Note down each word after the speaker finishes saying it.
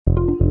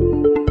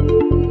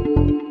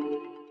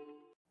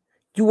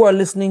You are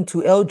listening to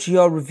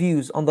LGR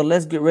Reviews on the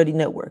Let's Get Ready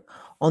Network.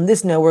 On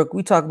this network,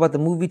 we talk about the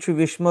movie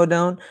trivia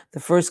schmodown,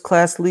 the first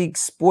class league,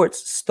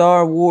 sports,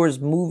 Star Wars,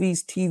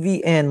 movies, TV,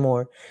 and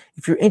more.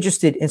 If you're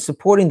interested in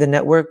supporting the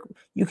network,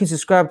 you can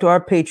subscribe to our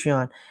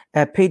Patreon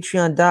at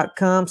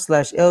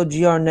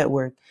patreon.com/LGR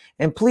Network.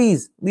 And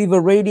please leave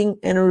a rating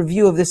and a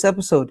review of this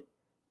episode.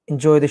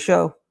 Enjoy the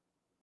show.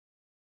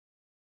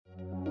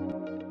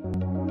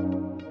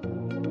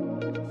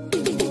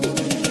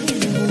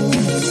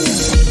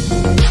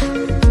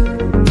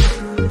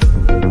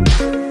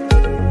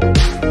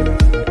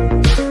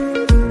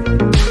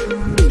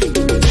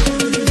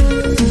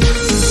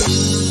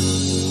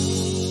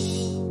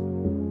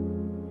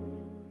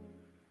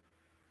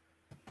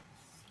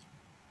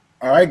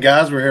 All right,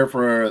 guys, we're here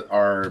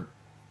for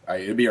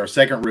it'll be our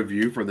second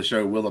review for the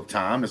show Wheel of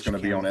Time. It's going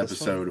to be on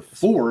episode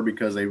 4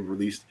 because they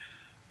released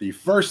the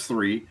first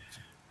 3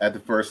 at the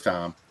first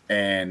time.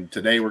 And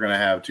today we're going to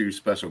have 2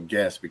 special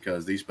guests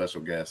because these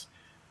special guests,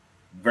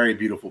 very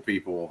beautiful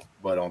people.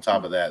 But on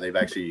top of that, they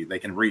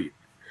can read.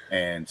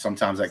 And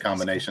sometimes that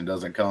combination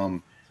doesn't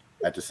come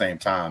at the same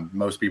time.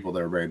 Most people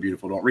that are very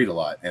beautiful don't read a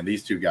lot. And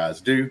these 2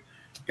 guys do,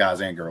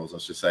 guys and girls,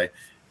 let's just say.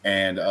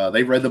 And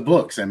they've read the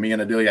books, and me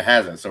and Adelia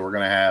hasn't. So we're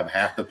going to have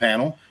half the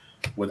panel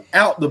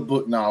without the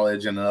book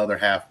knowledge and the other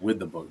half with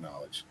the book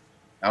knowledge.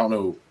 I don't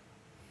know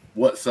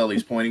what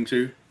Sully's pointing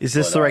to. Is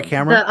this the right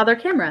camera? The other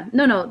camera.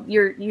 No,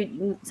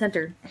 you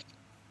center.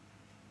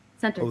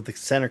 Center. Oh, the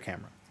center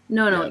camera.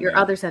 No, your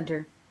other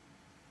center.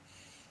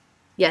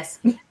 Yes.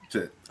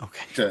 To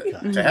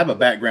have a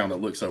background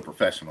that looks so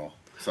professional,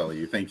 Sully,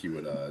 you think you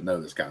would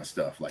know this kind of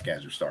stuff, like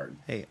as you're starting.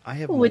 Hey, I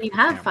have. Well, when you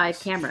have 5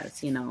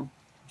 cameras, you know.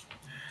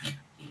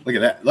 Look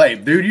at that.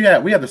 Like, dude,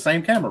 we have the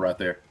same camera right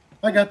there.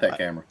 I got that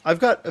camera. I've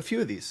got a few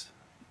of these.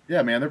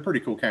 Yeah, man, they're pretty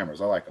cool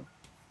cameras. I like them.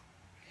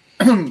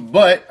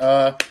 But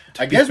I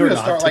guess we'll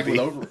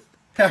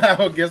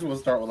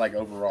start with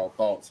overall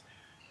thoughts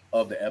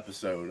of the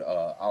episode.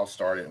 I'll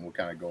start it and we'll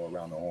kind of go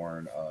around the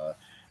horn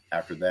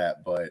after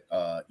that. But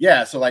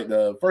so like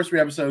the first 3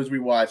 episodes we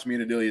watched, me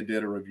and Adelia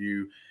did a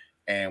review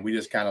and we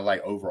just kind of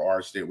like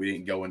overarched it. We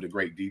didn't go into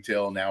great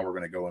detail. Now we're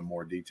going to go in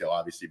more detail,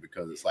 obviously,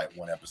 because it's like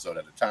 1 episode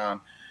at a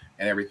time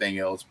and everything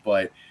else.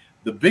 But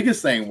the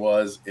biggest thing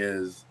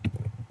is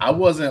I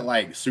wasn't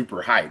like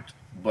super hyped,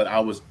 but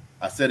I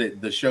said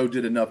it, the show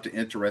did enough to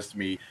interest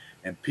me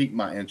and pique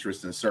my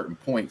interest in certain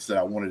points that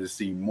I wanted to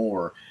see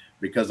more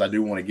because I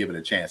do want to give it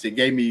a chance.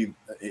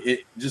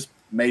 It just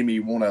made me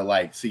want to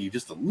like see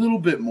just a little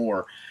bit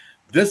more.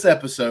 This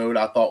episode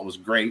I thought was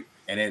great.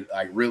 And it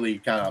like really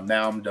kind of,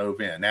 now I'm dove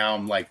in. Now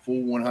I'm like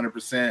full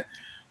 100%,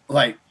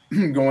 like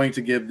going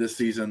to give this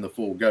season the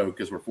full go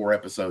because we're 4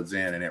 episodes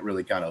in, and it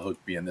really kind of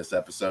hooked me in this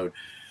episode.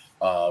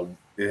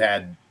 It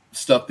had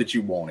stuff that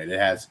you wanted. It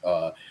has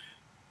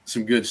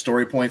some good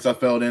story points I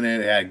felt in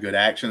it. It had good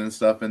action and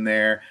stuff in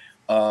there.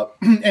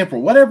 And for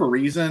whatever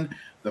reason,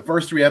 the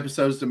first 3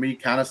 episodes to me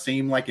kind of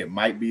seemed like it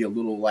might be a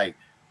little like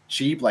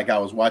cheap, like I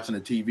was watching a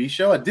TV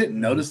show. I didn't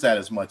notice that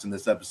as much in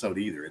this episode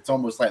either. It's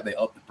almost like they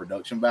upped the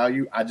production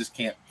value. I just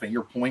can't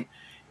finger point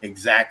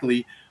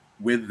exactly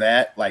with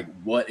that, like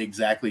what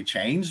exactly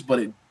changed, but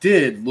it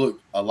did look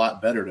a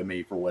lot better to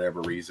me for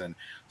whatever reason.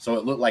 So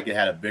it looked like it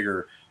had a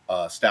bigger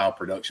style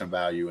production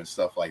value and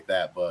stuff like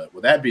that. But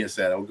with that being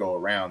said, I'll go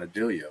around.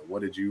 Adelia,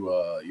 what did you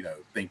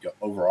think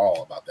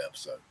overall about the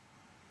episode?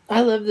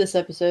 I love this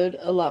episode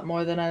a lot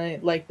more than I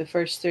like the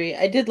first 3.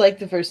 I did like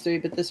the first 3,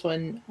 but this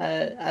one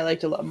I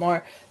liked a lot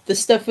more. The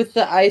stuff with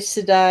the Aes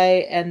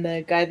Sedai and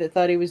the guy that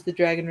thought he was the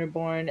Dragon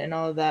Reborn and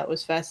all of that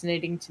was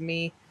fascinating to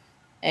me.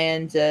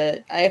 And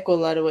I echo a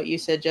lot of what you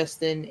said,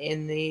 Justin,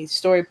 in the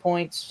story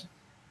points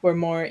were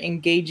more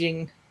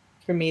engaging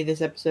for me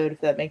this episode, if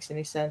that makes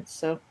any sense.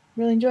 So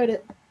really enjoyed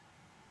it.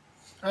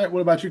 All right, what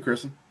about you,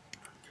 Kristen?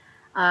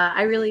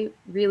 I really,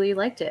 really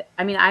liked it.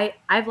 I mean,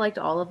 I've liked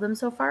all of them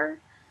so far.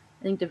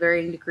 I think to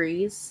varying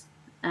degrees.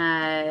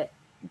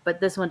 But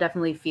this one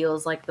definitely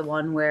feels like the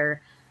one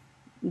where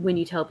when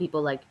you tell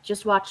people, like,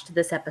 just watch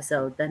this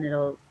episode, then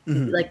it'll,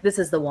 like, this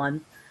is the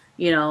one,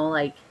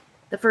 like,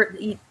 the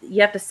first, you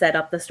have to set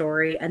up the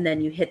story, and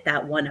then you hit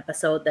that one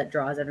episode that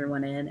draws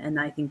everyone in, and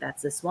I think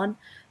that's this one.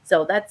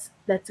 So that's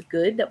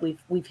good that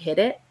we've hit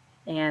it,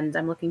 and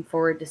I'm looking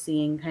forward to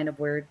seeing kind of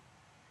where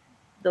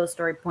those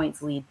story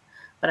points lead,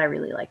 but I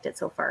really liked it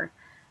so far.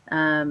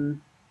 I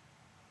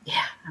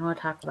want to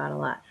talk about a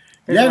lot.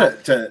 I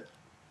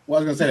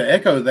was going to say, to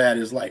echo that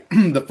is like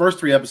the first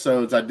 3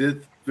 episodes, I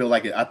did feel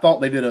like it. I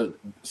thought they did a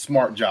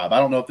smart job. I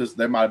don't know if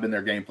there might have been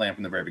their game plan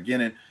from the very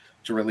beginning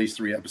to release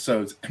 3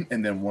 episodes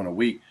and then 1 a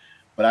week.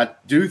 But I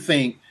do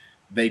think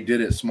they did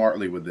it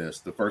smartly with this.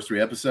 The first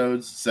 3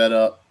 episodes set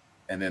up,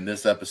 and then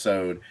this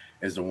episode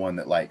is the one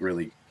that like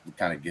really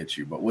kind of gets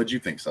you. But what'd you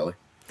think, Sully?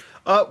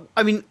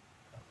 I mean,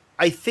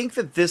 I think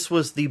that this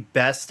was the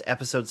best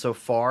episode so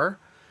far,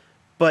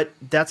 but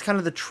that's kind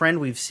of the trend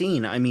we've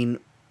seen. I mean,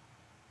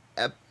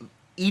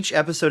 each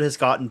episode has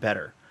gotten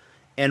better.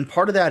 And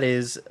part of that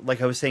is, like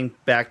I was saying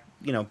back,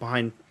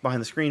 behind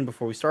the screen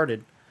before we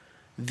started,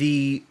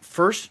 the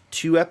first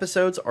 2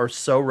 episodes are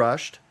so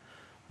rushed.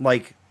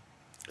 Like,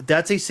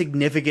 that's a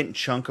significant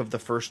chunk of the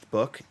first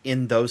book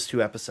in those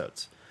 2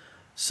 episodes.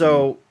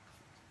 So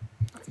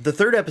the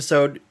third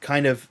episode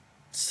kind of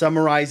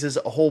summarizes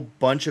a whole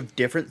bunch of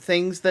different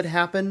things that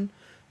happen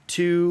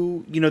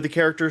to, you know, the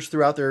characters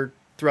throughout the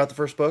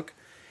first book.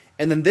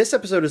 And then this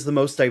episode is the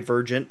most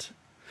divergent.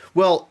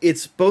 Well,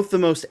 it's both the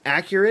most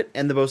accurate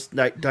and the most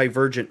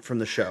divergent from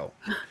the show.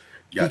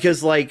 Gotcha.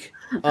 Because like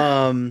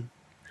Egwene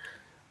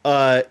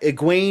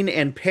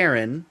and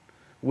Perrin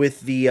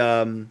with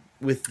the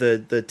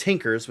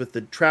Tinkers, with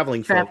the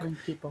traveling folk,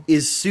 people,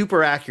 is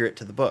super accurate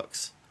to the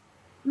books.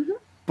 Mm-hmm.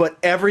 But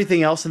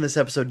everything else in this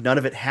episode, none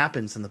of it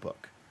happens in the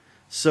book.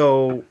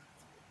 So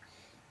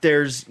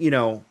there's, you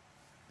know,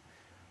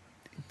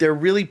 they're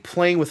really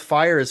playing with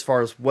fire as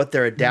far as what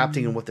they're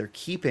adapting and what they're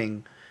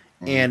keeping,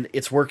 and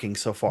it's working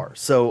so far.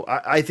 So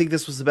I think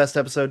this was the best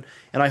episode,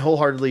 and I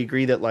wholeheartedly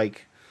agree that,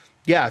 like,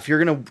 yeah, if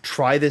you're going to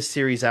try this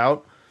series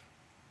out,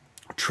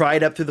 try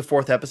it up through the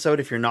 4th episode.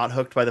 If you're not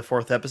hooked by the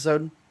 4th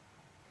episode,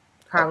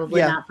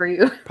 probably not for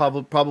you.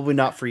 Probably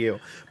not for you.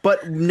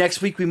 But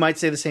next week we might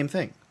say the same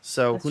thing.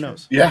 So who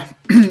knows? Yeah.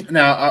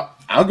 Now,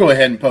 I'll go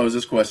ahead and pose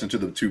this question to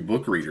the 2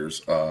 book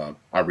readers.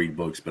 I read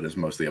books, but it's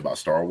mostly about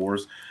Star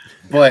Wars.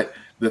 But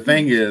the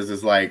thing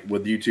is like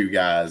with you 2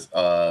 guys,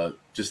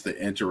 just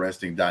the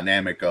interesting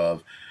dynamic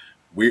of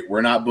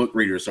we're not book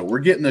readers. So we're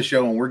getting the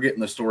show and we're getting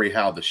the story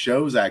how the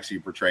show's actually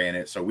portraying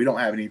it. So we don't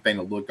have anything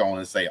to look on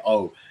and say,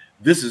 oh,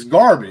 this is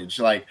garbage.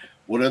 Like,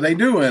 what are they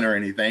doing or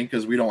anything?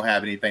 Because we don't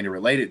have anything to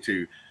relate it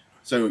to.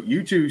 So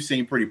you 2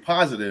 seem pretty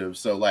positive.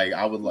 So like,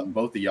 I would let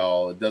both of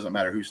y'all, it doesn't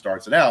matter who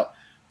starts it out,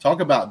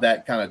 talk about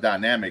that kind of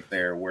dynamic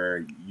there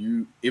where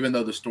you, even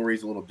though the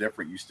story's a little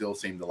different, you still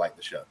seem to like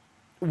the show.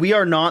 We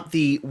are not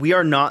the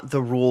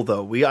rule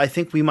though. I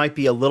think we might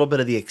be a little bit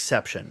of the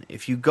exception.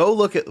 If you go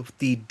look at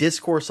the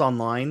discourse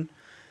online,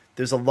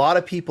 there's a lot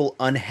of people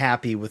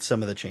unhappy with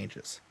some of the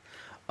changes.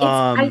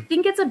 I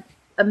think it's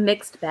a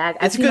mixed bag.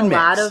 I've seen a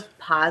lot of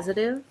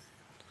positive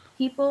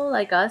people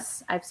like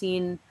us. I've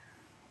seen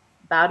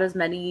about as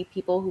many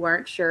people who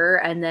aren't sure,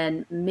 and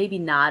then maybe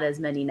not as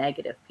many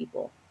negative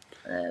people,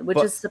 which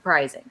is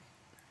surprising.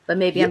 But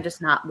maybe I'm just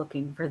not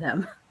looking for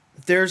them.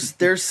 There's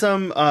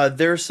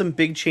some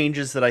big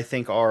changes that I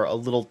think are a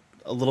little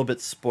bit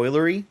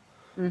spoilery.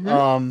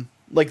 Mm-hmm.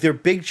 Like they're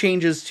big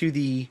changes to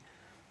the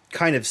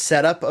kind of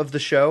setup of the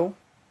show.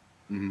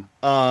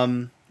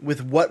 Mm-hmm.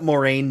 With what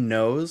Moraine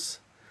knows,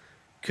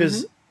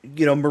 because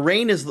you know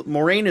Moraine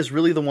is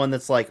really the one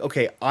that's like,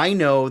 okay, I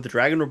know the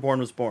Dragon Reborn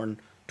was born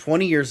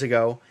 20 years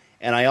ago,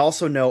 and I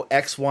also know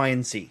X, Y,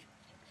 and Z.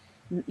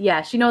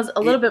 Yeah, she knows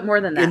a little bit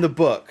more than that. In the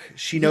book,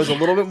 she knows a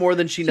little bit more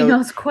than she knows. She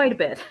knows quite a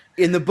bit.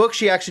 In the book,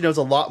 she actually knows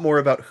a lot more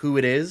about who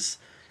it is.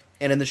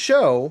 And in the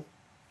show,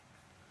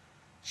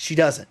 she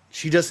doesn't.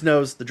 She just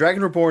knows the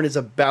Dragon Reborn is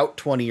about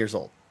 20 years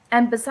old.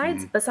 And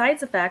besides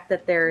the fact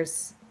that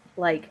there's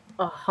like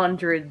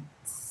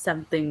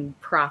 100-something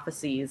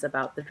prophecies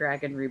about the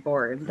Dragon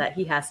Reborn, that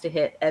he has to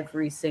hit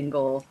every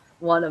single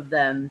one of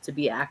them to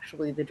be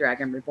actually the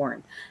Dragon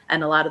Reborn.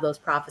 And a lot of those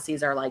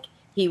prophecies are like,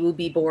 he will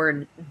be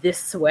born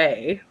this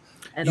way.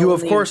 And you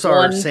of course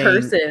are saying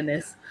person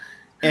is.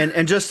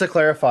 And just to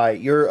clarify,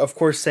 you're of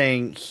course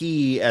saying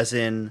he as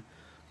in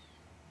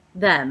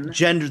them. The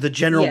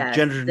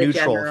gender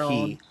neutral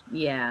he.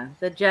 Yeah,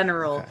 the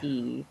general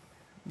he.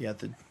 Yeah,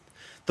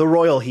 the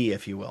royal he,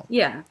 if you will.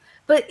 Yeah.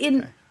 But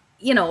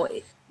you know,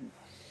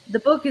 the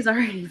book is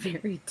already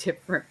very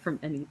different from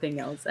anything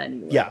else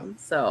anyway. Yeah.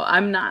 So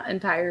I'm not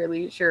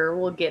entirely sure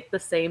we'll get the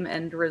same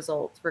end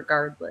results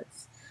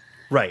regardless.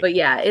 Right. But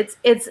yeah,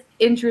 it's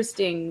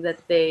interesting that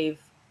they've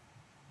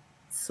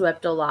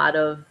swept a lot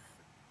of,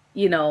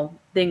 you know,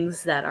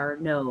 things that are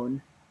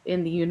known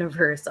in the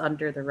universe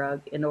under the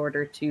rug in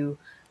order to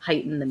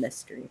heighten the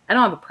mystery. I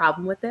don't have a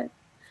problem with it,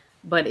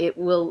 but it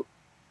will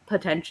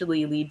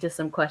potentially lead to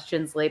some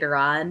questions later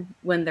on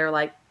when they're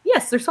like,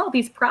 yes, there's all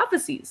these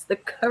prophecies, the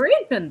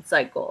Caribbean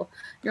cycle.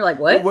 You're like,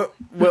 what?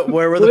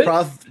 Where were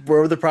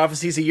the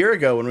prophecies a year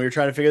ago when we were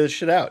trying to figure this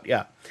shit out?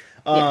 Yeah.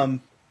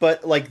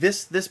 But like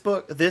this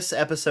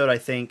episode, I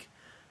think,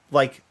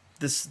 like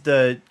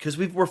because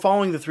we're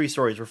following the 3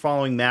 stories. We're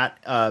following Matt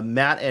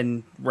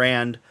and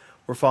Rand.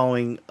 We're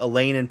following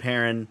Elaine and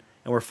Perrin,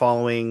 and we're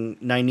following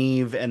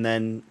Nynaeve, and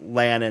then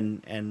Lan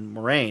and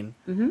Moraine.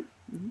 Mm-hmm.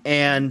 Mm-hmm.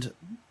 And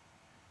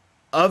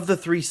of the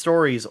 3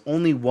 stories,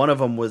 only one of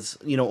them was,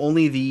 you know,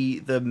 only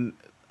the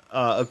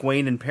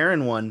Egwene and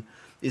Perrin one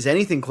is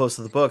anything close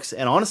to the books.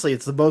 And honestly,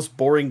 it's the most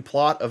boring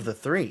plot of the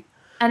 3.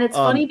 And it's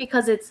funny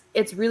because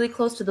it's really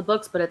close to the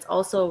books, but it's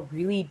also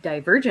really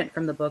divergent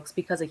from the books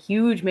because a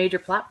huge major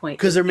plot point.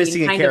 Because they're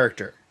missing a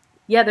character.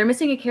 They're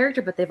missing a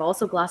character, but they've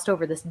also glossed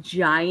over this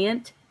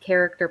giant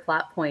character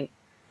plot point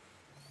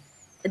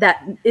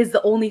that is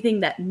the only thing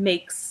that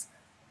makes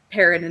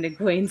Perrin and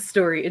Egwene's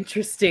story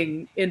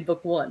interesting in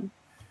book 1.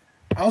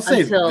 I'll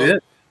say until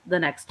this. The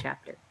next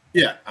chapter.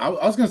 Yeah, I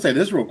was going to say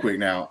this real quick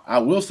now. I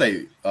will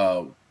say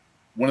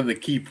one of the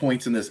key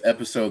points in this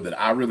episode that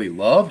I really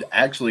loved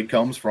actually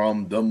comes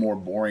from the more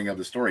boring of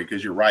the story,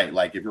 because you're right.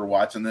 Like, if you're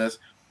watching this,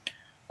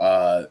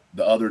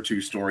 the other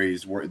two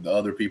stories, where the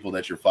other people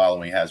that you're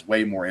following has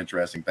way more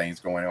interesting things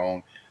going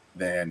on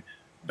than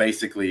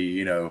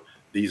basically,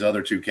 these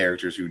other two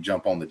characters who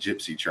jump on the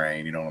gypsy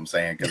train. You know what I'm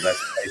saying? Because that's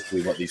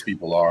basically what these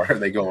people are.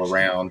 They go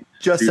around.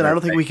 Justin, I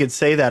don't think we could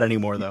say that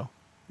anymore, though.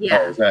 Yeah.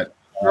 Oh, is that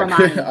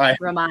Romani.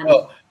 Romani.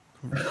 Well,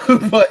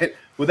 but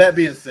with that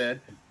being said,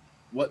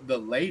 what the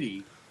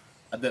lady,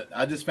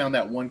 I just found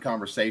that one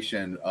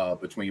conversation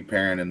between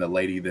Perrin and the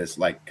lady that's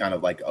like kind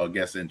of like, I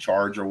guess, in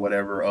charge or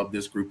whatever of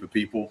this group of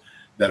people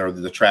that are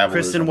the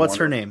travelers. Kristen, what's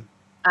her name?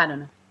 I don't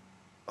know.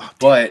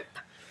 But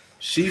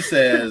she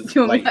says,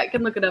 Do you want me? I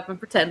can look it up and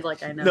pretend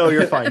like I know. No,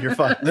 you're fine. You're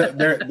fine.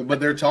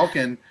 they're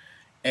talking,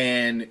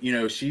 and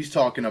she's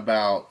talking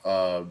about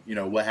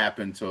what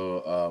happened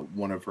to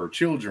one of her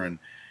children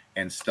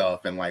and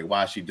stuff, and like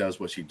why she does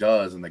what she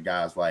does, and the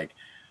guy's like,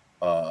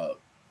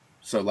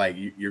 so like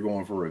you're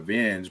going for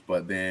revenge,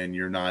 but then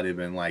you're not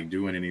even like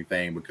doing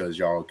anything because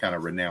y'all kind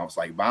of renounce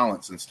like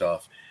violence and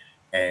stuff.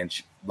 And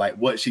like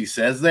what she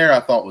says there, I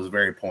thought was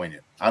very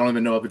poignant. I don't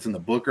even know if it's in the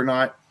book or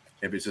not,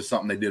 if it's just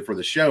something they did for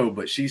the show,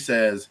 but she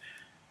says,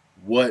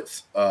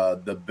 what's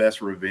the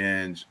best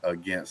revenge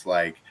against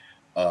like,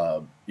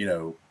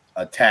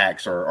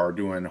 attacks or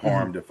doing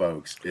harm to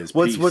folks is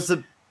peace.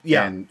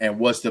 And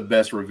what's the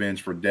best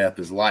revenge for death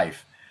is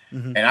life.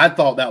 Mm-hmm. And I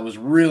thought that was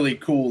really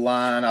cool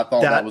line. I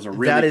thought that was a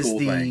really cool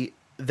thing.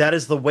 That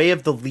is the way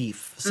of the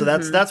leaf. So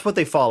that's what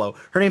they follow.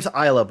 Her name's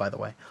Isla, by the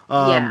way.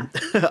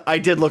 I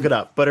did look it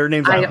up, but her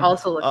name's Isla. I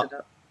also looked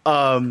it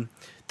up.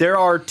 There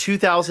are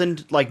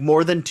 2,000, like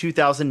more than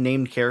 2,000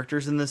 named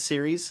characters in this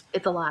series.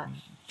 It's a lot.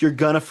 You're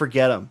gonna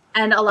forget them.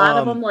 And a lot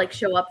of them like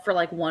show up for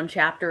like one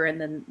chapter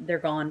and then they're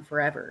gone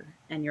forever.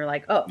 And you're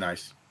like, oh.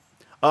 Nice.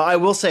 I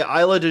will say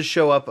Isla does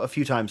show up a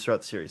few times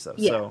throughout the series, though.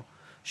 Yeah. So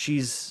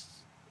she's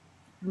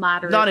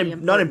moderately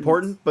not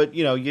important, but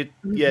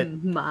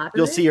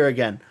you'll see her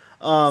again.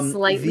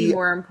 Slightly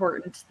more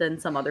important than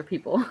some other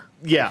people.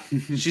 Yeah,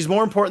 she's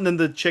more important than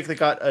the chick that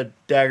got a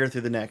dagger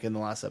through the neck in the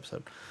last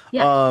episode.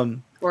 Yeah,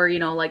 or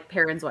like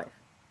Perrin's wife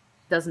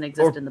doesn't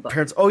exist in the book.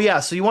 Oh yeah,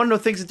 so you want to know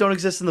things that don't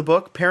exist in the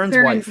book? Perrin's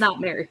wife not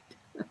married.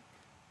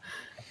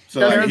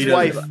 So Perrin's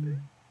wife.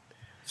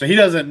 So he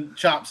doesn't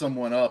chop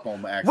someone up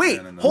on accident.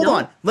 Wait, hold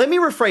on. Let me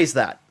rephrase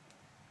that.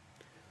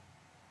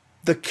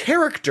 The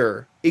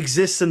character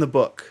exists in the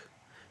book.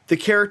 The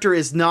character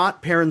is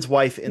not Perrin's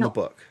wife in the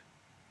book.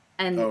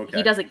 And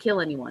he doesn't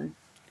kill anyone.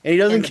 And he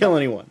doesn't kill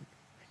anyone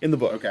in the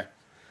book.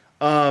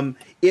 Okay.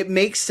 It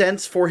makes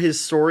sense for his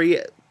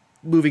story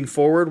moving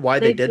forward, why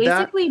they did that. They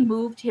basically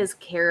moved his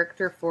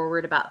character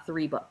forward about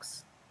 3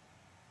 books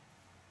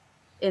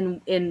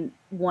in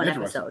one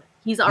episode.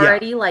 He's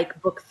already like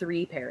book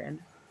 3 Perrin.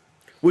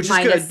 Which is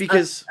good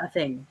because a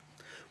thing.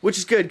 Which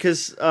is good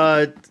because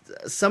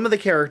some of the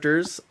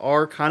characters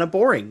are kind of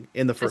boring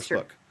in the first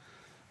book.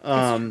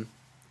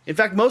 In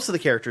fact, most of the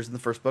characters in the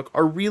first book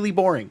are really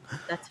boring.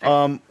 That's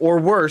fair. Or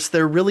worse,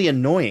 they're really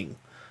annoying.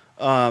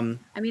 I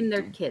mean,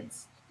 they're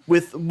kids.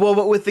 With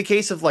the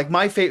case of like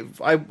my favorite,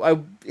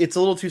 it's a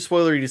little too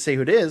spoilery to say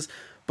who it is,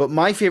 but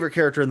my favorite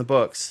character in the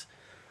books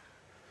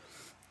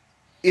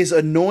is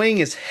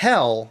annoying as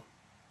hell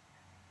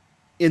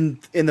in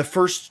the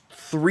first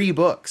 3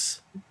 books.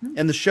 Mm-hmm.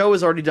 And the show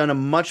has already done a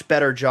much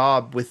better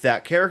job with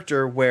that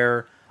character,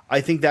 where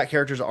I think that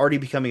character is already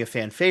becoming a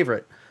fan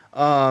favorite.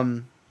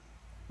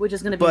 Which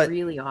is going to be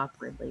really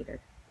awkward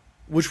later.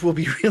 Which will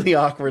be really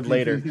awkward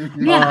later.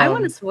 Yeah, I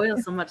want to spoil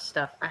so much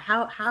stuff.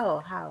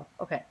 How?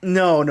 Okay.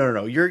 No.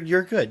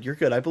 You're good. You're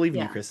good. I believe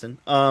in you, Kristen.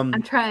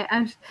 I'm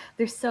trying.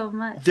 There's so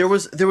much. There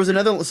was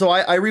another. So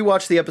I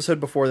rewatched the episode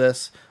before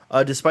this,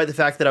 despite the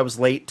fact that I was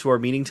late to our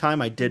meeting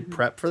time. I did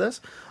prep for this.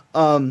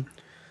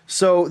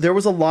 So there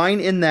was a line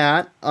in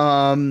that.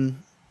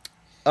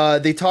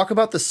 They talk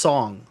about the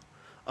song.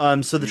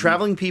 So the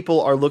traveling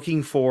people are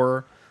looking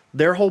for,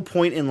 their whole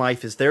point in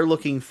life is they're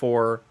looking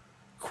for,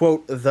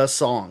 quote, the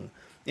song.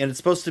 And it's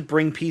supposed to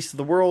bring peace to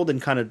the world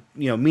and kind of,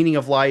 meaning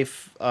of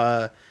life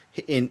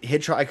in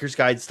Hitchhiker's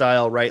Guide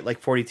style, right? Like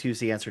 42 is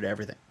the answer to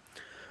everything.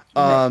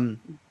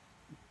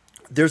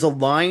 There's a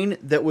line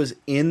that was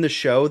in the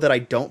show that I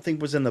don't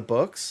think was in the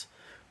books,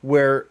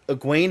 where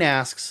Egwene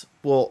asks,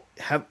 well,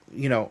 are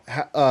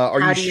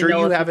you sure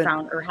you haven't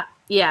found,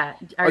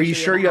 are you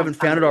sure you haven't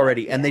found it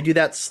already? And they do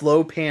that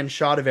slow pan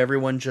shot of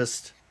everyone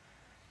just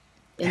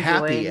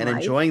happy and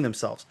enjoying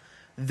themselves.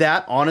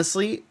 That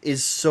honestly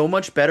is so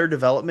much better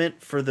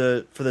development for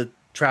the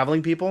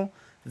traveling people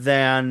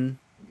than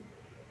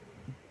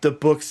the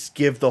books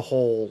give the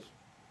whole,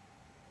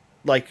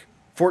 like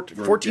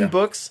 14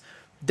 books.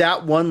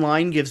 That one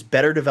line gives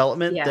better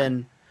development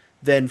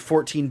than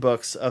 14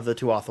 books of the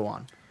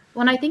Tuathalan.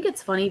 Well, and I think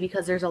it's funny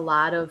because there's a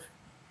lot of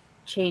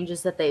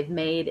changes that they've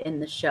made in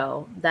the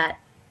show that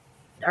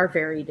are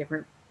very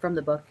different from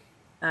the book,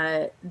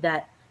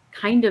 that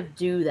kind of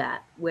do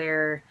that,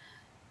 where,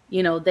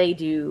 they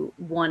do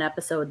one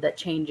episode that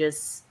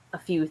changes a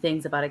few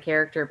things about a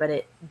character, but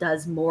it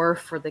does more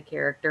for the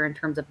character in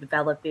terms of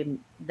developing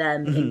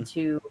them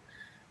into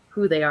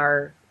who they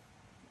are,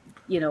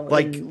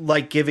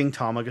 like giving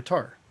Tom a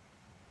guitar.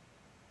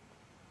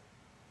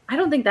 I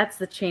don't think that's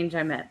the change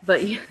I meant,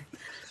 but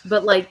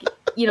like,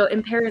 you know,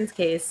 in Perrin's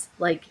case,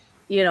 like,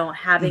 you know,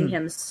 having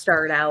him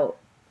start out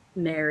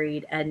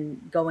married and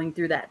going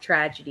through that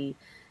tragedy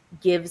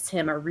gives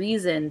him a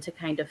reason to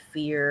kind of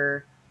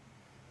fear,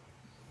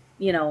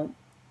 you know,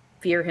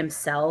 fear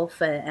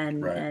himself,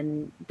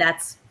 and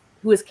that's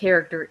who his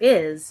character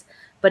is.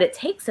 But it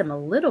takes him a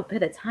little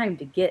bit of time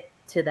to get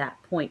to that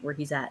point where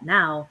he's at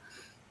now,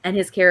 and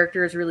his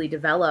character is really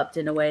developed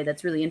in a way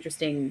that's really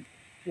interesting,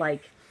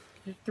 like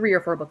 3 or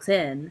 4 books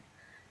in.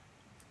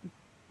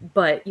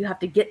 But you have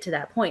to get to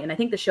that point, and I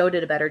think the show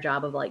did a better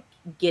job of like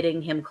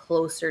getting him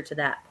closer to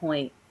that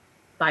point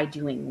by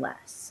doing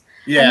less.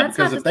 Yeah, and that's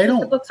because not if they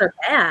don't, the books are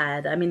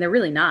bad. I mean, they're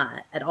really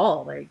not at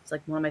all. It's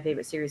like one of my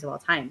favorite series of all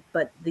time.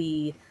 But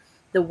the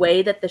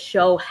way that the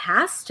show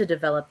has to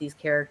develop these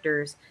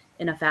characters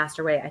in a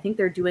faster way, I think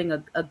they're doing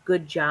a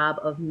good job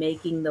of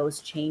making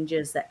those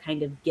changes that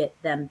kind of get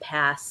them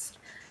past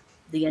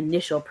the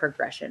initial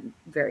progression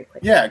very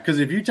quickly. yeah, because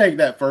if you take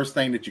that first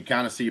thing that you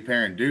kind of see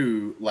Perrin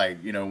do, like,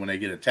 you know, when they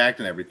get attacked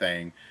and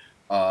everything,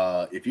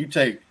 if you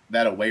take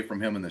that away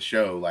from him in the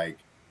show, like,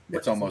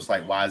 it's almost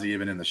like, why is he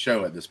even in the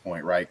show at this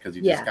point, right? Because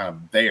he's just kind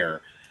of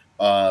there.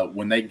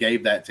 When they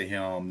gave that to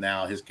him,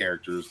 now his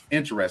character's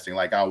interesting.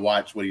 Like, I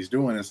watch what he's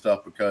doing and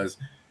stuff because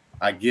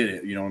I get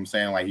it. You know what I'm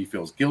saying? Like, he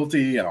feels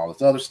guilty and all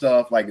this other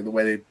stuff, like the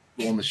way they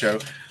do on the show.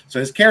 So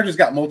his character's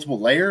got multiple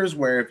layers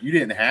where if you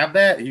didn't have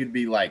that, he'd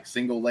be like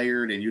single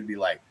layered and you'd be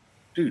like,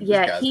 dude, this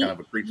guy's kind of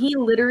a creep. He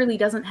literally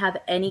doesn't have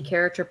any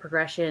character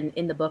progression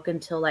in the book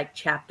until like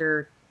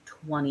chapter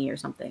 20 or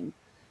something.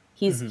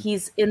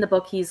 He's in the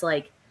book, he's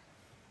like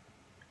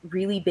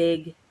really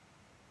big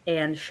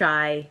and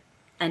shy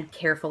and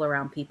careful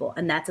around people,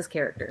 and that's his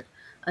character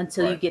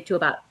until you get to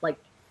about, like,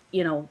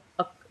 you know,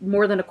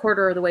 more than a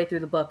quarter of the way through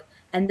the book,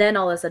 and then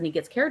all of a sudden he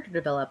gets character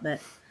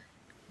development.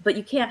 But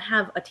you can't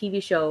have a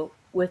TV show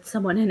with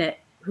someone in it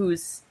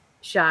who's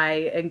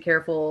shy and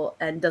careful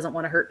and doesn't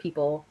want to hurt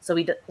people, so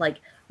he like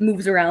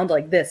moves around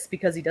like this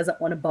because he doesn't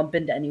want to bump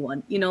into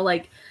anyone, you know,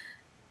 like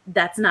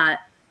that's not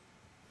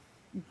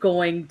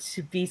going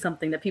to be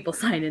something that people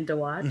sign in to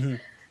watch.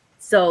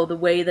 So the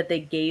way that they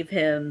gave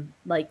him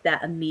like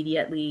that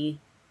immediately,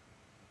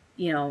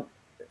 you know,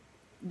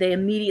 they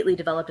immediately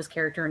developed his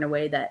character in a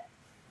way that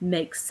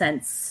makes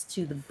sense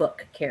to the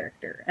book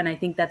character. And I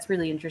think that's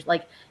really interesting.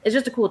 Like, it's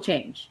just a cool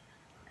change.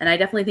 And I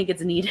definitely think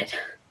it's needed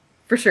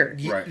for sure.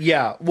 Right.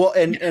 Yeah. Well,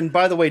 and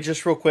by the way,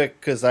 just real quick,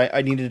 because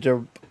I needed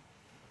to,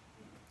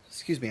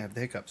 excuse me, I have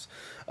the hiccups.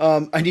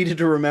 I needed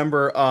to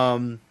remember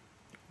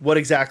what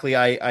exactly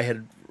I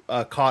had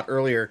caught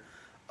earlier.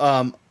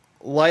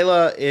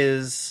 Lila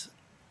is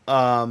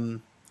Lila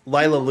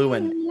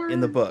Lewin in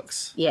the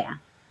books. Yeah.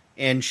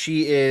 And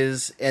she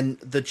is, and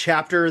the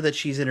chapter that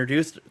she's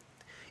introduced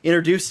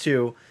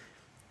to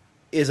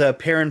is a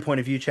Perrin point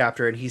of view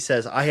chapter, and he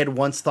says, I had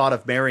once thought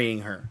of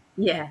marrying her.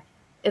 Yeah.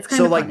 It's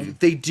kind of like funny.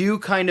 They do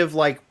kind of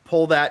like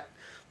pull that,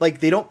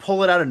 like they don't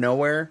pull it out of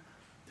nowhere,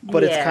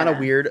 but it's kind of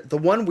weird. The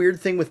one weird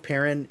thing with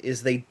Perrin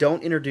is they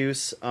don't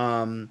introduce is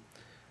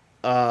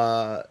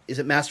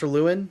it Master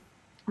Lewin?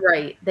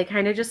 Right. They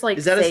kind of just like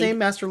is that his name,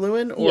 Master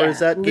Lewin, or is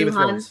that Game of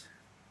Thrones?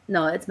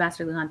 No, it's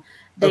Master Luhan.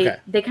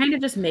 They kind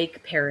of just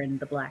make Perrin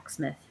the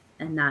blacksmith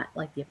and not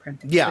like the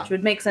apprentice, which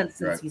would make sense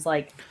since he's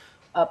like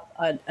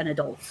an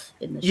adult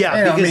in the show.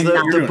 Yeah, because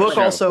the book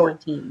also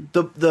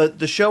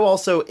the show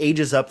also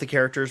ages up the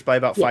characters by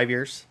about 5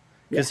 years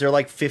because they're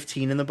like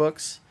 15 in the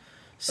books.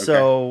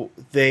 So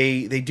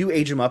they do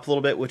age them up a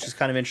little bit, which is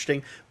kind of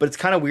interesting. But it's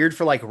kind of weird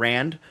for like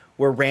Rand,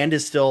 where Rand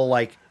is still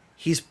like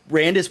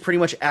Rand is pretty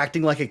much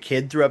acting like a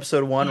kid through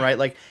episode 1, right?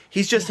 Like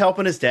he's just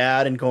helping his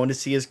dad and going to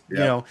see his you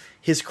know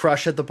his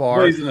crush at the bar.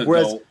 Well, he's an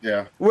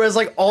adult. Whereas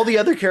like all the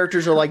other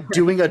characters are like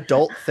doing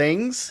adult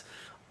things.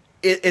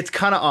 It's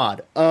kind of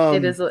odd.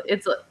 It is.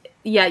 It's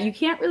you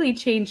can't really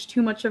change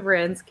too much of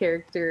Rand's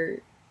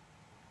character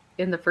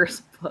in the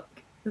first book.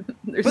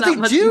 There's but not they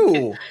much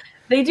do.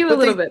 They do a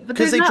little bit, but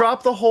because they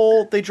drop the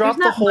whole. They drop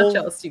the whole. Much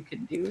else you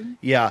can do.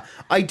 Yeah,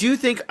 I do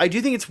think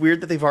it's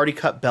weird that they've already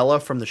cut Bella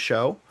from the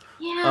show.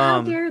 Yeah,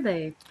 how dare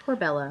they? Poor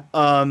Bella.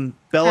 Bella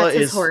That's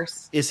his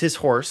horse. Is his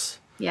horse.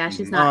 Yeah,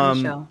 she's not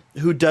in the show.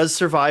 Who does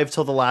survive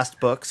till the last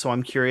book, so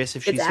I'm curious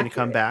if she's going to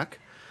come back.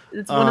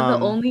 It's one of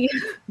the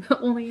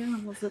only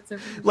animals that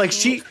survives. Like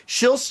she's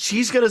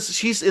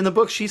in the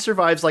book. She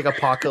survives like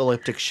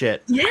apocalyptic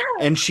shit. Yeah,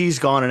 and she's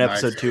gone in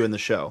episode 2 in the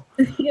show.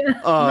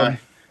 Yeah.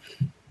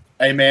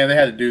 Hey man, they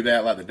had to do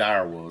that like the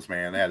dire wolves.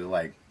 Man, they had to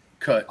like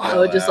cut.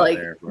 Oh, just like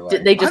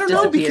they just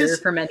disappear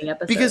for many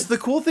episodes. Because the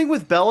cool thing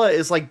with Bella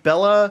is like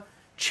Bella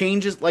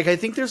changes. Like I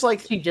think there's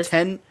like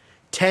 10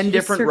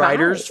 different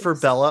writers for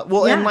Bella.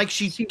 Well, and like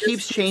she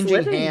keeps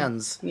changing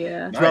hands.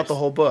 Throughout the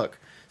whole book.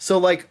 So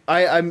like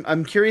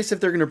I'm curious if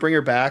they're going to bring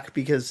her back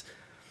because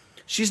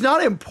she's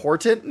not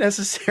important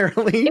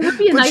necessarily. It would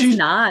be a nice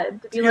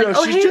nod to be like,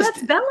 oh hey,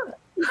 that's Bella.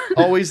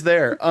 Always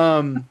there.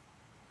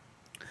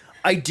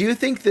 I do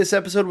think this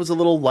episode was a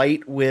little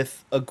light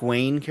with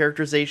Egwene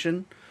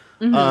characterization,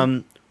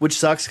 which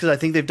sucks because I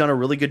think they've done a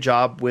really good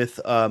job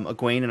with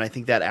Egwene, and I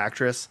think that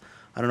actress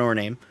I don't know her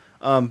name,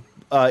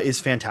 is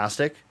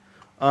fantastic.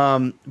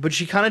 But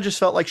she kind of just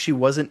felt like she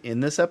wasn't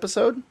in this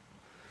episode.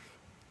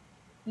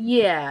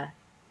 Yeah.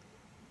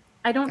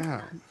 I don't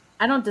Yeah.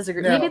 I don't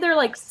disagree. Now- Maybe they're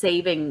like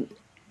saving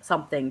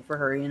something for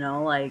her, you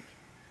know, like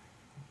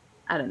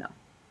I don't know.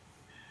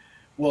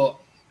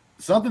 Well,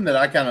 something that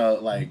I kind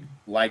of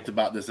liked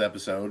about this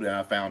episode, and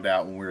I found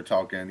out when we were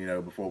talking,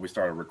 before we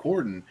started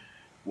recording,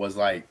 was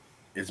like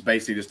it's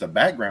basically just a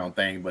background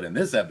thing, but in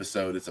this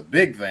episode, it's a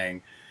big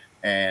thing,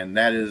 and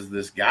that is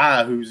this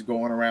guy who's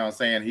going around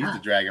saying he's the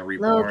Dragon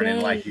Reborn,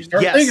 and like you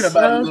start Yes. thinking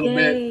about it a little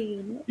bit.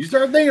 Logain. You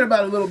start thinking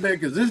about it a little bit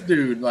because this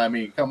dude, I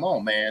mean, come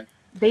on, man.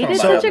 They did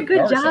So- such a good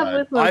Dark job side.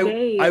 with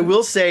Logain. I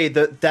will say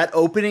that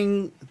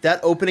opening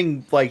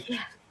like Yeah.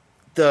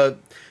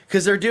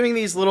 because they're doing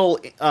these little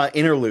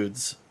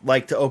interludes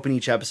like to open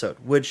each episode,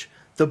 which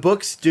the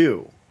books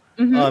do.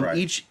 Mhm.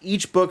 Right.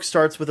 Each book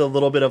starts with a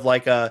little bit of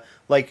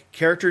like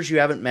characters you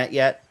haven't met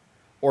yet,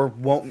 or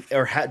won't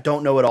or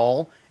don't know at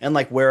all, and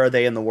like where are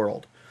they in the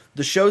world.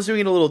 The show's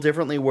doing it a little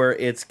differently, where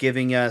it's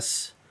giving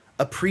us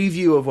a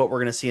preview of what we're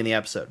going to see in the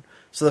episode.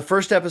 So the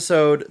first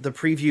episode, the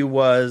preview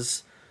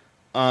was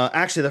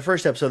actually the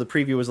first episode. The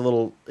preview was a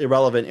little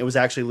irrelevant. It was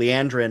actually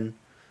Leandrin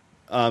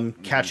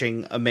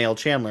catching a male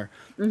Chandler.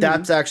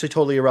 That's actually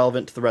totally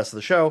irrelevant to the rest of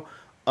the show,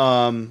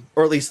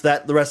 or at least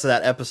the rest of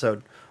that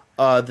episode.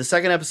 The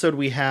second episode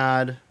we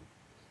had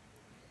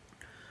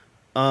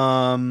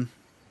the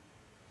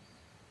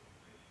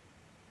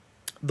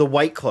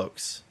White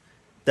Cloaks.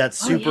 That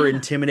super yeah.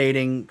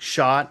 intimidating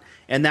shot,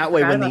 and that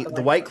way forgot when about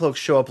the White Cloaks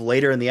show up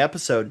later in the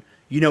episode,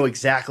 you know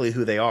exactly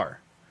who they are.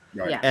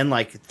 Right. Yeah. And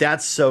like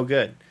that's so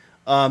good.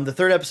 The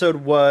third episode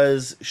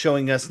was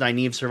showing us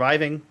Nynaeve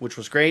surviving, which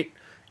was great.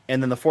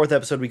 And then the fourth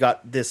episode, we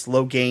got this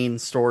Logain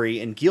story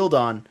in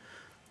Gildan.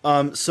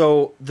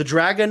 So the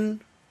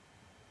dragon,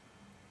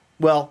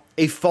 well,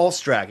 a false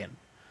dragon.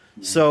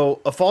 So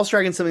a false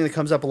dragon is something that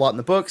comes up a lot in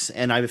the books,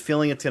 and I have a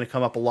feeling it's going to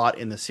come up a lot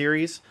in the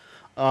series.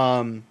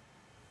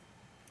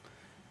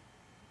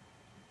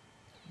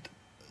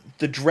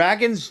 The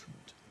dragons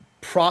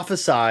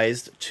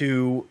prophesized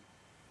to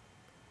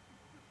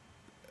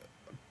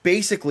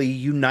basically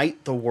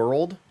unite the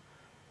world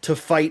to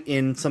fight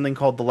in something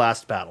called the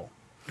Last Battle.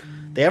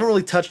 They haven't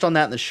really touched on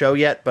that in the show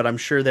yet, but I'm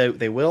sure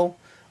they will.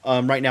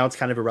 Right now it's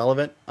kind of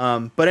irrelevant.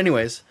 But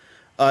anyways,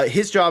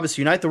 his job is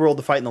to unite the world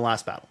to fight in the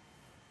Last Battle.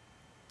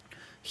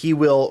 He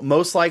will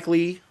most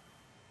likely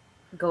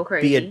Go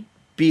crazy.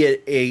 be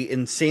a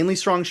insanely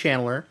strong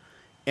channeler,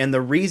 and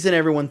the reason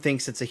everyone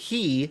thinks it's a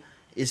he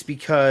is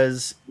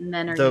because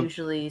Men are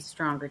usually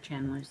stronger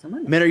channelers than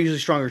women. men are usually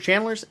stronger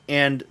channelers,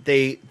 and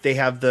they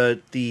have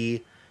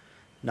the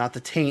not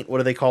the taint. What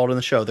do they call it in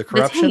the show? The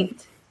corruption. The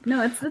taint.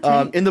 No, it's the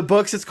taint. In the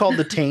books, it's called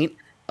the taint,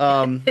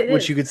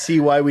 which you could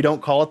see why we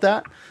don't call it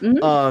that.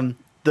 Mhm.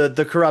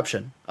 The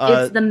corruption.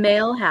 It's the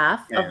male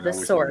half man, of the I wish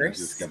we source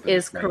just kept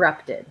is it the same.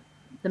 corrupted.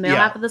 The male Yeah.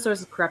 half of the source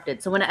is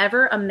corrupted. So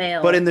whenever a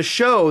male but in the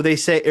show, they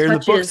say, or in the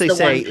touches books, they the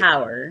say, one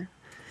power,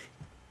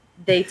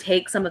 they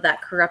take some of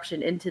that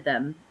corruption into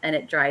them, and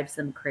it drives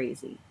them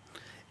crazy.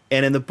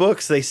 and in the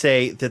books, they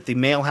say that the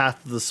male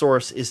half of the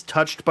source is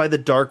touched by the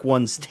Dark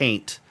One's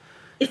taint.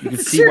 You can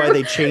It's see why true.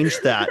 they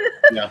changed that.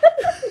 Yeah.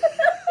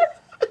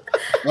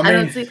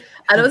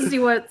 I don't see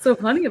what's so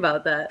funny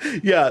about that.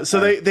 Yeah, so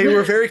they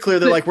were very clear.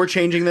 They're like, we're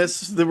changing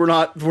this. That we're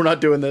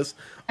not doing this.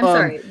 I'm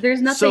sorry.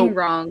 There's nothing so-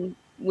 wrong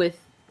with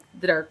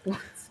the Dark One's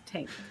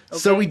tank.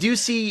 So okay? we do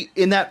see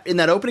in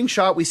that opening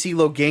shot, we see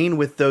Logain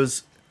with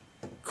those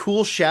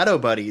cool shadow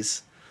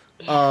buddies,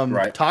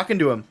 Right. talking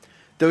to him.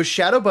 Those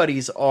shadow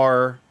buddies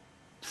are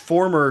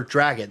former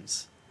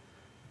dragons.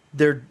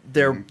 They're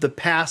the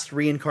past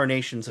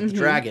reincarnations of the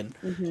dragon.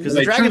 Because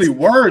They truly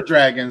were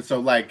dragons, so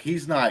like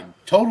he's not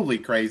totally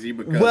crazy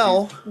because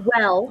well,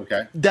 Well,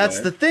 okay. that's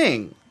go the ahead.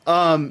 thing.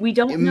 We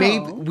don't maybe,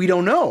 know. We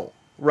don't know,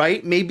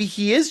 right? Maybe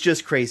he is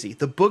just crazy.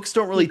 The books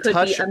don't really he could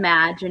touch be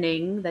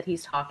imagining that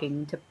he's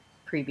talking to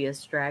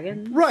previous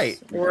dragons, right,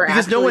 Or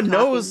because no actually one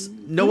knows.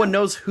 talking- No one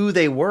knows who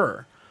they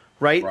were,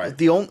 right? Right.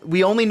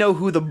 We only know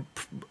who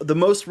the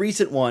most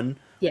recent one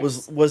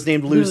Yes. was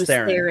named Luz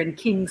Theron. Theron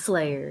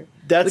Kingslayer.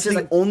 That's which is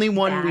the a only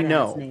one we badass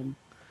know.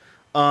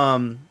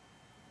 name.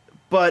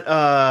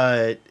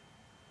 But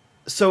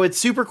so it's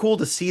super cool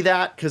to see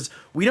that because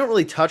we don't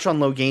really touch on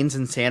Logain's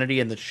insanity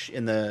in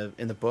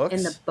the books.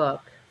 In the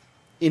book,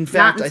 In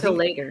fact, not until I think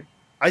later.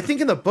 I think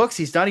in the books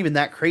he's not even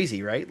that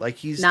crazy, right? Like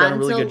he's Not done a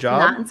really until- good job.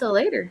 Not until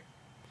later.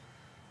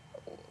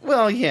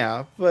 Well,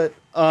 yeah, but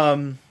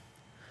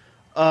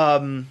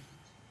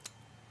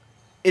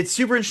it's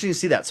super interesting to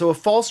see that. So a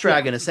false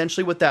dragon,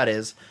 essentially what that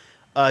is,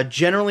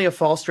 generally a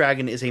false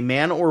dragon is a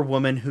man or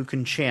woman who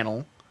can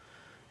channel,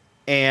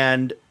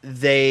 and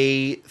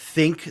they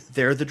think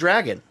they're the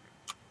dragon.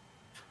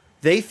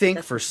 They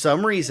think for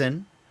some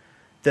reason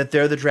that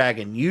they're the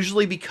dragon,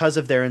 usually because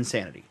of their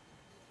insanity.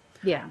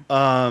 Yeah.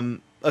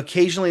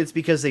 Occasionally it's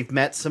because they've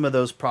met some of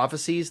those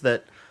prophecies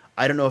that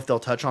I don't know if they'll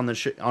touch on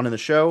in the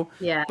show.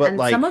 Yeah, but and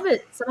like some of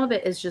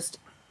it is just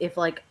if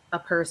like a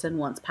person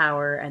wants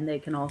power and they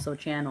can also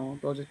channel,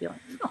 they'll just be like,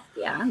 oh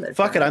yeah, I'm the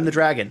Fuck it, I'm the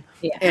dragon.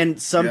 Yeah.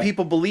 And some Yeah.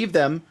 people believe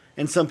them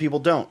and some people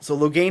don't. So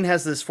Logain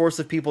has this force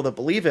of people that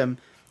believe him,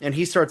 and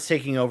he starts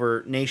taking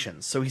over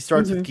nations. So he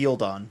starts with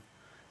Gildan.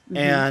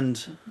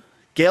 And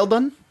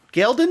Galdon?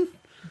 Gildan.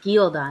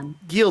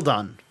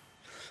 Gildan.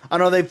 I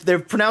don't know,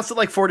 they've pronounced it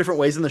like 4 different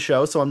ways in the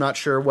show, so I'm not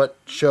sure what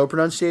show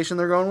pronunciation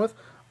they're going with.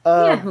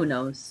 Yeah, who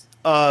knows?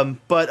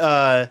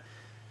 But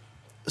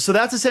so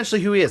that's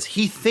essentially who he is.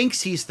 He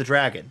thinks he's the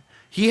dragon.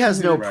 He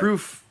has no Right.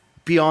 proof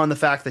beyond the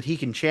fact that he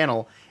can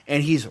channel,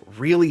 and he's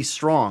really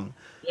strong.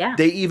 Yeah.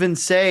 They even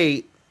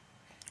say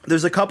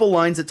there's a couple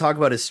lines that talk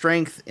about his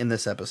strength in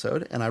this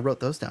episode, and I wrote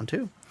those down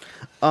too.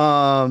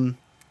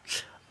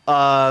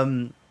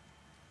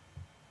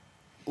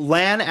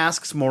 Lan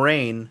asks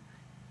Moraine,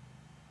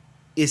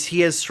 is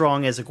he as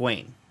strong as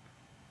Egwene?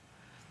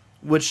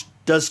 Which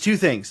does 2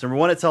 things. Number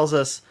 1, it tells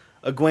us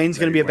Egwene's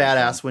going to be a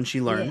badass when she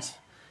learns.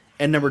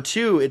 And number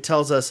 2, it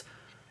tells us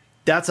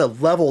that's a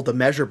level to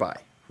measure by,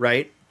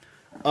 right?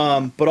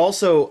 But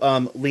also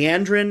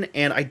Leandrin,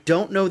 and I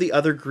don't know the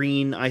other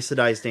green Aes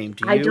Sedai's name.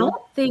 Do you?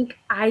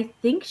 I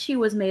think she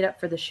was made up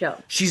for the show.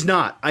 She's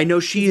not. I know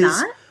she She's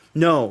is. not?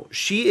 No,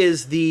 she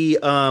is the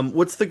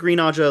what's the Green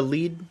Aja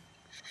lead?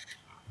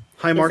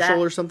 High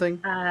Marshal or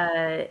something?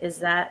 Is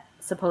that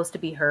supposed to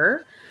be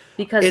her?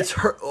 Because It's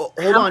her. Hold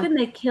how on. can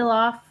they kill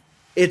off?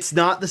 It's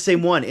not the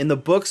same one. In the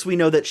books, we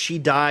know that she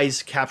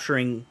dies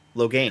capturing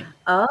Logain.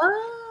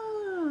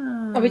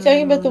 Oh, Are we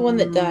talking about the one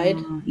that died?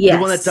 Yes.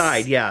 The one that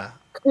died, yeah.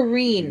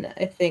 Kareen,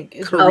 I think.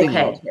 Is Kareen.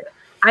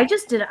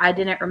 Okay. I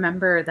didn't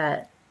remember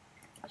that.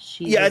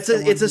 She. Yeah, was the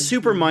one it's a who-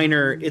 super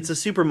minor. It's a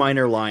super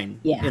minor line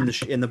Yeah.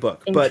 in the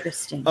book.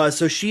 Interesting. But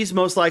so she's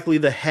most likely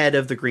the head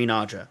of the Green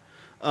Aja.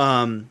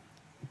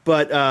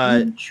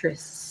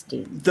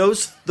 Interesting.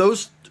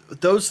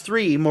 Those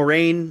 3,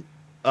 Moraine,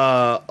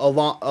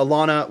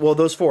 Alana, well,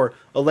 those 4,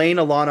 Elaine,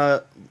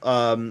 Alana,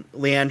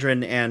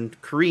 Leandrin,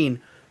 and Kareen,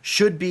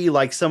 should be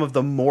like some of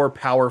the more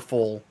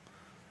powerful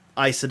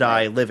Aes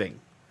Sedai living.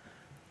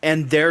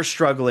 And they're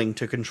struggling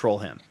to control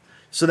him.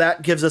 So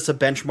that gives us a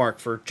benchmark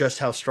for just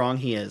how strong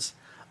he is.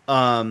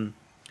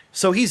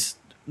 So he's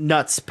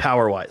nuts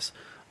power-wise.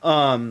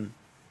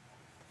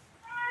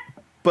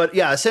 But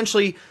yeah,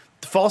 essentially,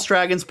 false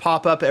dragons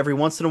pop up every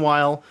once in a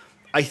while.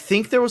 I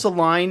think there was a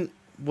line.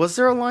 Was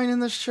there a line in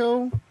this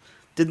show?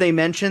 Did they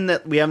mention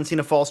that we haven't seen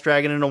a false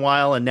dragon in a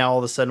while, and now all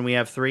of a sudden we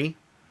have 3?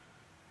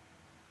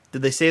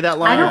 Did they say that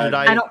line?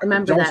 I don't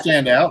remember Don't that.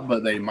 stand out,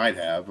 but they might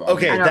have.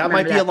 Okay, I don't that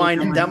might remember be a that being line.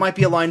 the That line. might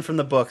be a line from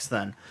the books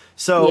then.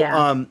 So,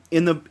 Yeah.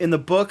 in the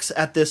books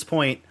at this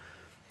point,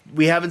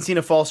 we haven't seen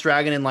a false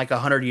dragon in like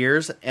 100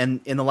 years,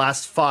 and in the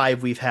last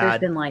 5 we've There's had.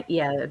 been like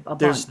a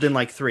There's bunch. been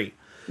like 3.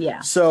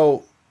 Yeah.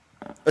 So,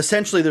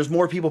 essentially, there's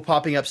more people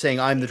popping up saying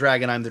 "I'm the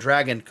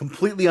dragon,"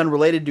 completely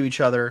unrelated to each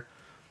other,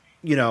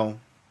 you know.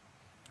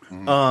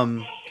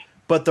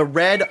 But the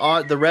red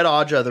Aja, the red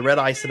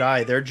Aes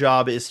Sedai, their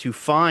job is to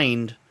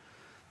find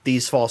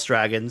these false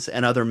dragons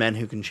and other men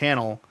who can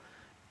channel,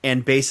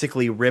 and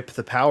basically rip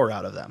the power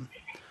out of them,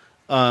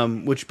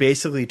 which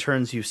basically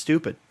turns you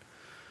stupid.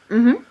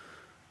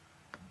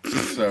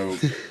 So,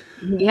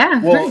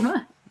 Yeah, Well, pretty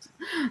much.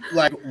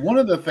 like, one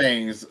of the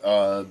things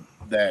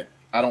that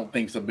I don't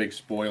think is a big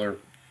spoiler,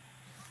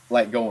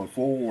 like going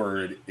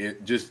forward,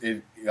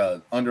 it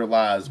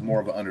underlies more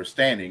of an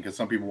understanding, because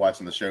some people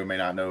watching the show may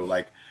not know.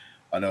 Like,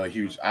 I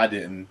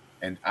didn't,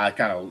 and I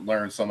kind of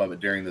learned some of it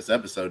during this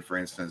episode, for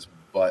instance.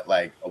 But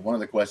like one of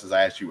the questions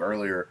I asked you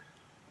earlier,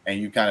 and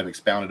you kind of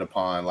expounded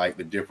upon like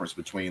the difference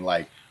between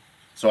like,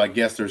 so I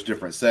guess there's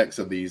different sects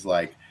of these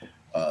like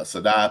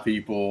Sedai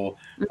people.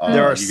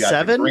 There are you got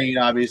 7? the green,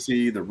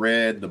 obviously, the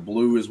red, the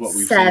blue is what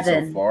we've seen so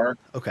 7. far.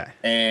 Okay.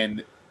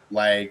 And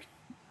like,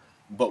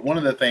 but one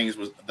of the things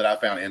that I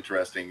found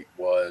interesting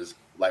was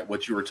like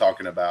what you were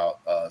talking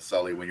about,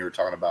 Sully, when you were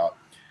talking about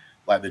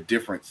like the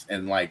difference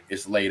and like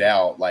it's laid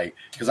out. Like,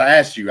 because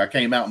I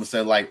came out and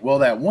said like, well,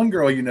 that one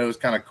girl is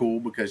kind of cool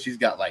because she's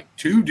got like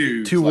 2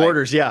 dudes, 2 like,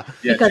 warders, yeah.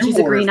 Because 2 she's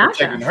a warders Green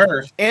protecting Aja.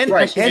 her, And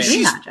right? and she's a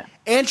she's Green Aja.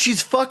 and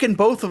she's fucking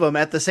both of them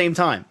at the same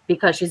time.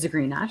 Because she's a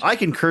Green Aja. I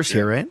can curse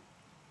here, right?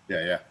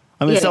 yeah.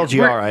 I mean, it's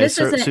LGR. I This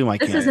isn't assume I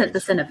this can. isn't the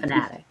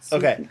Cinefanatics.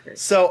 Okay,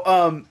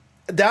 so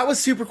that was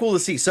super cool to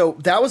see. So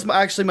that was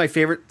actually my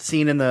favorite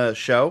scene in the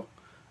show,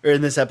 or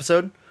in this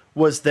episode,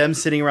 was them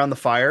sitting around the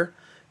fire,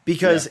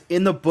 because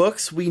in the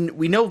books we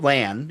know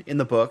Lan in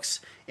the books,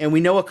 and we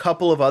know a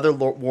couple of other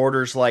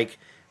warders like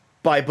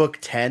by book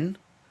 10,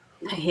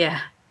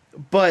 Yeah.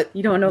 but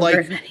You don't know like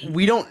very many.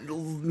 we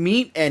don't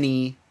meet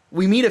any.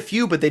 We meet a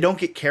few, but they don't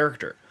get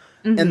character.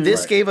 Mm-hmm. And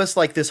this Right. gave us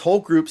like this whole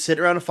group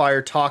sitting around a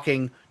fire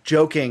talking,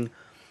 joking.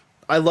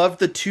 I loved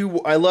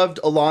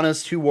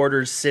Alana's 2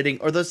 warders sitting,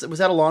 or was that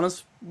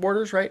Alana's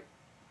warders, right?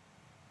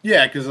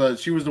 Yeah,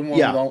 because she was the one.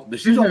 Yeah.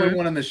 She's the only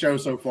one in the show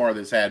so far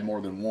that's had more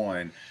than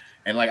one.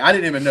 And like, I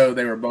didn't even know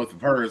they were both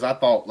of hers. I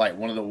thought like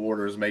one of the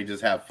warders may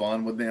just have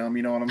fun with them.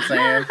 You know what I'm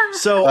saying?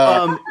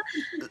 So,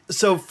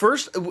 so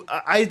first,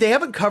 they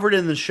haven't covered it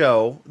in the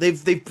show.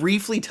 They've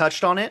briefly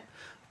touched on it,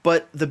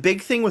 But the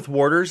big thing with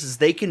warders is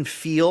they can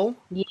feel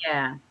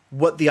Yeah.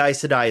 what the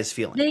Aes Sedai is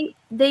feeling.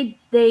 They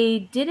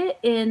did it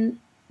in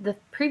the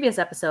previous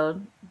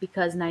episode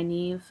because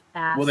Nynaeve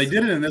asked. Well, they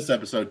did it in this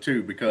episode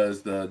too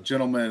because the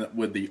gentleman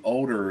with the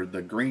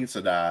green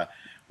Sedai,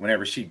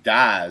 whenever she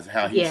dies,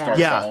 how he starts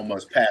to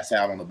almost pass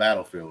out on the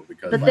battlefield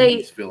because But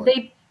he's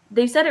feeling.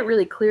 They said it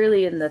really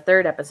clearly in the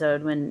third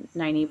episode when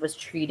Nynaeve was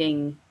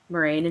treating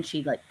Moraine and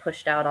she like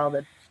pushed out all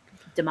the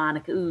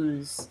demonic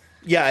ooze.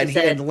 Yeah,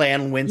 and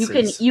Lan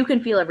winces. You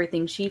can feel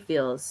everything she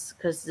feels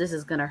because this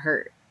is gonna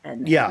hurt.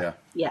 And yeah.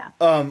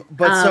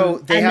 But so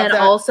they and have then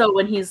that... also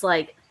when he's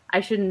like,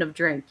 I shouldn't have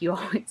drank. You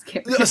always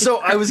get. Really so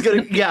I was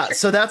gonna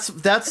So that's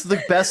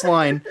the best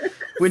line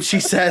when he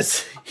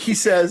says,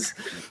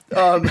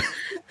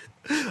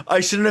 I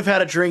shouldn't have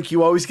had a drink.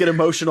 You always get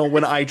emotional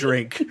when I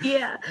drink.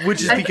 Yeah,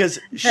 which is because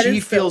she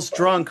feels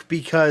drunk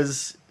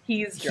because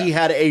he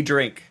had a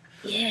drink.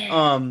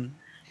 Yeah.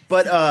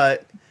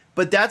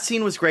 But that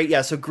scene was great.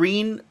 Yeah. So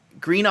Green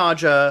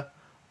Aja.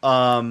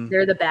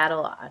 They're the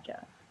battle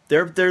Aja.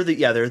 They're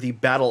the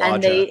battle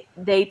and Aja.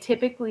 They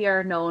typically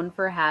are known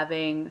for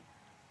having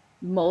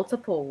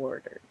multiple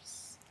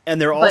warders. And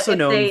they're also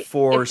known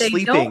for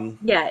sleeping.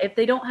 Yeah, if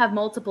they don't have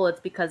multiple, it's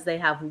because they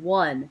have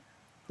one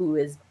who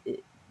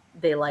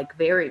they like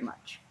very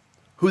much.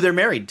 Who they're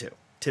married to,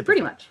 typically.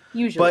 Pretty much,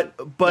 usually.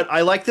 But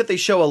I like that they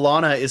show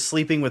Alana is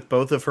sleeping with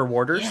both of her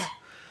warders.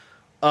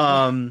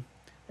 Yeah.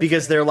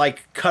 Because they're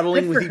like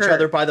cuddling with each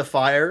other by the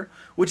fire,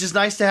 which is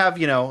nice to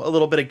have, a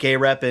little bit of gay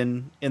rep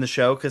in the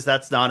show because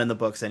that's not in the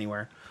books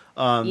anywhere.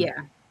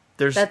 Yeah,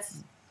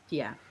 it's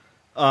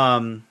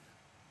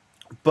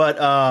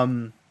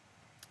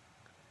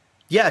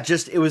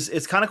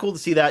kind of cool to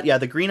see that. Yeah,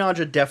 the Green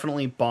Aja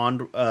definitely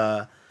bond.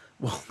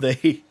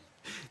 They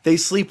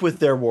sleep with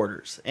their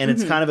warders, and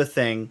it's kind of a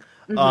thing.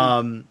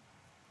 Mm-hmm.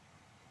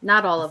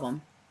 Not all of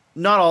them.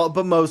 Not all,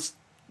 but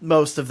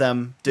most of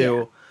them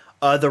do.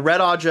 Yeah. The Red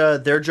Aja,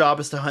 their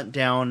job is to hunt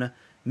down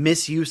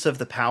misuse of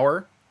the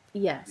power.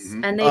 Yes,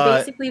 and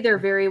they're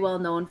very well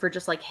known for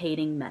just like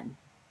hating men.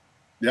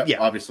 Yep, yeah,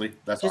 obviously.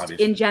 That's just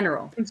obvious. In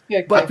general.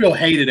 But I feel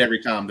hated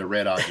every time the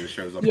Red Aja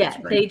shows up. Yeah,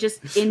 they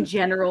just, in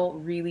general,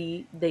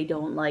 really, they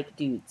don't like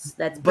dudes.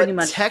 That's pretty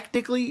much...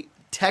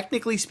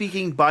 Technically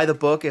speaking, by the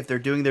book, if they're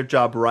doing their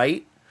job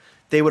right,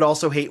 they would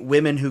also hate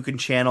women who can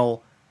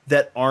channel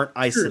that aren't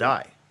Aes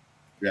Sedai.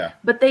 Yeah.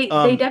 But they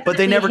definitely But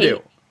they never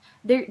do.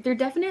 They're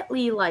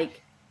definitely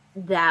like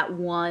that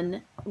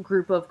one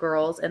group of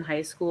girls in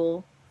high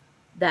school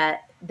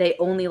that they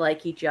only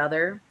like each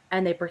other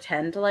and they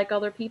pretend to like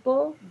other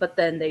people, but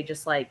then they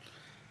just like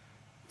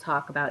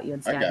talk about you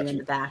and stab you in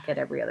the back at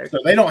every other. So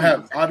they don't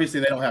have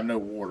no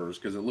warders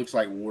because it looks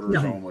like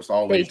warders are almost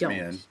always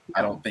men.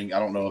 No. I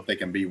don't know if they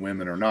can be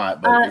women or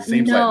not, but it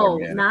seems like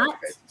they're men.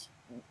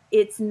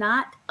 It's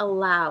not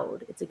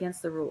allowed. It's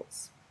against the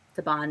rules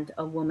to bond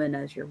a woman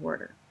as your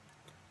warder.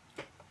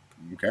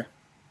 Okay.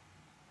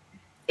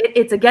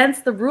 It's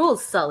against the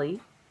rules, Sully.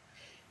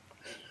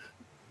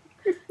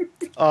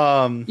 You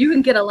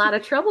can get a lot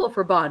of trouble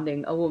for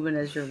bonding a woman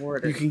as your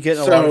warder. You can get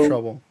a lot of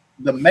trouble.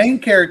 The main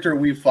character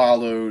we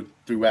followed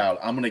throughout,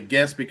 I'm gonna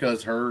guess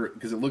because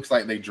it looks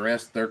like they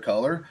dressed their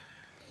color.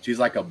 She's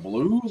like a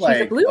blue.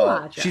 She's a blue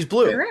Aja. She's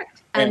blue.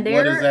 Correct. And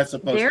what is that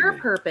supposed to be? Their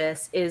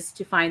purpose is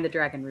to find the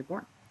Dragon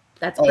Reborn.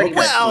 That's pretty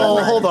much.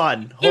 Well, hold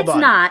on. It's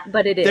not,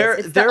 but it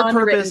is. It's the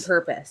unwritten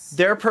purpose.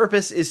 Their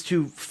purpose is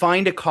to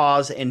find a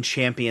cause and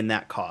champion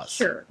that cause.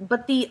 Sure,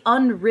 but the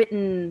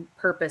unwritten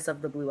purpose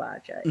of the Blue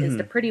Aja is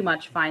to pretty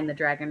much find the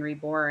Dragon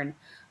Reborn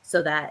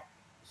so that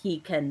he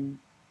can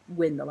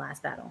win the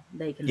last battle.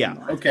 They can win the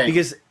last battle.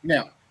 Because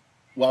now,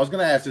 I was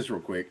going to ask this real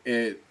quick.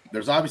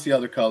 There's obviously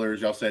other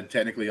colors. Y'all said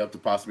technically up to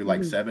possibly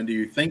like 7. Do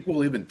you think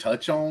we'll even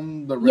touch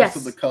on the rest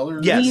of the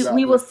colors? Yes.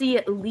 We will see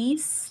at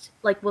least,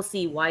 we'll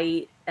see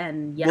white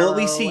and yellow. We'll at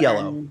least see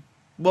yellow.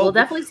 We'll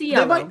definitely see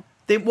yellow.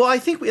 I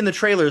think in the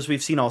trailers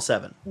we've seen all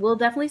 7. We'll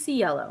definitely see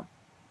yellow.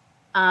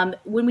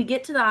 When we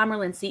get to the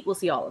Amyrlin seat, we'll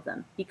see all of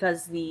them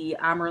because the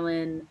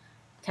Amyrlin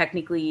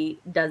technically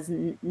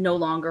no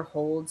longer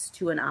holds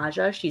to an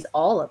Aja. She's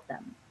all of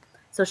them.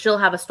 So she'll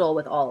have a stole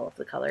with all of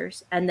the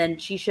colors. And then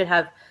she should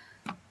have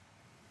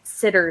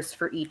sitters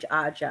for each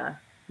Aja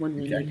when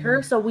we need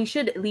her. So we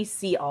should at least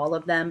see all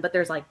of them. But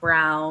there's like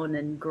brown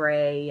and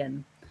gray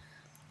and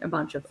a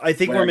bunch of... I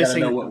think we're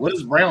missing... What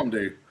does brown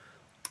do?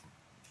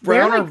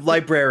 Brown are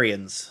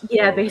librarians.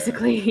 Yeah,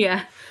 basically,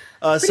 yeah.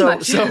 So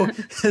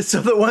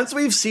the ones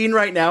we've seen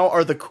right now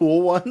are the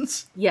cool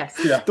ones. Yes.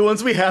 Yeah. The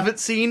ones we haven't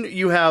seen,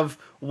 you have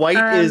white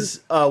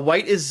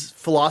is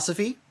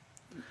philosophy,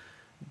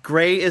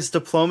 gray is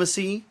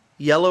diplomacy,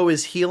 yellow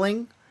is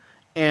healing,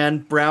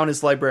 and brown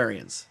is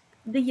librarians.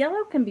 The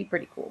yellow can be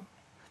pretty cool.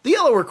 The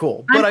yellow are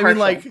cool, but I mean,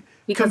 like,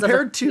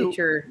 compared to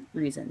future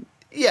reason.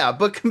 Yeah,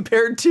 but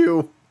compared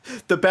to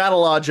the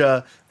battle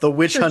Aja, the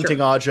witch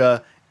hunting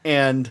Aja,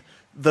 and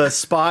the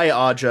spy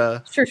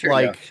Aja,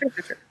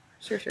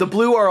 the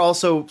blue are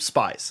also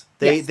spies.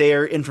 They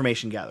are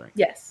information gathering.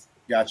 Yes.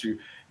 Got you.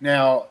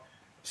 Now,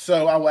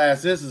 So I will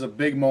ask, this is a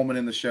big moment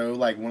in the show,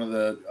 like one of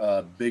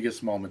the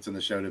biggest moments in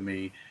the show to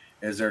me,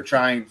 is they're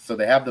trying. So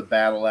they have the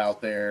battle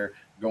out there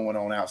going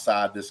on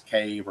outside this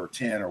cave or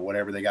tent or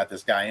whatever they got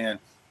this guy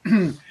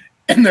in,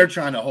 and they're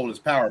trying to hold his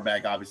power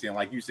back, obviously. And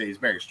like you say, he's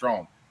very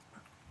strong.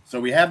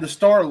 So we have the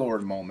Star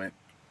Lord moment,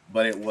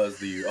 but it was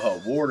the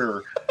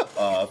warder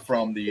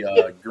from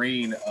the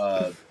green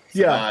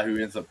guy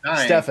who ends up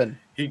dying. Stefan.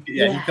 He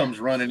comes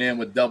running in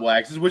with double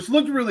axes, which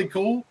looked really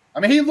cool. I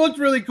mean, he looked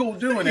really cool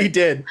doing it. He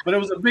did, but it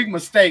was a big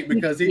mistake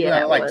because he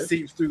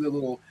seeps through the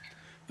little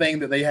thing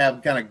that they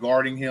have kind of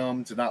guarding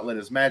him to not let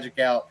his magic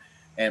out,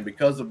 and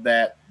because of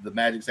that, the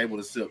magic's able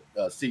to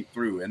seep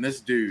through. And this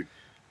dude,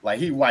 like,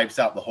 he wipes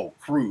out the whole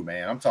crew,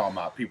 man. I'm talking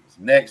about people's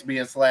necks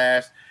being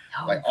slashed,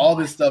 all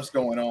this stuff's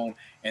going on.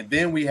 And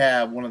then we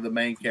have one of the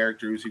main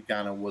characters who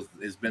kind of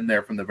has been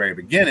there from the very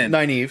beginning,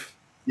 Nynaeve.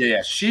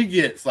 Yeah, she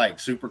gets like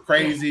super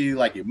crazy,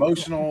 like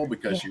emotional,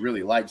 because she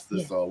really likes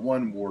this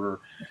one warder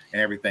and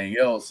everything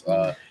else.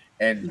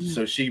 And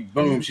so she's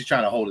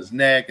trying to hold his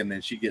neck, and then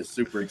she gets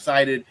super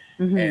excited,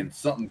 and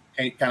something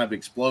kind of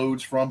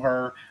explodes from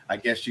her. I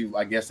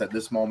guess at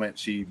this moment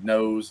she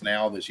knows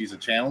now that she's a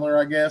channeler,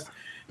 I guess,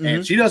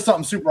 and she does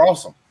something super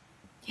awesome.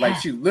 Like,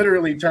 she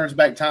literally turns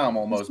back time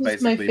almost. This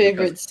is basically my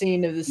favorite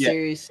scene of the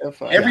series so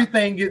far.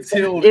 Everything gets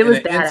healed in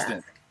an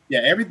instant. Yeah,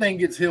 everything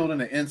gets healed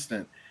in an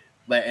instant.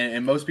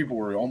 And most people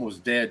were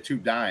almost dead to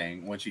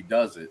dying when she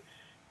does it.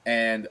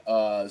 And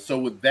so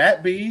would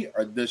that be,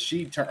 or does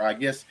she turn? I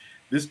guess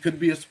this could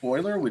be a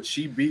spoiler. Would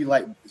she be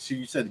like,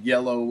 you said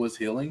yellow was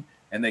healing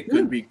and they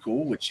could be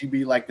cool? Would she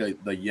be like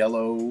the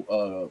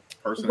yellow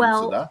person?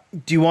 Well,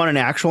 do you want an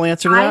actual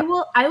answer to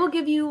that? I will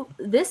give you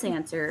this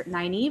answer.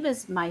 Nynaeve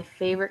is my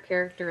favorite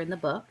character in the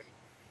book.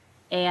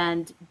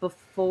 And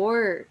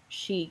before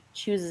she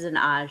chooses an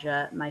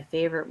Aja, my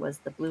favorite was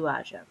the blue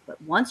Aja. But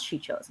once she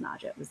chose an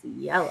Aja, it was the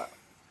yellow.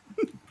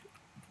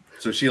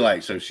 So she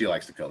likes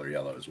the color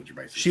yellow, is what you're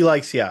basically saying. She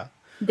likes,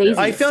 Daisies.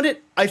 I found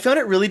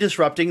it really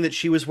disrupting that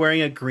she was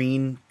wearing a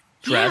green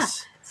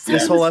dress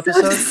this whole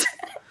episode.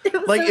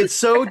 It's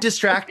so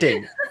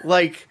distracting.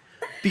 Like,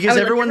 because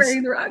everyone's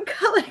wearing the wrong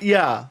color.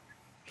 Yeah.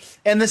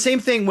 And the same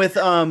thing with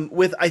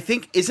I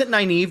think, isn't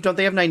Nynaeve, don't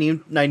they have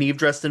Nynaeve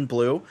dressed in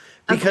blue?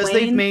 Because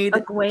they've made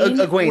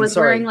Egwene was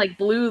wearing like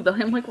blue though.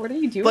 I'm like, what are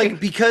you doing?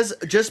 Like, because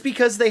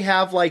they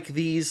have like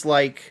these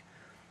like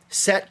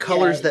set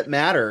colors that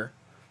matter,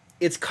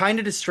 it's kind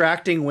of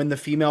distracting when the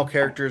female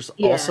characters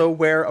also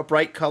wear a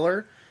bright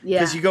color.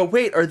 Because you go,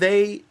 wait, are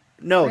they?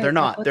 No, they're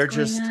not. They're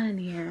just so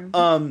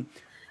I'm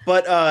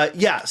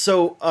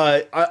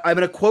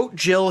gonna quote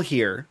Jill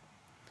here.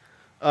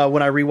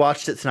 When I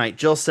rewatched it tonight,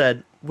 Jill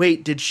said,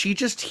 "Wait, did she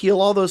just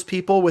heal all those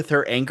people with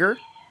her anger?"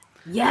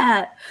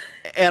 Yeah.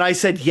 And I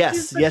said,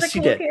 yes, she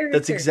did. Character.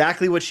 That's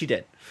exactly what she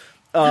did.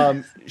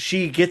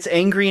 She gets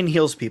angry and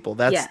heals people.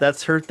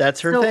 That's her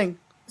thing.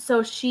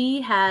 So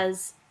she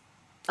has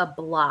a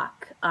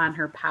block on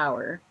her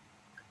power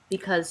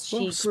because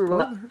she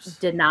grew up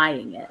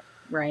denying it,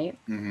 right?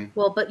 Mm-hmm.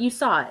 Well, but you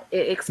saw it.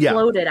 It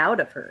exploded out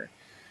of her.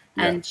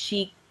 And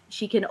she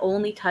can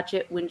only touch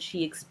it when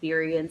she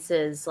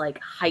experiences like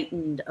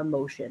heightened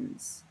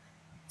emotions.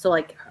 So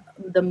like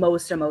the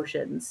most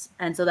emotions.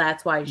 And so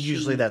that's why she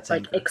usually that's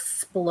like anger.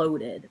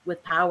 Exploded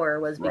with power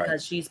was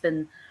because she's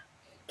been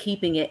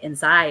keeping it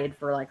inside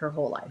for like her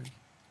whole life.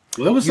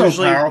 Well, it was so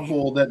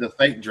powerful that the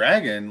fake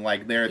dragon,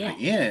 like there at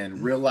the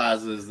end,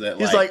 realizes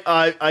that he's like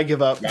I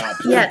give up.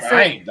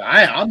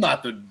 I'm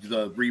not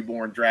the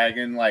reborn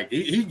dragon. Like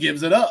he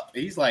gives it up.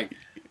 He's like,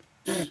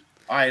 all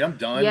right, I'm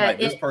done. Yeah, like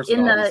this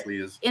person obviously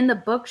is. In the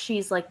book,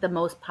 she's like the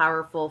most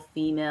powerful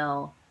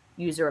female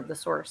user of the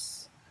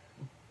source.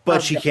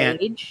 But she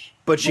can't.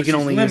 But she can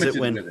only use it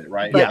when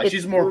right? Yeah,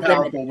 she's more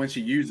powerful when she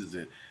uses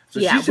it. So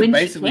she should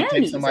basically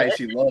take somebody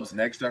she loves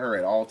next to her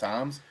at all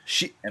times,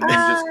 and then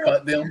just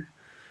cut them.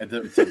 And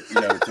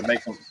to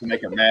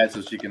make her mad,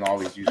 so she can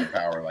always use her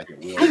power like it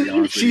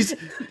will.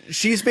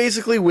 She's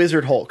basically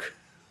Wizard Hulk.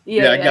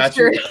 Yeah, I got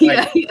sure. you.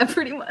 Like, yeah,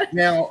 pretty much.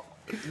 Now,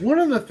 one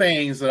of the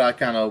things that I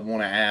kind of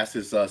want to ask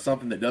is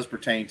something that does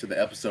pertain to the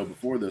episode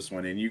before this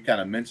one, and you kind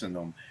of mentioned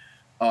them.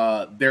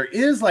 There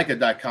is like a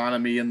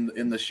dichotomy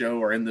in the show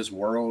or in this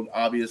world,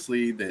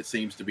 obviously, that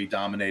seems to be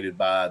dominated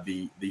by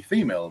the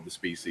female of the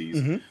species.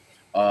 Mm-hmm.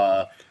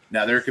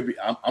 Now, there could be,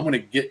 I'm going to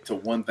get to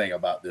one thing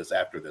about this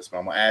after this, but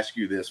I'm going to ask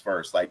you this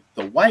first. Like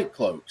the White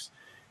Cloaks,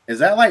 is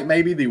that like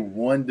maybe the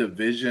one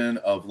division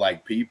of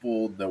like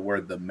people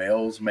where the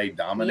males may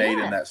dominate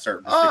in that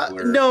certain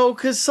particular? No,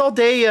 because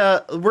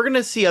Saldea, we're going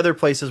to see other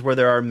places where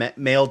there are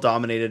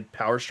male-dominated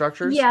power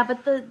structures. Yeah,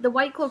 but the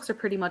White Cloaks are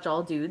pretty much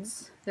all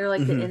dudes. They're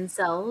like the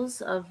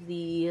incels of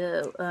the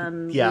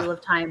Wheel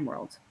of Time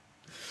world.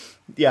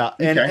 Yeah,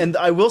 and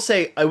I will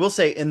say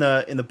in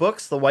the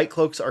books, the White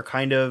Cloaks are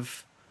kind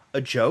of a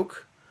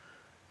joke.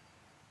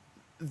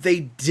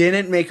 They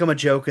didn't make them a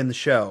joke in the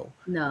show.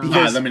 No,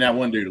 because that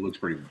one dude looks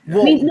pretty.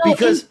 Well, I mean, no,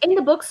 because in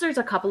the books, there's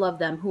a couple of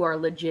them who are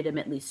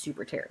legitimately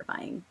super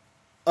terrifying.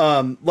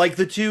 Like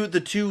the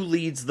two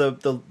leads,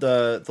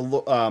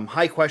 the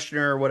high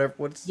questioner or whatever.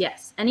 What's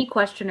Yes, any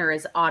questioner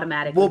is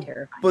automatically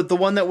terrifying. but the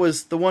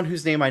one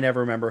whose name I never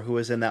remember, who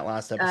was in that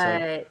last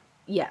episode.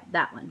 Yeah,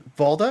 that one.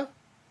 Valda,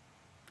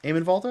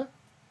 Eamon Valda.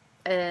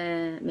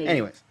 Maybe.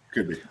 Anyways,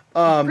 Could be.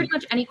 Pretty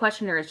much any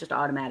questioner is just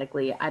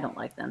automatically. I don't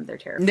like them. They're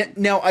terrifying.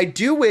 Now I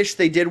do wish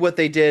they did what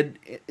they did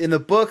in the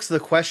books. The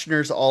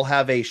questioners all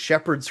have a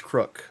shepherd's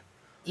crook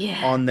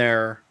Yeah. on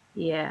their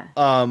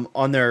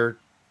on their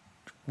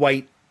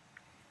white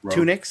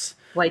tunics,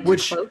 white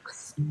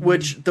cloaks.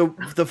 Which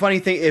the funny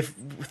thing,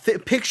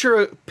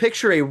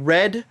 picture a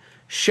red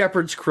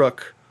shepherd's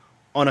crook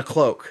on a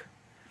cloak.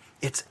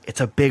 It's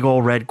a big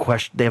old red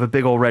question. They have a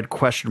big old red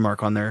question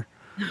mark on their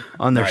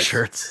Nice.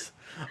 shirts.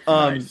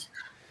 Nice.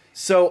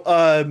 So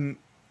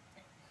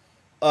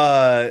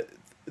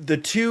the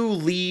two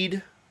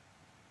lead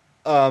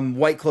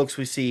white cloaks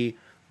we see,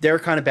 they're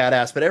kind of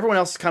badass, but everyone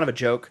else is kind of a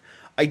joke.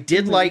 I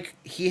did like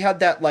he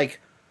had that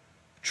like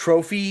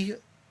trophy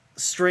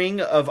string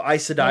of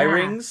Aes Sedai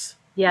rings.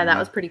 Yeah, that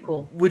was pretty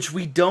cool. Which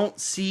we don't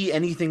see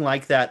anything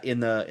like that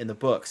in the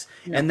books,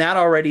 and that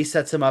already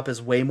sets him up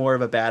as way more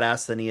of a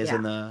badass than he is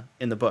in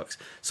the books.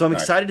 So I'm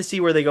excited to see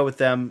where they go with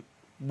them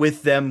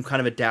kind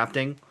of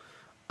adapting.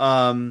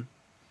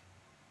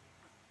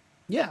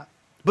 Yeah,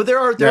 but there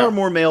are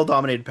more male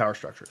dominated power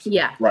structures.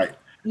 Yeah, Right.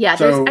 Yeah,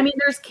 So-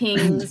 there's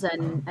kings,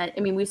 and I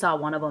mean we saw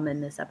one of them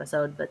in this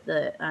episode, but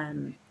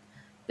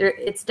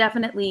it's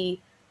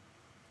definitely,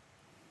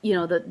 you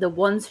know, the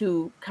ones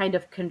who kind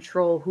of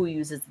control who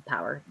uses the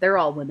power. They're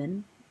all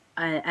women,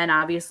 and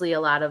obviously a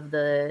lot of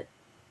the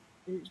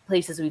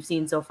places we've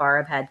seen so far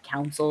have had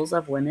councils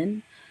of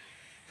women.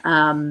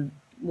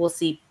 We'll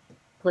see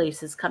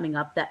places coming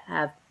up that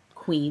have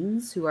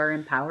queens who are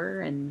in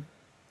power, and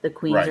the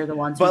queens are the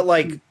ones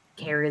who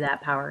carry that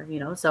power. You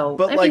know, so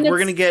but I mean, we're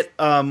gonna get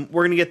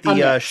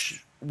the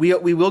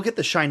we will get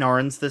the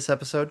Shinarans this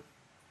episode,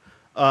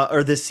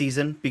 or this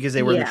season, because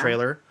they were in the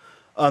trailer.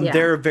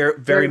 They're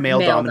very male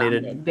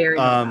dominated. Very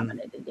male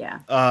dominated, yeah.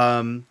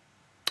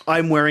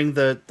 I'm wearing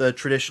the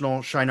traditional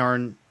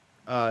Shinaran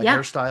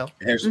hairstyle.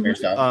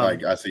 Hairstyle.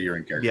 Like I see you're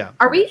in character. Yeah.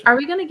 Are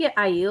we gonna get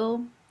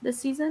Aiel this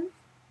season?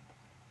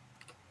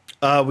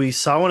 We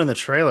saw one in the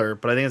trailer,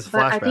 but I think it's a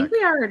flashback. I think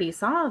we already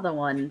saw the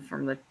one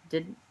from the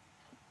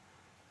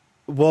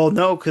Well,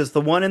 no, because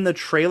the one in the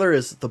trailer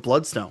is the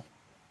Bloodstone.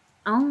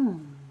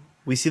 Oh.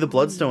 We see the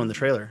Bloodstone in the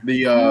trailer.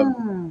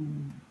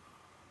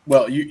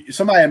 Well,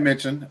 somebody had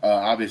mentioned,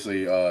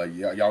 obviously,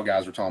 y'all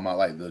guys were talking about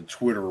like the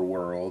Twitter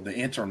world, the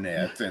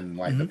internet, and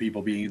like the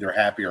people being either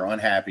happy or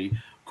unhappy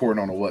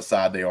according on what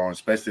side they are, and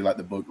especially like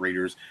the book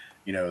readers.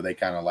 You know, they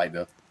kind of like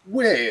that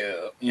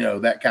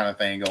kind of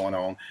thing going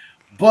on.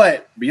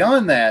 But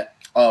beyond that,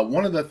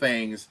 one of the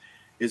things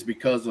is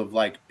because of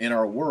like in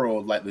our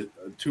world, like the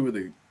two of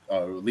the,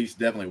 at least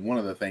definitely one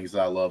of the things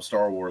that I love,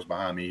 Star Wars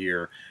behind me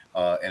here,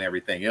 and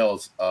everything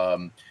else,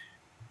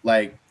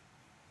 like.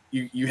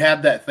 You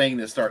have that thing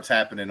that starts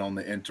happening on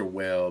the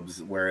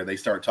interwebs where they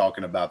start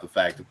talking about the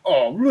fact of,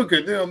 oh, look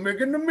at them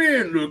making the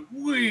men look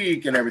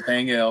weak and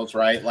everything else,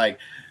 right? Like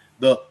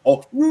we're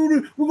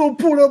going to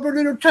pull up our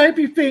little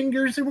typey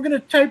fingers and we're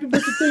going to type a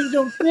bunch of things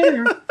on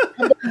Twitter.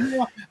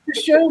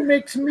 The show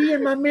makes me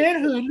and my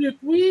manhood look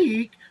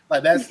weak.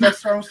 Like that's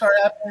starting to start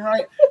happening,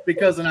 right?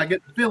 Because then I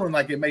get the feeling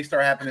like it may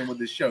start happening with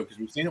this show because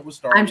we've seen it with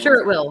Star Wars. I'm sure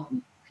it will.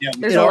 Yeah,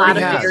 there's a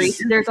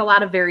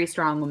lot of very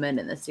strong women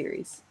in this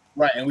series.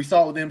 Right, and we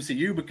saw it with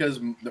MCU because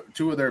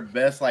two of their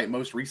best, like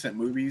most recent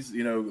movies,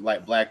 you know,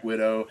 like Black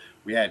Widow,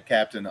 we had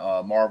Captain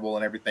Marvel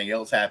and everything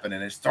else happen,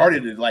 and it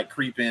started to like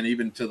creep in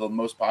even to the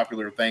most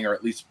popular thing, or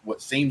at least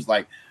what seems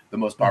like the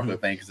most popular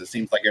thing, because it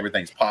seems like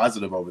everything's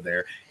positive over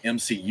there.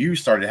 MCU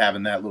started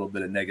having that little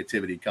bit of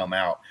negativity come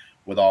out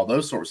with all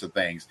those sorts of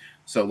things.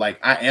 So, like,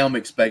 I am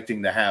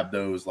expecting to have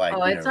those, like,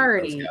 it's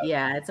already,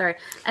 it's already,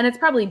 and it's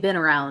probably been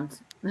around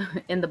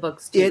in the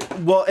books too.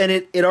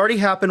 It already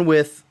happened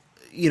with.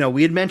 You know,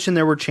 we had mentioned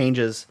there were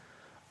changes.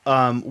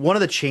 One of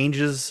the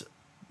changes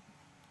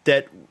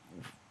that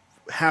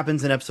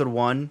happens in episode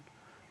 1,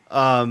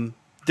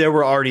 there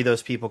were already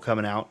those people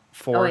coming out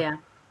for. Oh yeah.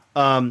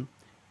 And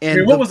I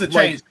mean, what was the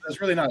change? It's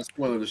really not a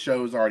spoiler. The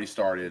show's already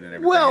started and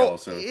everything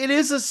else. So. It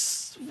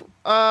is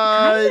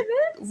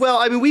well,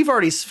 I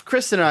mean,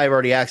 Kristen and I have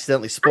already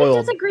accidentally spoiled.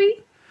 I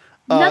disagree.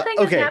 Nothing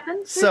has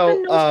happened. There's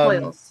been no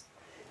spoils.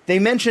 They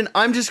mention.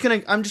 I'm just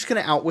gonna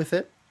out with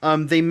it.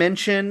 They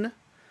mention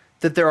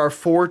that there are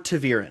 4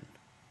 Taviran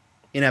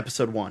in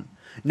episode 1.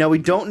 Now, we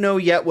don't know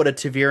yet what a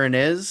Taviran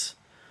is,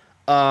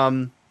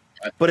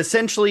 but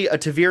essentially a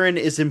Taviran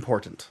is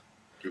important,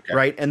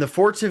 right? And the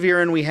 4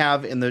 Taviran we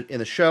have in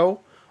the show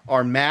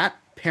are Matt,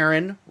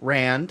 Perrin,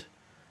 Rand,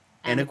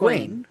 and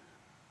Egwene.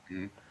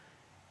 Mm-hmm.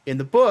 In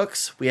the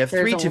books, we have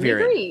 3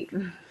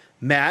 Taviran.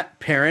 Matt,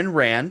 Perrin,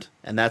 Rand,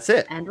 and that's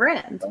it. And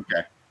Rand.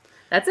 Okay.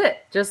 That's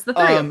it. Just the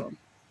 3 of them.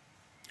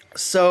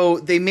 So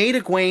they made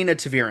Egwene a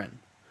Taviran,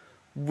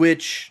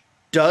 which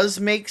does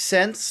make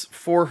sense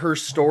for her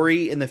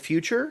story in the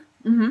future,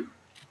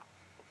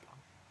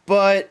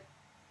 but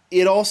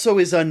it also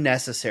is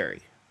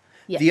unnecessary.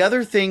 Yes. The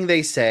other thing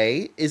they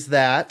say is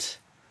that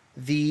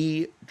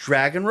the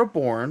Dragon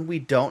Reborn, we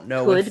don't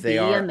know Could if they be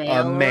a are a male or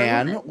a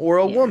man woman. or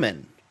a Yeah.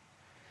 woman.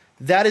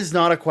 That is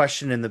not a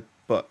question in the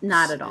books.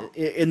 Not at all.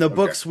 In the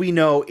books, we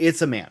know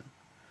it's a man.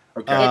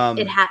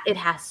 Okay. It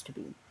has to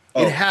be.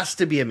 It has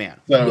to be a man.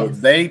 So Yes.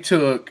 they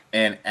took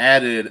and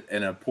added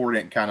an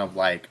important kind of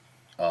like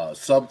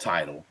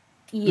subtitle,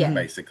 Yeah.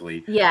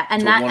 basically. Yeah,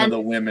 and to that one and of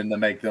the women to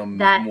make them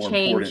that more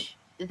change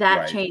important. that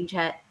Right. change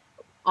had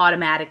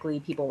automatically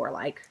people were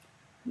like,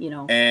 you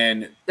know,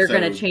 And they're so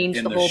gonna change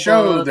in the the whole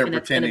show. book, They're and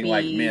it's gonna pretending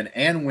like be- men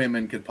and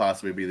women could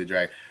possibly be the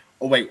dragon.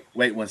 Oh wait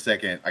 1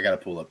 second. I gotta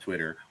pull up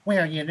Twitter.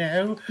 Well,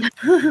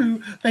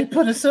 they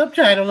put a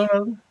subtitle on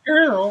a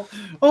girl.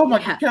 Oh my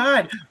Yeah.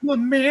 God, my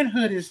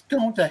manhood is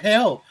going to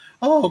hell.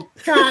 Oh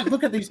God,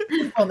 look at these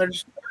people. They're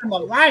destroying my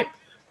life.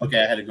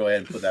 Okay, I had to go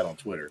ahead and put that on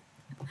Twitter,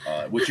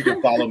 which you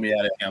can follow me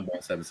at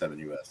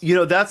Handball77US. You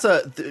know, that's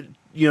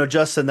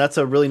Justin, that's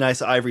a really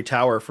nice ivory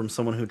tower from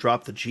someone who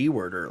dropped the G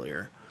word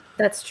earlier.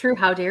 That's true.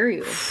 How dare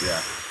you?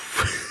 Yeah.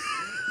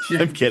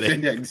 I'm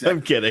kidding. Yeah, exactly.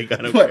 I'm kidding. I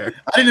don't But care.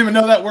 I didn't even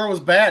know that word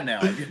was bad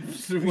now.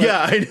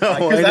 Yeah, I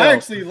know. Because I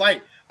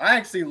know. I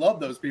actually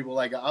love those people.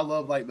 Like I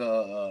love like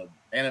the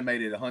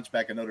animated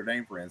Hunchback of Notre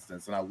Dame, for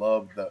instance, and I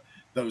love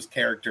those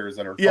characters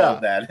that are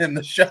called that in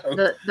the show.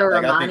 The Like,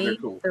 I think Romani, they're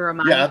cool. the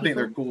Romani. Yeah, I think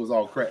they're cool as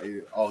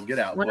all get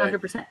out.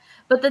 100%.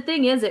 But the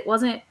thing is, it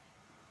wasn't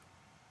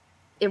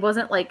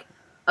like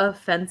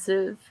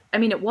offensive. I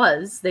mean, it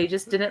was. They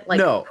just didn't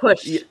like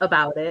push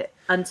about it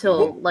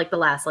until like the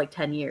last like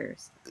 10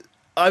 years.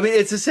 I mean,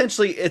 it's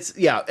essentially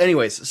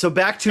anyways, so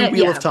back to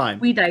Wheel of Time.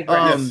 We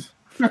digress.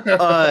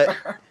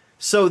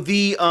 So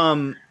the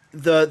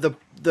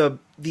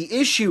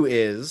issue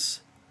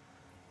is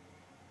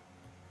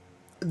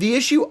the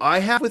issue I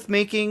have with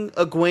making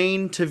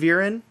Egwene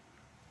Ta'Veren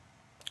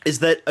is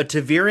that a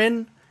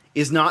Ta'Veren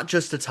is not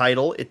just a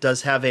title, it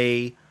does have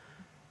a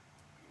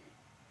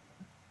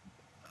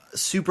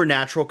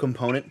supernatural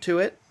component to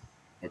it.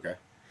 Okay.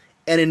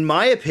 And in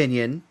my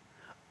opinion,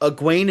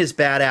 Egwene is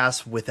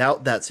badass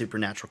without that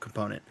supernatural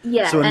component.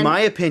 Yeah. So in my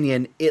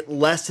opinion, it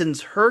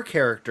lessens her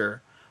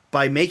character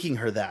by making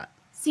her that.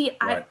 See,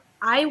 Right.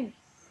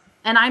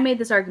 I made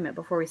this argument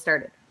before we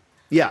started.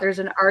 Yeah. There's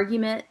an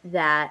argument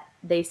that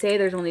they say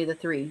there's only the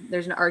 3.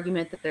 There's an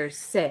argument that there's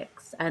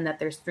 6 and that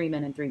there's 3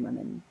 men and 3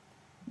 women.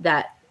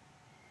 That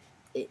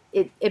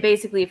it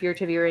basically, if you're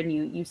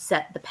Ta'Veren, you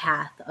set the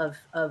path of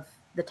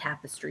the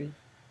tapestry.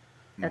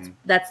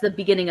 That's the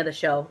beginning of the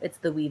show. It's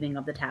the weaving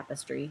of the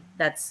tapestry.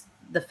 That's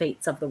the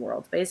fates of the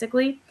world,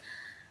 basically.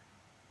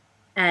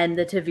 And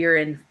the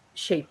Ta'Veren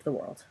shape the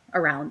world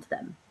around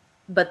them.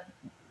 But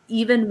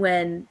even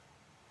when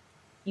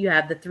you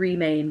have the 3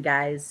 main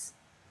guys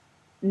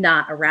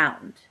not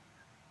around,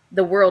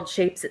 the world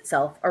shapes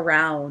itself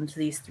around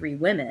these 3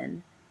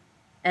 women.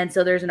 And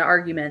so there's an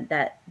argument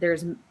that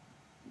there's,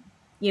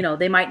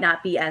 they might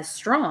not be as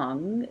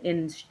strong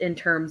in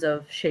terms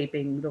of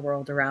shaping the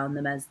world around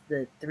them as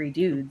the 3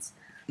 dudes,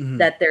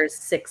 that there's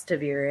 6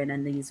 Ta'Veren,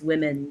 and these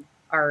women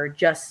are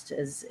just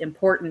as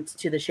important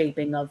to the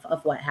shaping of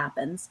what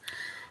happens.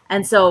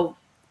 And so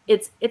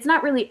it's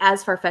not really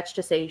as far-fetched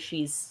to say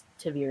she's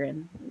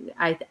Ta'Veren.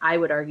 I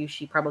would argue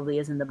she probably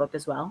is in the book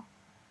as well.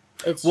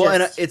 It's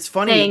and it's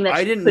funny, that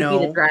I didn't could know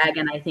be the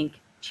dragon, I think,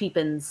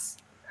 cheapens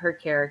her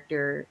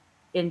character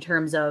in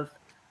terms of,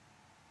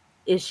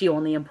 is she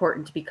only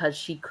important because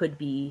she could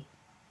be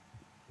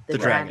the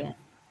dragon?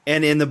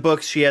 And in the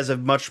books, she has a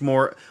much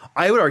more,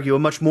 I would argue, a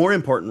much more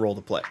important role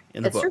to play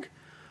in the book.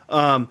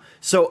 True.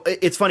 So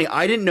it's funny,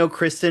 I didn't know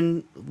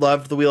Kristen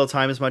loved The Wheel of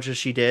Time as much as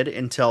she did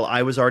until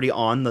I was already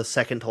on the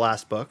second to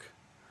last book.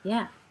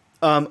 Yeah.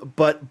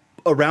 But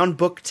around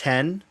book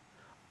 10,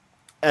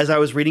 as I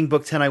was reading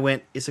book 10, I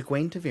went, is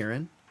Egwene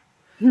Ta'Veren?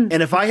 And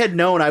if I had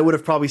known, I would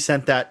have probably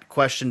sent that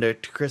question to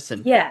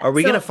Kristen. Yeah. Are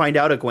we going to find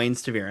out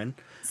Egwene's Ta'Veren?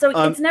 So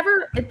it's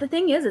never, the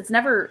thing is, it's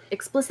never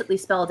explicitly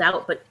spelled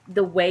out, but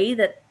the way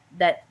that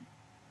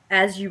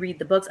as you read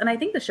the books, and I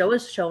think the show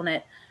has shown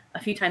it a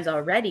few times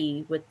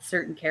already with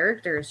certain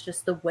characters,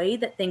 just the way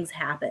that things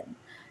happen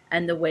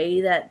and the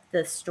way that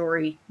the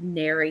story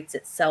narrates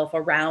itself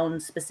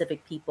around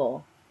specific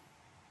people,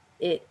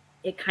 it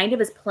kind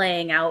of is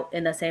playing out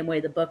in the same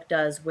way the book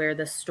does, where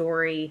the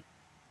story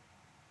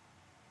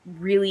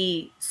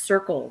really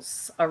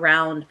circles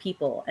around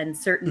people and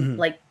certain,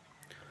 like,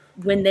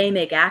 when they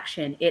make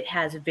action, it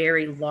has a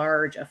very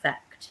large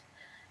effect.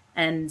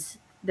 And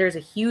there's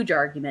a huge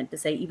argument to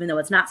say, even though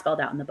it's not spelled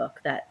out in the book,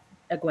 that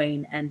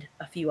Egwene and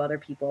a few other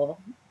people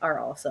are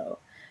also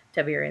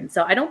Ta'Veren.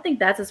 So I don't think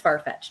that's as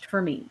far-fetched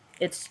for me.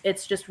 It's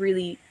just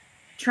really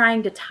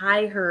trying to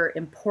tie her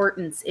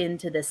importance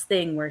into this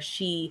thing where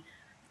she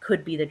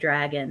could be the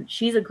dragon.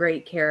 She's a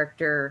great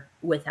character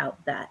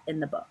without that in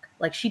the book.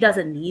 Like, she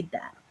doesn't need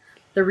that.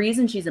 The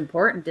reason she's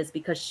important is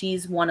because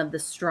she's one of the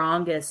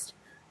strongest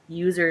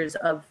users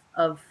of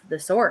the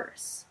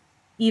source.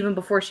 Even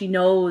before she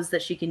knows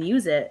that she can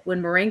use it,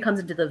 when Moraine comes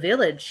into the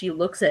village, she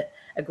looks at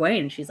Egwene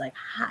and she's like,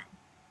 hot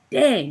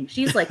dang,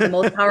 she's like the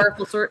most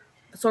powerful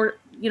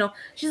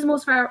she's the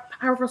most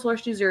powerful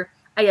source user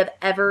I have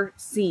ever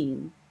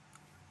seen.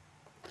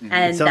 Mhm.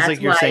 And It sounds that's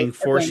like you're why, saying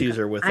Force again,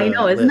 user with I a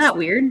know, isn't lisp. that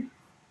weird?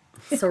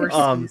 Source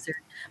user.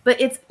 But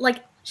it's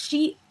like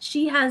she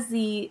has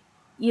the,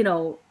 you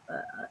know,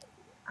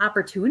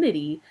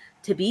 opportunity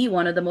to be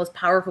one of the most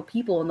powerful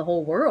people in the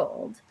whole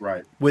world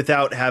Right.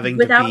 Without having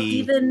to without be.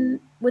 even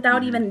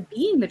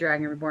being the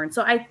Dragon Reborn.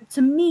 So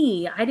to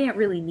me, I didn't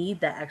really need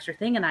that extra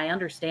thing, and I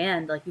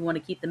understand like you want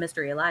to keep the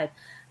mystery alive,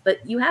 but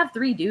you have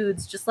 3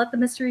 dudes, just let the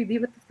mystery be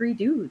with the 3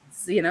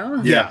 dudes, you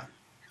know? Yeah.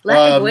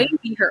 Let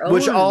Egwene be her own.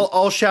 Which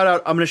I'll shout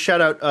out. I'm going to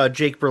shout out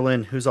Jake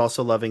Berlin, who's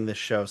also loving this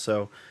show.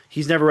 So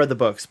he's never read the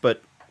books,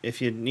 but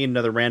if you need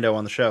another rando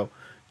on the show,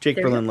 Jake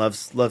There you Berlin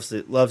loves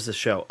this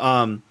show.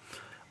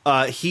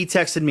 He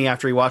texted me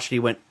after he watched it. He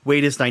went,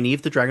 "Wait, is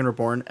Nynaeve the Dragon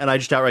Reborn?" And I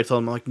just outright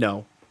told him, "I'm like,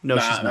 no, Nah,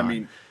 she's not." I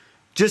mean,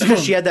 just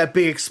because she had that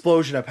big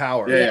explosion of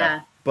power.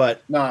 Yeah.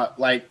 But nah,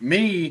 like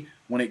me,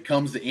 when it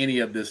comes to any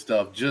of this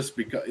stuff, just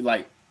because,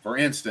 like, for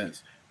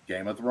instance,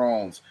 Game of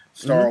Thrones,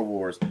 Star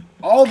Wars,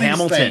 all these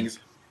Hamilton. things,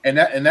 and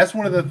that's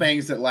one of the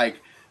things that, like,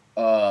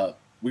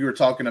 we were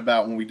talking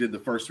about when we did the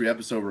first 3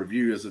 episode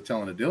review as a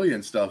Telling Adelia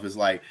and stuff, is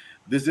like,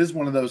 this is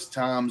one of those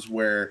times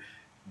where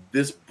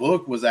this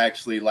book was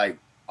actually, like,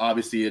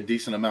 obviously a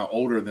decent amount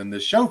older than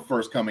this show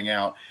first coming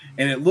out,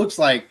 and it looks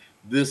like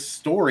this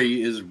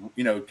story is,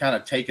 you know, kind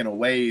of taking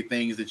away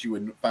things that you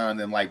would find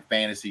in like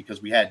fantasy,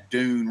 because we had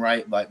Dune,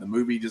 right? Like the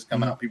movie just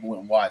come out, people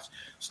went and watched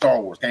Star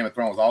Wars, Game of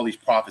Thrones, all these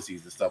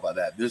prophecies and stuff like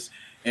that. This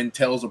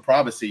entails a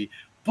prophecy,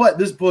 but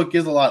this book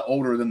is a lot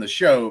older than the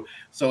show,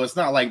 so it's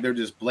not like they're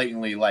just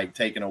blatantly like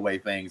taking away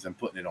things and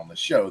putting it on the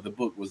show. The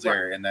book was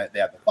there, and that they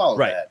have to follow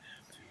that.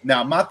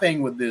 Now, my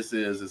thing with this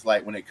is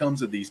like when it comes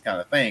to these kind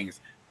of things,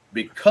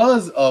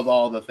 because of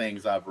all the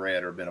things I've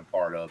read or been a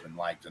part of and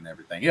liked and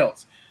everything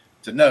else,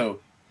 to know,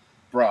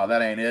 bro,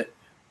 that ain't it.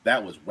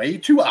 That was way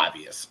too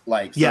obvious.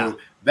 Like, so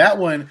that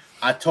one,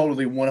 I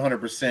totally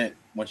 100%.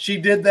 When she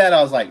did that,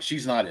 I was like,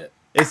 she's not it.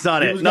 It's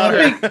not it. She's not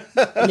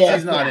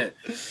it.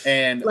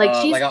 And like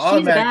she's I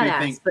automatically badass,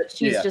 think, but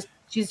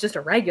she's just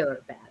a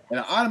regular badass. And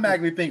I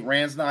automatically think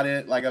Rand's not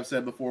it. Like I've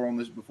said before on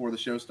this, before the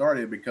show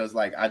started, because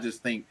like I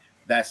just think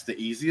that's the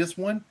easiest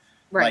one.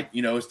 Right. Like,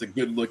 you know, it's the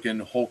good looking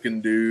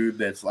hulking dude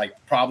that's like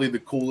probably the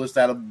coolest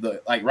out of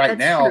the that's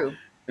now. True.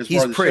 As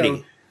he's far as pretty.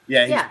 Show.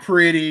 Yeah, he's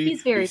pretty.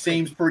 He's very he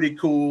seems pretty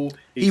cool.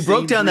 He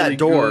broke down really that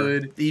door.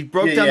 Good. He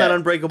broke down that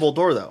unbreakable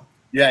door, though.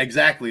 Yeah,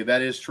 exactly.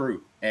 That is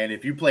true. And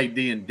if you play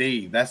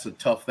D&D, that's a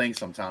tough thing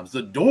sometimes.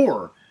 The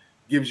door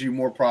gives you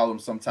more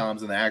problems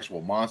sometimes than the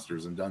actual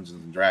monsters in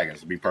Dungeons and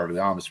Dragons, to be perfectly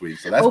honest with you.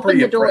 So that's Open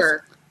pretty the door.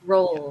 impressive.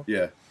 Roll.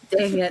 Yeah.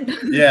 Dang it.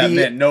 Yeah,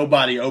 man,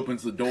 nobody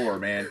opens the door,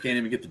 man. Can't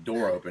even get the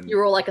door open. You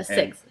roll like a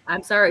 6.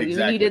 I'm sorry,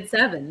 you needed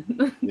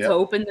 7 to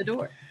open the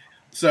door.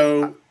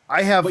 So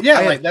but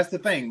that's the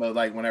thing. But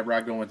like, whenever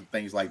I go into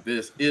things like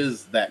this,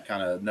 is that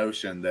kind of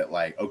notion that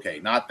like, okay,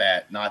 not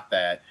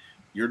that.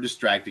 You're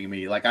distracting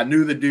me. Like, I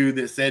knew the dude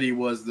that said he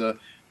was the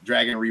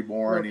Dragon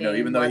Reborn, you know,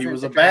 even though he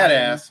was a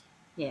badass.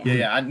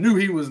 Yeah, I knew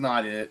he was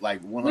not it.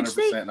 Like,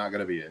 100% not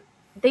gonna be it.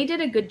 They did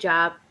a good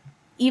job,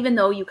 even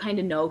though you kind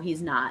of know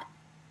he's not.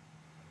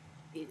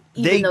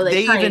 Even though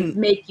they try and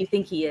make you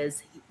think he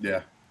is.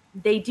 Yeah.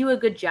 They do a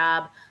good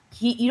job.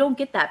 You don't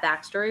get that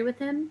backstory with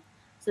him,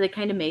 so they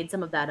kind of made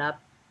some of that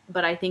up.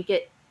 But I think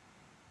it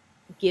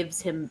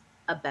gives him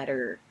a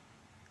better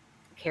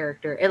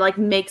character. It like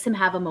makes him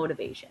have a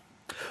motivation.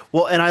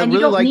 Well, and you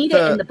don't need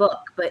it in the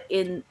book, but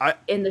in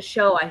the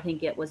show, I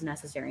think it was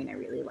necessary, and I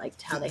really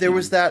liked how they. There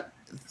was that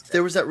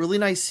really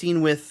nice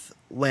scene with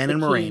Lan and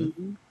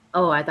Moraine.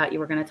 Oh, I thought you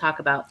were going to talk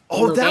about.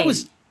 Oh, that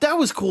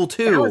was cool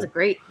too.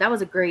 That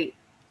was a great.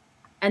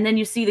 And then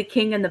you see the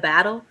king in the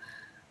battle.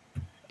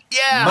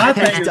 Yeah,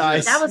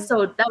 that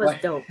was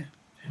dope.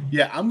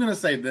 Yeah, I'm gonna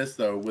say this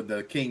though with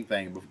the king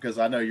thing, because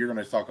I know you're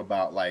gonna talk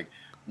about like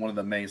one of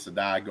the main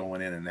Sedai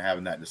going in and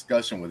having that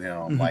discussion with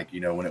him, like, you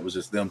know, when it was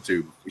just them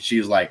two.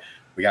 She's like,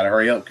 we got to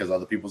hurry up because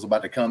other people's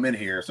about to come in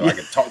here, so I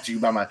can talk to you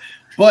about my.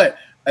 But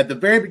at the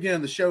very beginning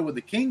of the show with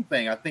the king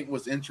thing, I think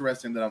what's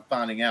interesting that I'm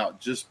finding out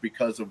just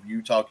because of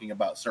you talking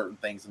about certain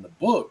things in the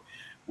book,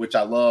 which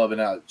I love, and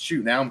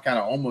now I'm kind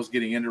of almost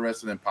getting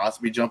interested in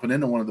possibly jumping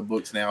into one of the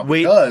books now.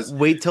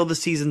 Wait till the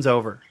season's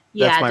over.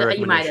 That's my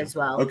recommendation. You might as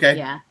well. Okay,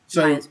 yeah,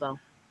 so might as well.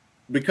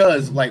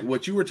 Because like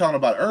what you were talking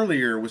about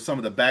earlier with some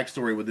of the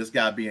backstory with this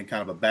guy being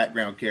kind of a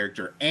background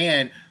character,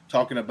 and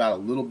talking about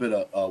a little bit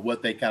of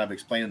what they kind of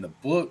explain in the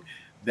book,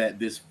 that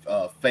this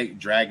fake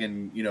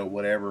dragon, you know,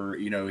 whatever,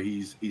 you know,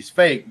 he's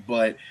fake,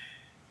 but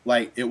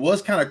like it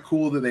was kind of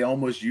cool that they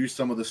almost used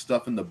some of the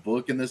stuff in the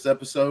book in this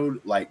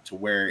episode, like to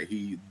where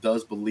he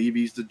does believe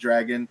he's the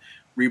Dragon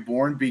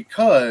Reborn,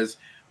 because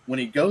when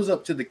he goes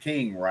up to the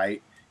king,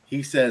 right,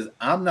 he says,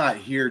 I'm not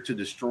here to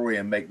destroy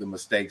and make the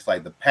mistakes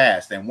like the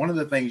past. And one of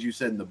the things you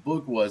said in the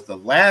book was the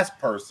last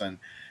person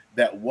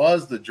that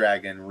was the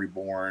Dragon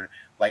Reborn,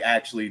 like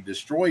actually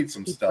destroyed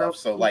some stuff.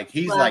 So like,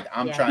 he's like,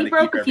 I'm trying to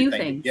keep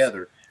everything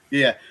together.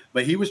 Yeah.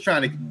 But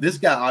this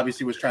guy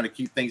obviously was trying to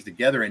keep things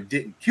together and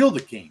didn't kill the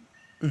king.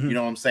 Mm-hmm. You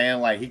know what I'm saying?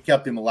 Like he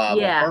kept him alive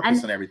on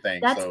purpose and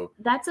everything.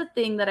 That's a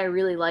thing that I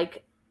really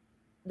like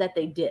that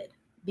they did,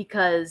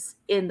 because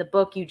in the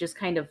book you just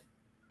kind of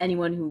any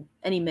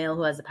male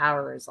who has the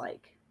power is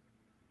like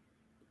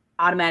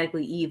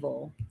automatically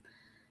evil,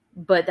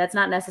 but that's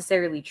not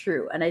necessarily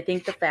true. And I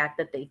think the fact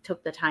that they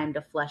took the time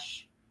to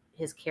flesh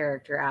his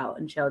character out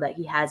and show that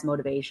he has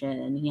motivation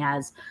and he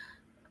has,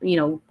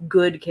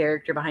 good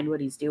character behind what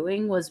he's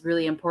doing was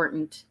really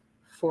important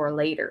for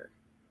later.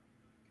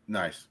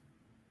 Nice.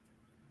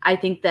 I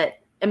think that,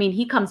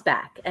 he comes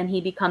back and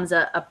he becomes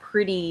a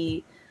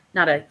pretty,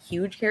 not a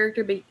huge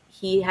character, but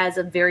he has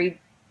a very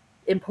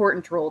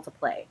important role to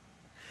play.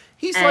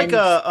 He's like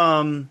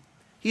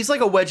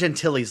a Wedge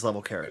Antilles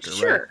level character,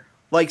 sure,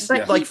 right?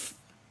 But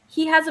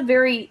he has a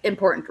very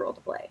important role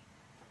to play.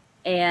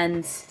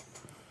 And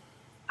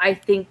I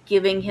think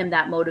giving him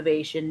that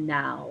motivation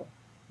now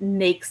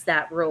makes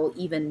that role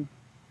even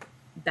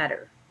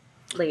better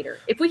later.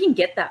 If we can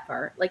get that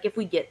far, like if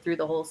we get through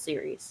the whole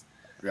series.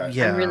 Right.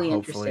 Yeah, I'm really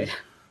hopefully.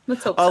 interested.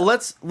 Let's hope so.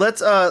 Let's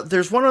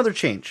there's one other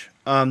change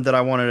that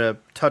I wanted to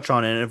touch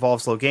on, and it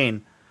involves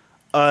Logain.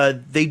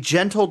 They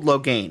gentled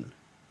Logain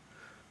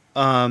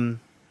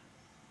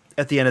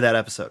at the end of that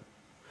episode.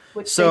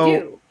 Which they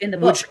do in the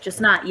book,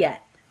 just not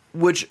yet.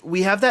 Which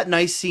we have that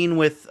nice scene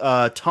with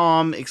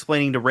Tom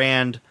explaining to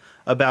Rand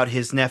about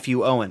his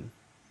nephew Owen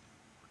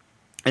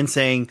and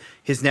saying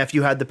his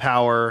nephew had the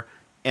power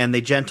and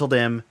they gentled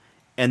him,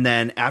 and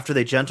then after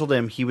they gentled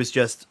him he was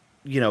just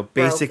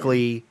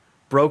basically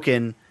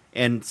broken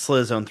and slit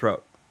his own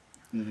throat.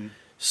 Mm-hmm.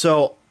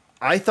 So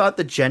I thought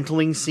the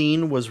gentling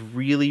scene was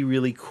really,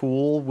 really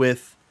cool,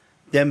 with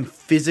them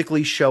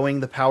physically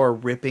showing the power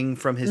ripping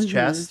from his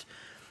chest.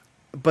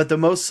 But the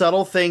most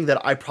subtle thing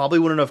that I probably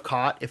wouldn't have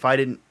caught if I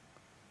didn't...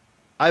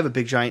 I have a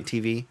big giant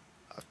TV.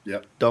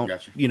 Yep.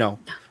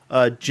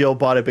 Jill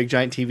bought a big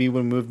giant TV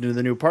when we moved into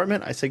the new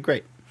apartment. I said,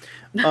 great.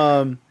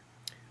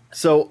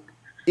 So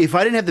if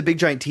I didn't have the big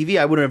giant TV,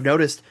 I wouldn't have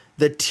noticed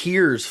the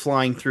tears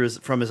flying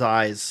from his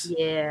eyes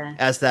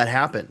as that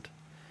happened.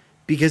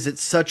 Because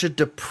it's such a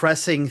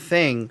depressing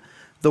thing.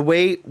 The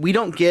way we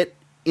don't get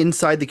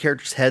inside the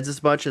characters' heads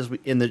as much as we,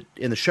 in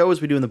the show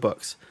as we do in the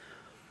books.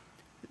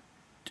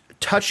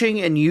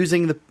 Touching and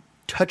using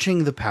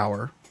touching the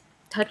power.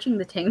 Touching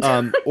the taint.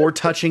 Or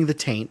touching the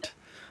taint.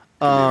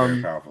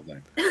 Very powerful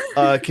thing.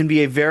 Can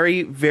be a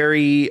very,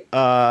 very...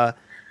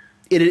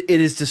 It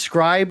is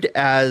described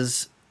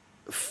as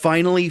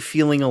finally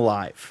feeling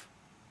alive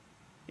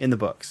in the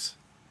books.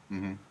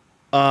 Mm-hmm.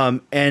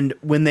 And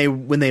when they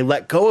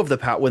let go of the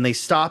power, when they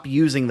stop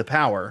using the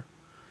power,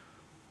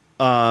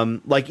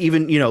 like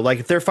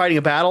if they're fighting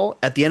a battle,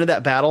 at the end of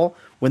that battle,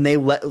 when they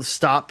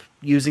stop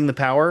using the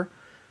power,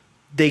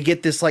 they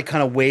get this like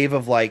kind of wave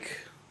of like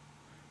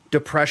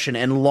depression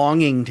and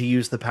longing to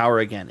use the power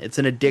again. It's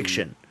an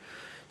addiction. Mm-hmm.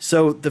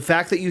 So the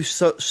fact that you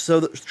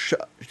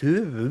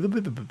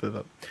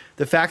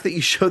the fact that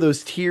you show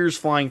those tears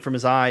flying from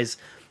his eyes,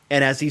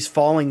 and as he's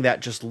falling, that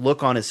just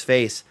look on his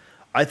face,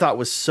 I thought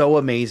was so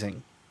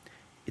amazing.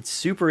 It's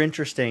super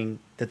interesting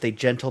that they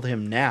gentled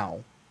him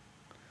now,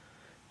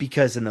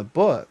 because in the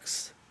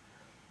books,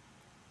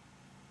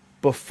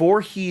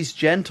 before he's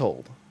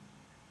gentled,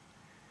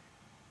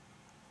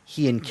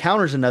 he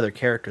encounters another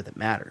character that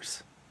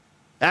matters.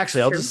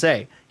 Actually, I'll just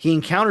say, he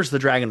encounters the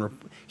dragon.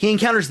 He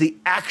encounters the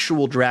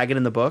actual dragon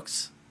in the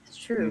books. It's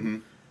true. Mm-hmm.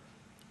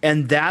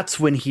 And that's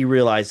when he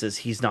realizes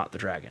he's not the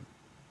dragon.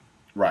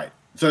 Right.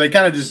 So they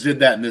kind of just did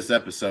that in this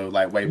episode,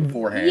 like way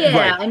beforehand. Yeah,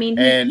 right. I mean,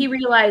 he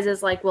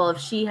realizes like, well, if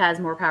she has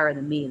more power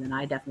than me, then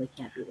I definitely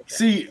can't be the dragon.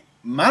 See,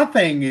 my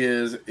thing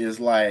is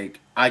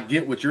like, I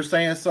get what you're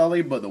saying,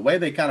 Sully, but the way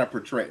they kind of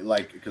portray,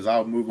 like, because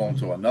I'll move on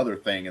to another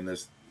thing in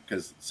this,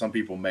 because some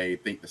people may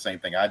think the same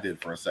thing I did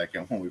for a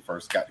second when we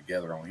first got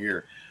together on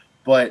here.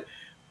 But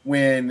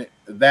when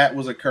that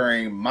was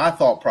occurring, my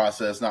thought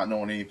process, not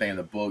knowing anything in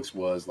the books,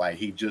 was like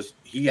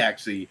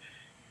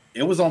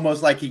it was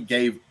almost like he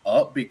gave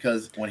up,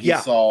 because when he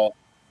saw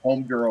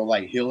Homegirl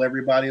like heal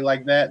everybody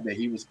like that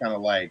he was kind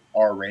of like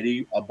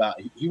already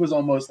about, he was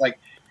almost like,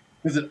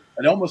 because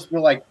it almost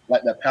feel like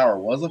that power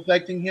was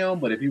affecting him,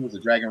 but if he was a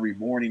Dragon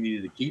Reborn, he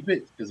needed to keep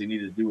it because he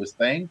needed to do his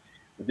thing.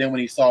 But then when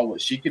he saw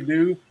what she could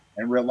do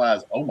and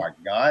realized, oh my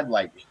God,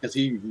 like, because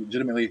he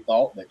legitimately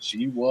thought that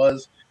she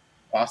was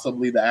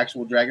possibly the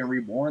actual Dragon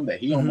Reborn, that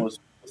he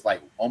almost was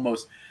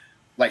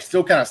like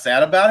still kind of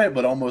sad about it,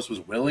 but almost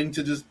was willing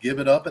to just give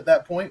it up at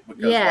that point,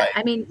 because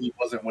I mean, he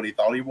wasn't what he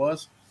thought he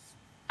was.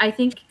 I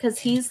think because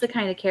he's the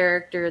kind of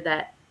character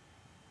that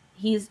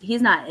he's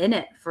not in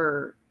it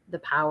for the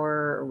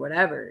power or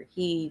whatever.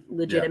 He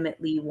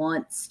legitimately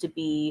wants to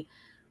be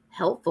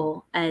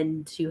helpful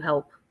and to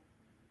help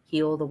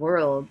heal the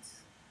world.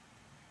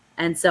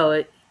 And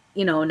so,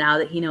 now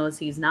that he knows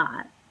he's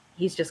not,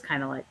 he's just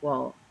kind of like,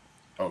 well,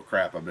 oh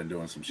crap, I've been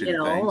doing some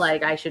shitty things.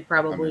 Like I should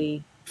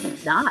probably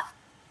not.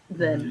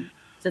 Then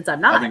since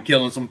I'm not, I've been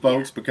killing some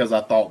folks because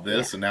I thought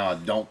this, and now I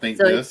don't think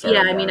this.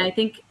 I mean, I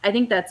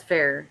think that's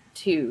fair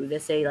too, to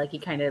say like he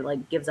kind of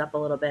like gives up a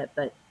little bit,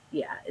 but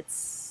yeah,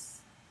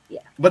 it's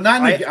But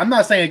not. I'm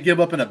not saying give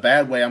up in a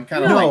bad way. I'm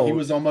kind of like he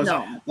was almost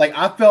like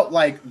I felt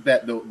like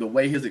that the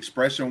way his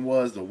expression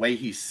was, the way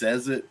he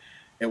says it,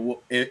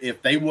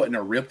 if they wouldn't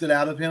have ripped it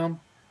out of him,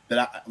 that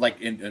I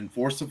like and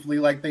forcibly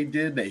like they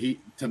did, that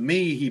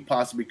he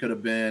possibly could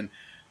have been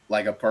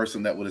like a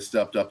person that would have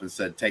stepped up and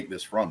said, "Take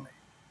this from me."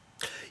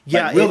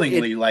 Yeah, like,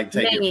 willingly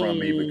take it from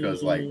me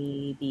because like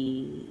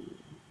maybe.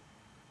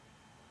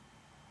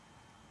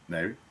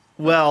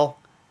 Well,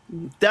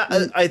 that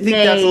I think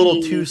that's a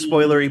little too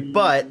spoilery,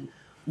 but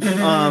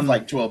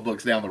like 12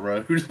 books down the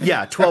road.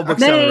 Yeah, 12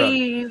 books down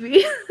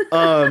the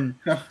road.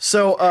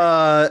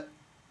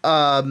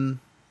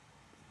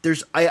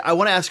 There's I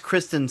want to ask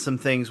Kristen some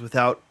things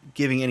without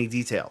giving any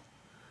detail.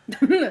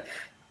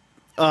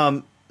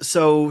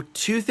 So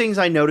two things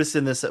I noticed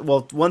in this.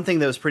 Well, one thing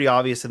that was pretty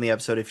obvious in the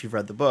episode, if you've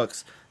read the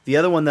books. The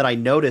other one that I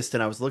noticed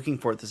and I was looking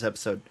for at this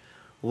episode,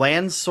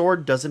 Lan's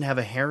sword doesn't have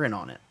a heron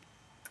on it.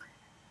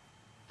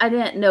 I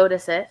didn't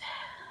notice it.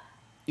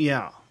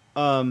 Yeah.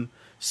 Not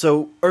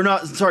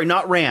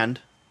Rand.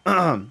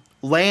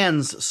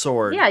 Lan's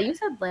sword. Yeah, you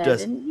said Land,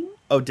 didn't you?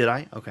 Oh, did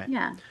I? Okay.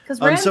 Yeah,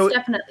 because Rand's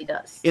definitely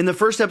does. In the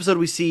first episode,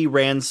 we see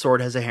Rand's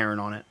sword has a heron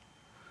on it,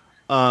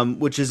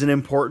 which is an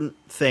important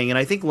thing. And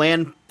I think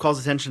Land calls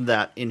attention to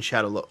that in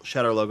Shadow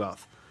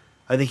Logoth.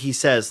 I think he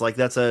says, like,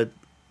 that's a,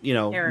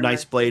 heron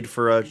nice blade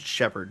for a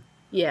shepherd.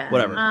 Yeah.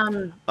 Whatever.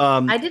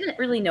 I didn't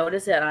really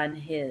notice it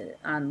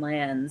on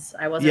Land's.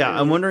 I wasn't. Yeah, really...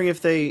 I'm wondering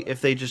if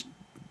they just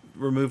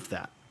removed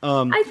that.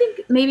 I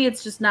think maybe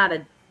it's just not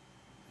I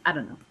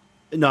don't know.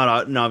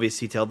 Not an obvious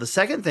detail. The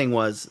second thing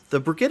was the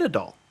Brigitta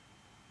doll.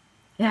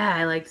 Yeah,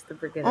 I liked the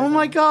Brigitta doll. Oh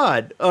my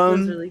god. It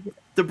was really good.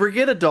 The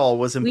Brigitta doll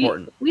was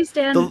important. We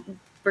stand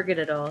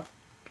Brigitta doll.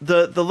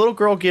 The little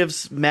girl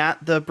gives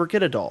Matt the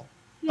Brigitta doll.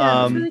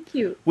 Yeah, it's really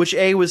cute. Which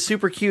A, was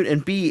super cute,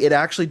 and B, it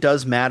actually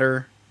does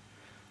matter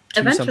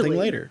to something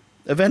later.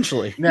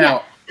 Eventually.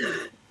 Now,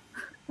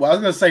 well, I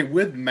was going to say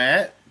with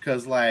Matt,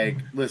 because, like,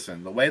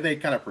 listen, the way they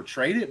kind of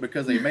portrayed it,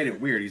 because they made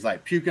it weird. He's,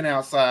 like, puking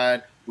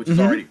outside, which is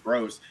already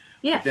gross.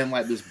 Yeah. But then,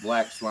 like, this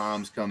black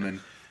slime's coming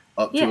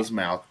up to his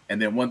mouth.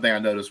 And then one thing I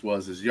noticed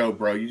was, yo,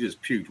 bro, you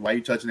just puked. Why are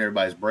you touching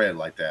everybody's bread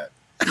like that?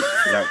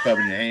 Without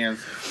covering your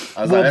hands?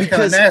 I was like, that's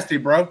kind of nasty,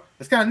 bro.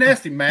 That's kind of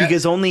nasty, Matt.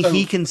 Because only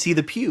he can see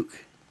the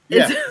puke.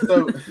 Yeah.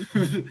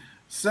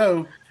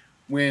 So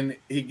when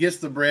he gets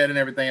the bread and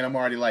everything, and I'm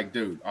already like,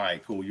 dude, all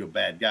right, cool, you're a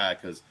bad guy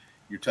because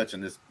you're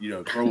touching this,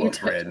 throw up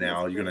bread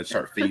now. You're gonna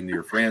start feeding to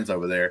your friends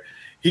over there.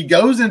 He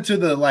goes into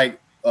the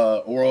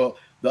or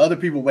the other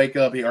people wake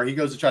up, or he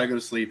goes to try to go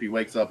to sleep. He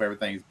wakes up,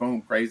 everything's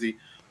boom crazy.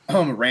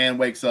 Rand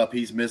wakes up,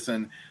 he's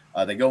missing.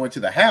 They go into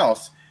the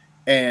house,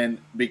 and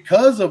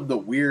because of the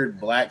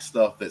weird black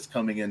stuff that's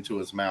coming into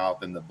his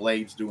mouth and the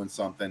blades doing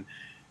something,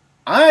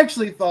 I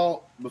actually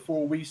thought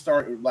before we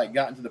got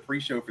into the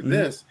pre-show for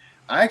this,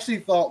 I actually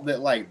thought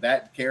that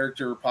that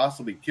character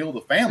possibly killed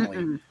the family.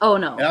 Mm-mm. Oh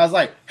no! And I was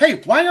like, hey,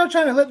 why y'all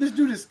trying to let this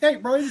dude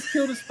escape, bro? He just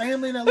killed his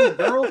family and that little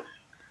girl.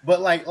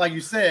 But like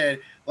you said,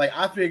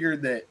 I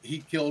figured that he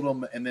killed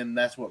them, and then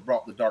that's what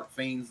brought the Dark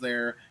Fiends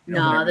there.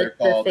 No, they're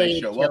called,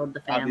 they show killed up.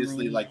 The family.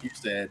 Obviously, like you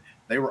said,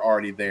 they were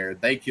already there.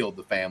 They killed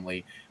the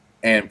family,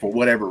 and for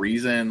whatever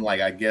reason,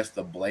 I guess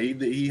the blade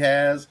that he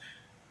has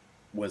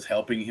was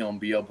helping him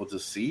be able to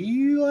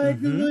see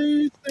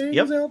these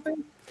things out there.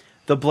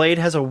 The blade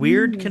has a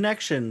weird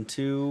connection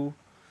to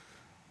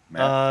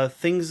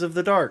things of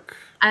the dark.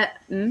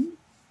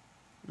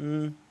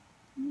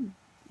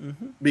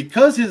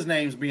 Because his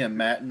name's being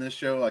Matt in this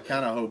show, I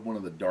kind of hope one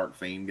of the Dark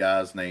Fiend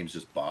guys' name's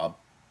just Bob.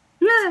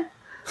 Yeah.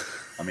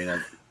 I mean, you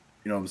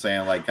know what I'm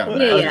saying? Kind of.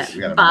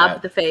 Yeah.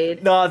 Bob the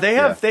Fade. No, they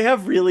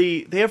have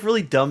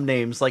really dumb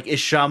names like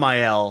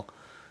Ishamael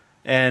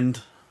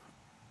and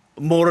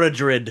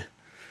Moradrid.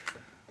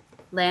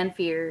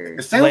 Lanfear.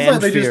 It sounds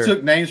like they just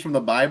took names from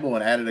the Bible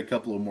and added a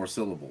couple of more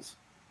syllables.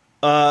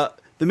 The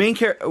main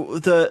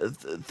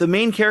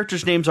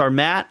characters' names are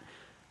Matt,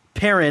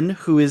 Perrin,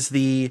 who is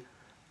the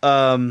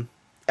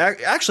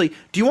actually,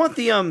 do you want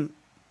the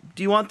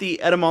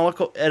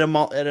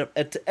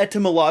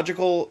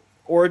etymological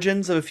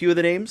origins of a few of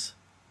the names?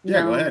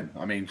 Yeah, go ahead.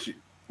 I mean,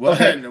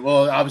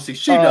 obviously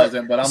she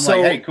doesn't, but I'm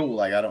hey,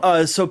 cool. I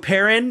don't. So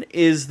Perrin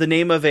is the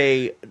name of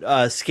a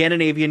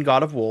Scandinavian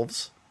god of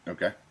wolves.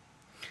 Okay.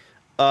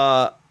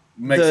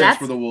 Makes sense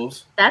for the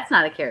wolves. That's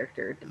not a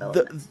character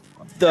development.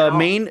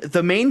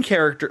 The main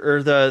character,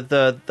 or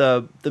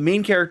the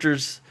main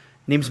character's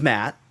name's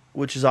Matt,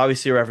 which is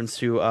obviously a reference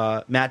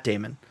to Matt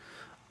Damon.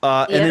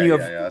 And then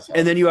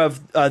you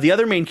have the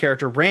other main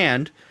character,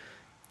 Rand.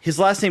 His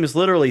last name is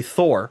literally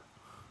Thor.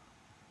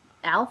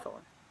 Althor.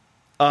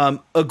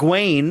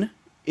 Egwene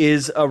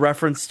is a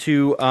reference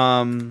to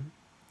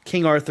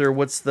King Arthur.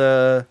 What's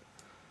the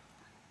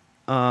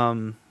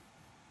lady?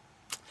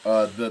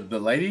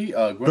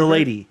 Guinevere? The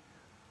lady.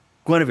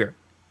 Guinevere.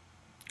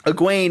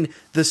 Egwene,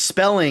 the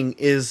spelling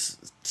is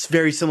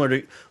very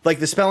similar to...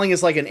 the spelling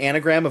is like an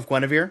anagram of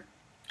Guinevere.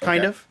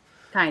 Kind of.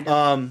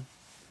 Not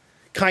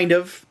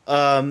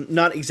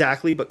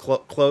exactly, but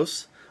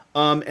close.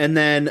 And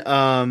then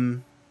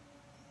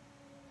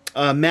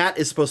Matt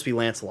is supposed to be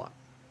Lancelot.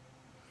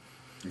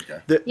 Okay.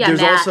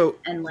 There's Matt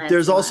and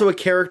there's Lancelot. also a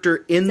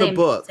character in the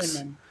books.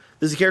 Same name.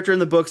 There's a character in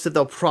the books that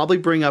they'll probably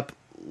bring up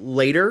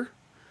later,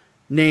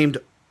 named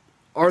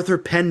Arthur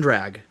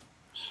Pendrag,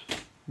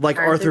 like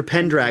Arthur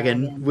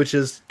Pendragon, which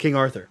is King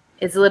Arthur.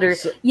 It's literally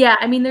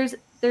I mean,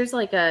 there's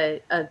like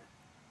a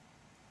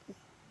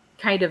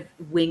kind of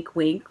wink,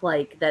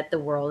 like that the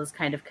world is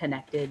kind of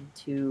connected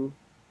to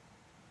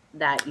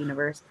that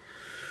universe.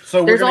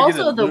 So there's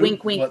also the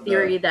wink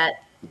theory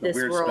that this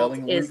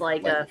world is loop,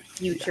 like a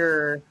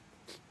future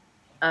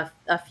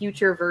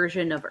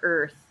version of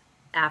Earth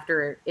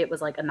after it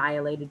was like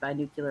annihilated by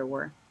nuclear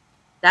war.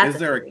 Is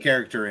there a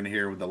character in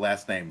here with the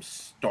last name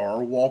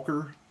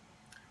Starwalker?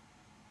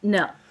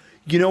 No.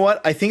 You know what?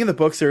 I think in the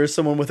books there is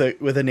someone with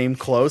a name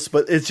close,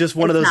 but it's just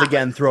one of those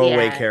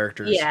throwaway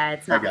characters. Yeah,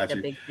 it's not like a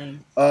big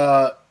thing.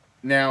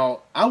 Now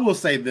I will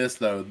say this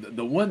though,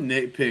 the one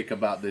nitpick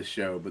about this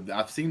show, but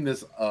I've seen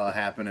this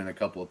happen in a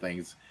couple of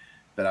things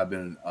that I've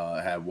been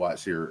have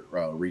watched here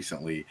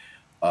recently.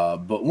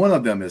 But one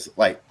of them is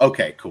like,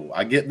 okay, cool.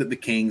 I get that the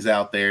king's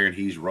out there and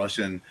he's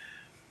Russian,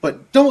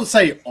 but don't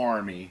say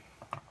army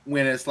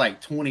when it's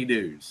like 20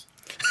 dudes.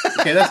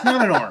 Okay, that's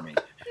not an army.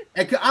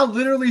 I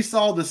literally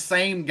saw the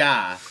same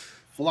guy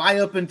fly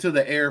up into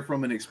the air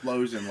from an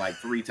explosion like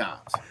 3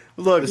 times.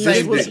 Look,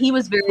 he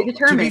was very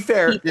determined.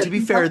 To be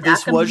fair,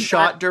 this was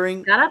shot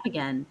during. Got up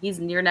again.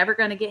 You're never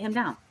going to get him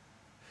down.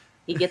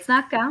 He gets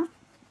knocked down.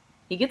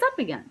 He gets up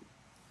again.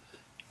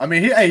 I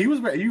mean, he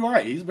was. You all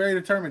right? He's a very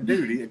determined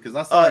dude. Because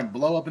I saw him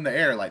blow up in the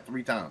air like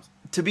 3 times.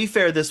 To be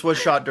fair, this was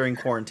shot during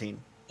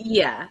quarantine.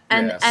 Yeah,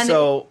 and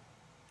so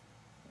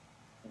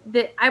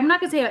I'm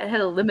not gonna say it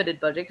had a limited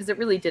budget because it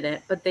really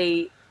didn't. But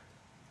they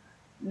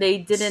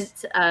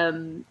didn't.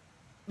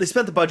 They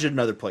spent the budget in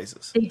other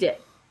places. They did.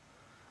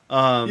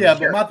 But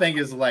my thing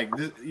is like,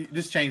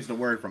 just change the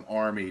word from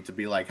army to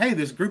be like, hey,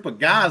 this group of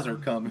guys are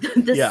coming.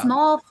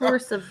 Small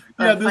force of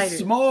this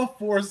small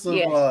force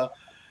of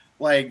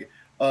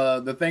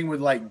the thing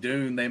with like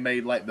Dune, they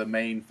made like the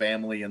main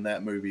family in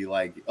that movie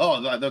like,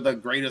 oh, they're the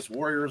greatest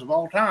warriors of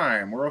all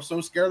time. We're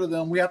so scared of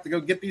them, we have to go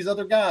get these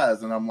other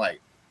guys. And I'm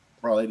like,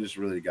 bro, they just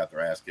really got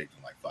their ass kicked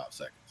in like 5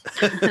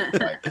 seconds.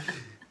 Like,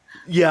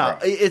 yeah,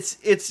 right.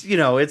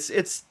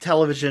 It's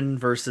television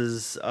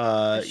versus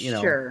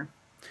Sure.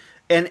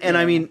 And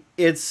I mean,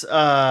 it's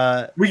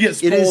we get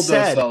spoiled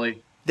though,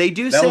 Sully. They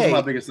do that say was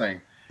my biggest thing.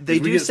 They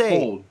do say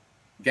spoiled.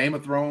 Game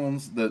of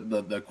Thrones,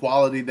 the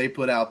quality they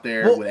put out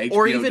there, what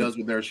HBO does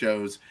with their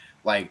shows.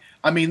 Like,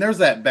 I mean, there's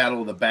that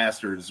Battle of the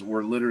Bastards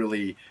where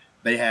literally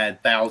they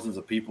had thousands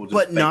of people just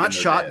but not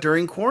shot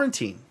during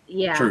quarantine.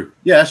 Yeah. True.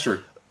 Yeah, that's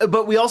true.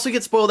 But we also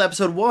get spoiled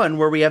episode 1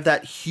 where we have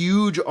that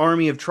huge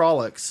army of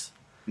Trollocs.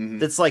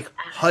 That's like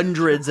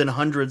hundreds and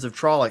hundreds of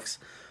Trollocs.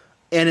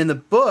 And in the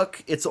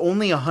book, it's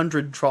only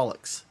 100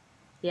 Trollocs.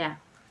 Yeah.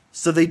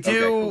 So they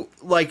do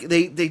like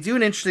they do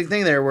an interesting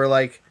thing there where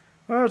like,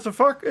 oh, it's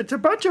a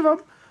bunch of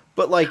them.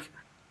 But like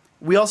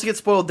we also get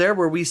spoiled there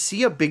where we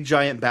see a big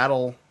giant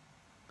battle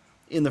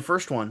in the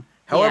first one.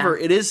 However,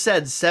 it is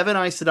said 7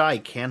 Aes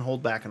Sedai can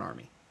hold back an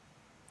army.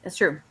 That's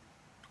true.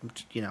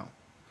 You know.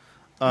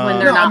 When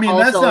they're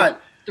that's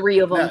not 3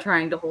 of them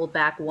trying to hold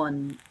back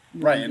one.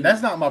 Right, and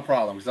that's not my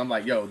problem because I'm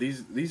like, yo,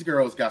 these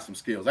girls got some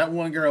skills. That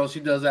one girl, she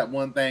does that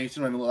one thing.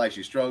 She don't even look like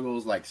she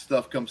struggles. Like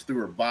stuff comes through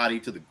her body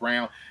to the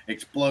ground,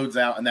 explodes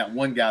out. And that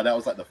one guy, that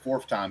was like the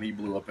 4th time he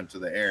blew up into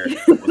the air.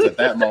 Was at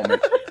that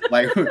moment,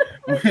 like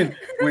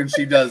when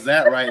she does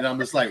that, right? And I'm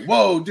just like,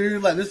 whoa,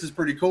 dude, like this is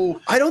pretty cool.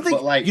 I don't think,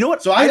 but, like, you know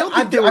what? So I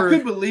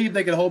could believe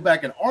they could hold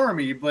back an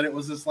army, but it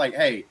was just like,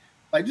 hey,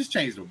 like just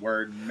change the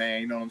word,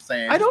 man. You know what I'm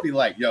saying? Just be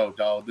like, yo,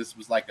 dog, this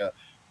was like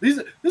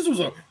this was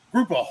a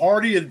group of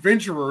hardy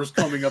adventurers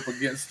coming up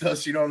against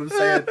us. You know what I'm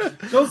saying?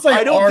 Don't say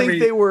I don't army.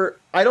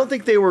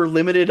 think they were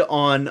limited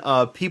on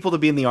people to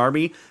be in the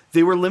army.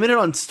 They were limited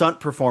on stunt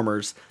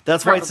performers.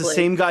 That's why it's the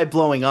same guy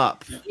blowing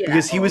up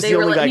because he was the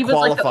only guy qualified. He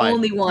was like the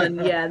only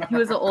one. Yeah, he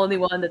was the only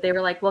one that they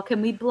were like, "Well,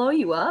 can we blow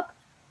you up?"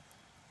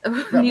 And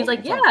he was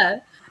like, "Yeah,"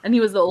 and he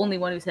was the only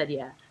one who said,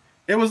 "Yeah."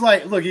 It was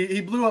like, look, he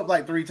blew up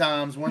like 3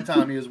 times. One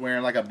time he was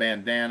wearing like a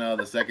bandana.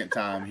 The second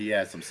time he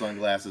had some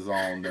sunglasses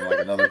on. Then like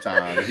another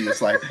time he was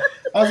like,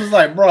 I was just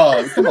like,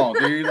 bro, come on,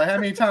 dude. Like how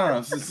many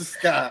times is this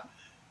guy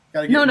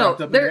got to get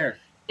knocked up in the air?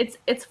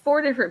 It's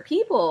 4 different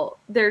people.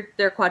 They're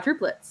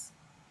quadruplets.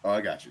 Oh, I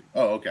got you.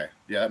 Oh, okay.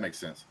 Yeah, that makes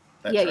sense.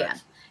 That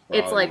tracks.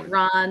 It's like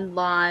Ron,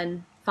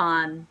 Lon,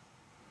 Fawn,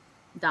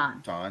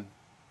 Don. Ton.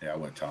 Yeah, I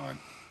went Ton.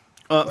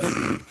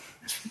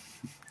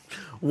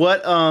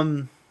 What?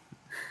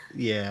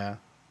 Yeah,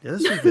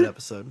 this was a good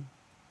episode.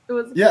 It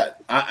was. Yeah,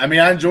 I mean,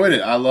 I enjoyed it.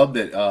 I loved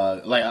it.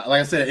 Like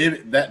I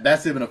said,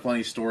 that's even a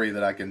funny story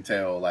that I can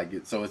tell.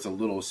 Like, so it's a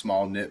little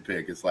small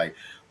nitpick. It's like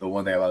the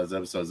one thing about this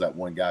episode is that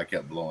one guy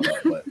kept blowing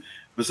up. But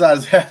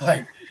besides that,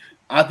 like,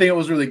 I think it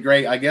was really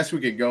great. I guess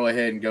we could go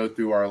ahead and go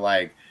through our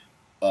like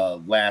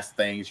last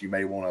things you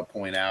may want to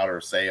point out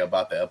or say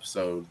about the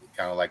episode,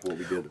 kind of like what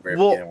we did at the very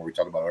beginning where we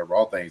talked about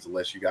overall things.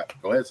 Unless you got,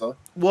 go ahead, son.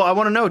 Well, I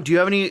want to know, do you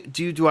have any?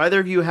 Do either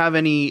of you have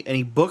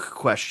any book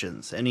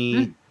questions?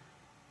 Any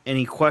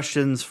any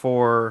questions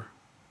for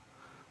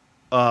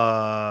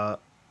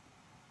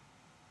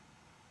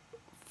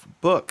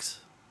books?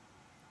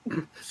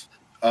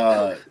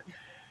 What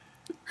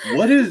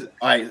is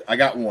I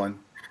got one.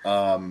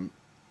 I'm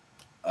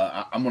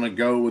gonna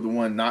go with the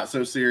one not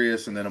so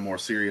serious, and then a more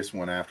serious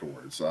one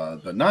afterwards.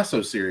 The not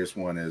so serious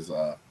one is: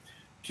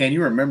 can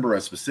you remember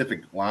a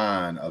specific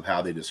line of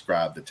how they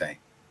describe the tank?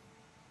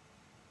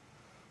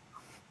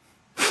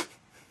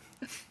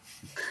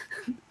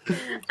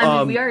 I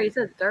mean, we already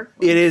said dark.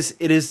 It is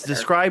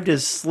described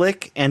as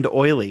slick and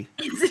oily.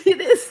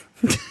 It is.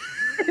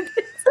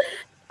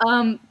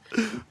 I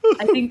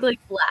think like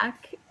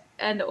black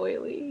and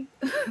oily.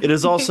 It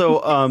is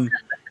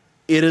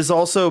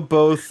also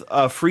both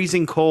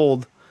freezing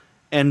cold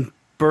and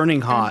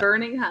burning hot. And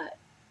burning hot.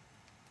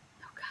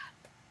 Oh God.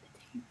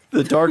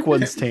 The dark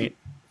one's taint.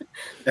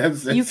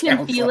 You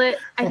can feel it.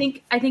 I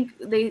think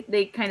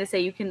they kind of say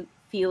you can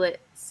feel it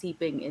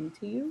seeping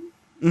into you.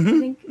 Mm-hmm. I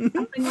think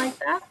something like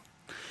that.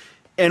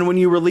 And when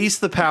you release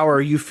the power,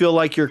 you feel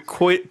like you're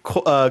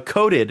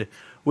coated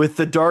with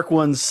the dark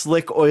one's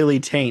slick,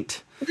 oily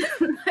taint.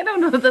 I don't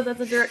know that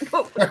that's a direct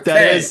quote.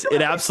 That is,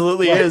 it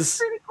absolutely is.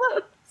 Pretty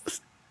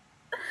close.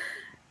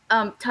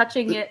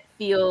 Touching it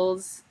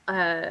feels.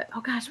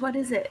 Oh gosh, what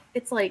is it?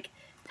 It's like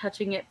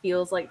touching it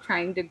feels like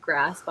trying to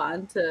grasp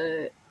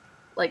onto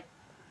like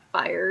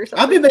fire or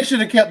something. I think they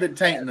should have kept it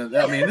taint.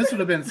 I mean, this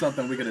would have been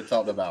something we could have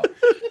talked about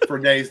for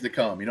days to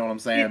come. You know what I'm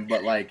saying?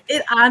 But like,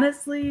 it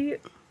honestly.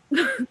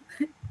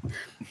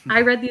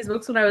 I read these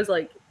books when I was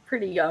like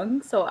pretty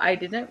young, so I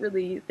didn't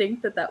really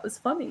think that was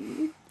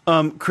funny.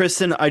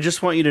 Kristen, I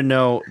just want you to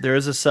know there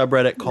is a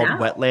subreddit called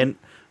Wetland.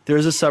 There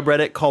is a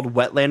subreddit called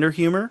Wetlander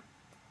Humor.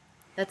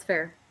 That's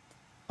fair.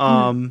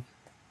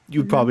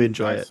 You'd probably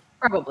enjoy it.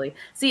 Probably.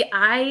 See,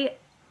 I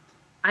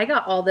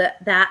got all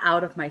that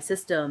out of my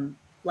system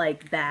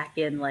like back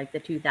in like the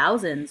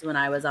 2000s when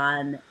I was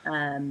on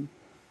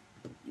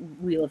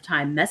Wheel of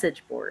Time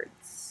message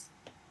boards.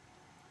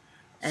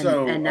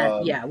 And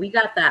that, we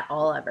got that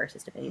all out of our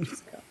system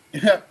ages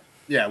ago.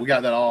 Yeah, we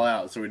got that all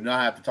out, so we do not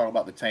have to talk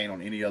about the taint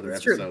on any other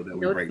episode that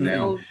we break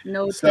down.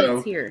 No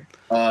taints here.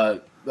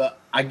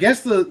 I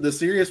guess the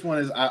serious one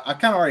is I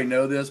kind of already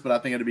know this, but I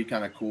think it'd be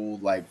kind of cool,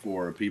 like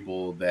for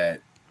people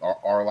that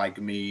are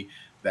like me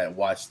that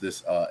watch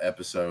this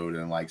episode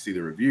and like see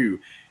the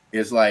review,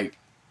 is like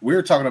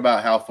we're talking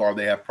about how far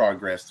they have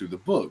progressed through the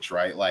books,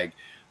 right? Like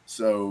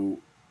so.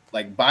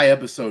 Like by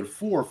episode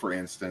 4, for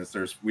instance,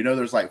 we know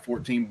there's like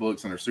 14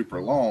 books and they're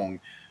super long.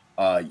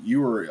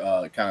 You were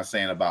kind of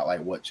saying about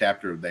like what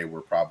chapter they were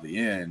probably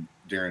in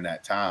during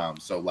that time.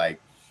 So about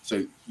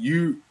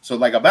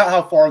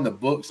how far in the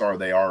books are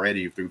they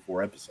already through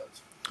 4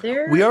 episodes?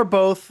 We are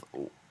both.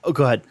 Oh,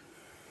 go ahead.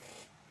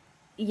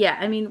 Yeah,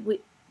 I mean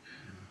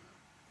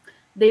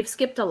they've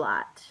skipped a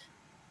lot.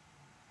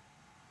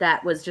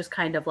 That was just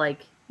kind of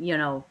like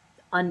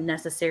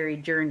unnecessary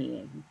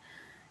journeying.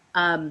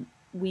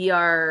 We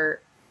are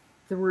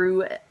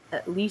through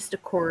at least a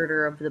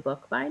quarter of the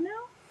book by now.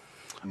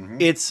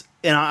 Mm-hmm.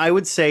 And I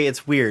would say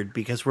it's weird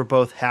because we're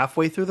both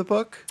halfway through the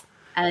book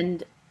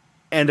and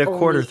a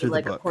quarter through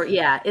the book.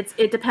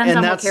 It depends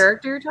on what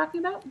character you're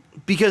talking about.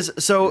 Because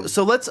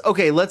let's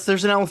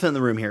there's an elephant in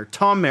the room here.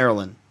 Tom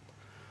Maryland.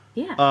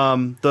 Yeah.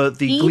 The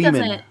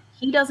Gleeman.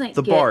 He doesn't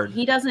bard.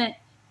 He doesn't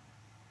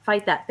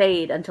fight that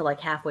fade until like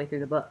halfway through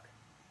the book.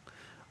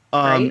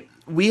 Right?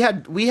 We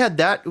had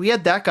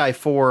that guy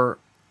for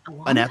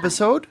an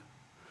episode.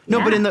 No,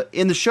 but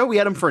in the show we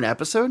had him for an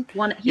episode.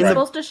 He's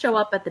supposed to show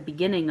up at the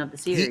beginning of the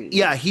series.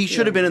 He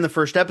should have been in the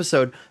first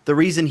episode. The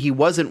reason he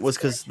wasn't was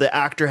because the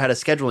actor had a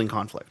scheduling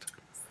conflict.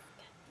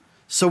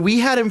 So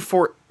we had him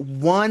for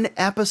one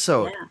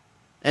episode,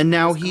 and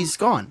now he's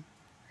gone.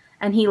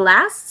 And he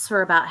lasts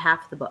for about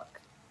half the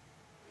book.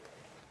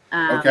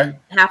 Half the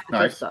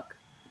first book.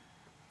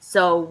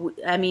 So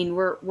I mean,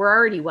 we're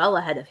already well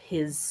ahead of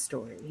his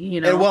story.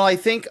 And well, I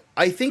think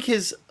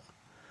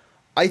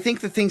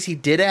the things he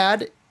did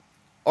add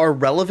are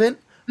relevant,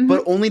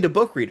 but only to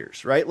book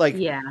readers, right? Like,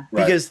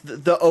 because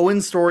the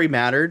Owen story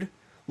mattered.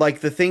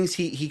 Like the things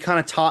he kind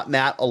of taught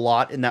Matt a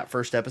lot in that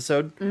first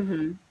episode,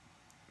 kind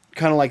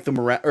of like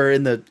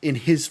in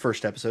his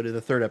first episode, in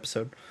the third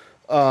episode,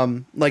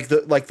 like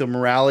the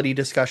morality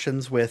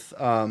discussions with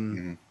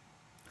when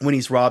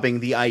he's robbing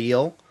the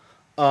Aiel.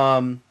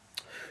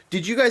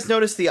 Did you guys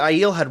notice the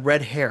Aiel had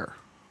red hair?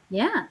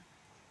 Yeah.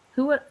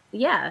 Who would?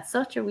 Yeah,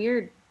 such a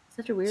weird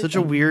thing.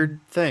 A weird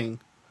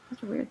thing.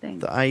 Such a weird thing.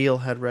 The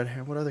Aiel had red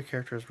hair. What other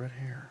character has red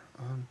hair?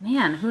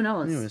 Man, who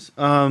knows? Anyways,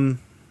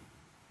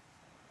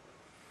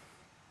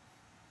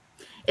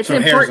 it's so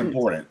important. hair is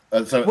important.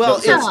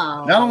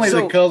 Not only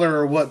the color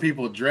or what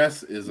people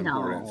dress is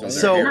important.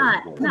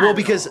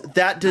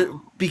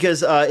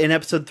 Because in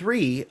episode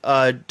 3,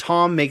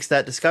 Tom makes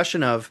that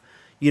discussion of,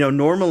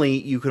 normally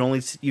you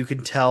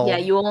can tell. Yeah,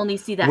 you only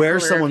see that where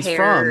color someone's of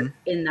hair from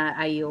in that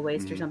Aiel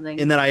waist or something.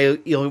 And then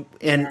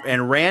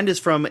and Rand is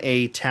from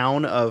a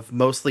town of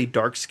mostly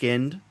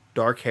dark-skinned,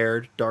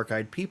 dark-haired,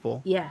 dark-eyed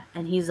people. Yeah,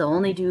 and he's the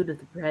only dude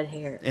with red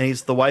hair. And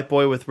he's the white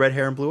boy with red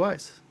hair and blue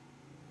eyes.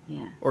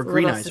 Yeah. Or It's a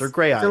green little eyes or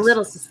gray It's a eyes.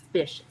 little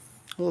suspicious.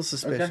 A little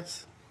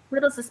suspicious.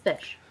 Little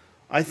suspicious.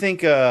 I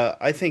think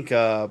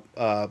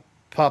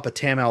Papa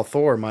Tam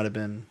Thor might have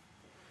been,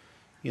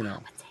 you know,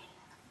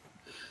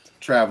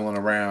 Traveling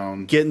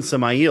around. getting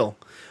some Aiel.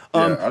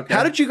 Okay.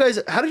 How did you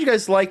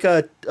guys like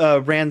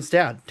Rand's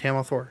dad,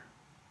 Tam Thor?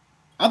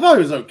 I thought it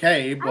was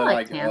okay, but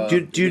like like,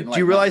 him. Do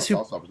you realize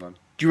who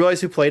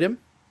played him?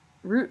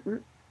 Bruce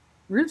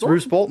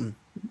Bruce Bolton. Bolton.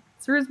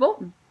 It's Bruce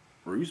Bolton.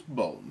 Bruce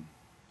Bolton.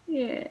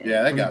 Yeah.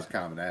 Yeah, that guy's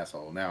kind of an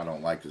asshole. Now I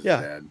don't like his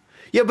Yeah. dad.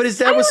 Yeah, but his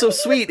dad was so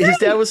sweet. His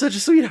dad was such a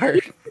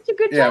sweetheart. Such a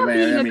good Yeah, job man,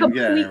 being I mean, a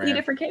get out of here, completely man.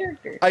 different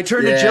character. I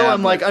turned to Yeah, Jill.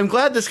 I'm but- like, I'm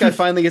glad this guy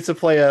finally gets to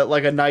play a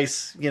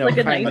nice, you know, like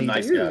a kindly-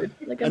 nice nice dude.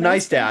 Like a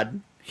nice dad.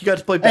 He got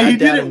to play Hey, bad he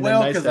dad did it and well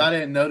then nice because dad. I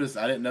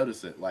didn't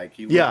notice it. Like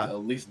he looked Yeah.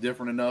 at least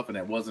different enough, and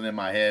it wasn't in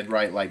my head,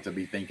 right? Like to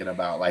be thinking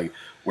about like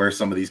where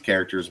some of these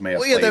characters may have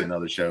Well, yeah, played that in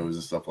other shows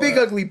and stuff like Big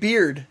that. ugly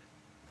beard.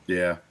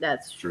 Yeah,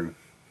 That's true. true.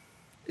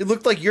 It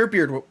looked like your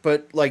beard,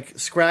 but like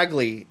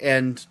scraggly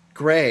and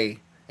gray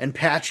and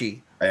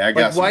patchy. Hey, I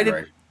got Like, some why did-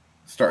 gray.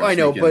 Starting I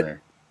to know, sneak but- in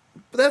there.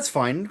 But that's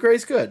fine.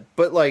 Gray's good.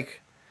 But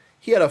like,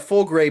 he had a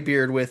full gray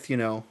beard with, you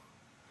know,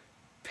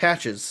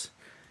 patches.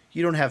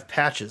 You don't have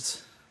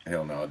patches.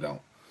 Hell no, I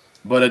don't.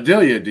 But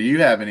Adelia, do you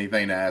have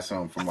anything to ask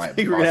him from like? I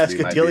think we're gonna ask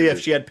possibly might Adelia be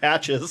if she had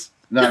patches.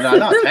 No,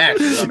 not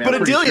patches. I mean, But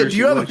I'm pretty Adelia, sure do she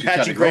you have would. a She's got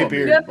patchy gray grow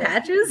beard? You have but-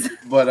 patches?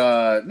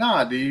 But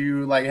nah, do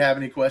you like have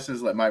any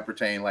questions that might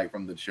pertain like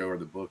from the show or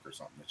the book or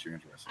something that you're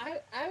interested in?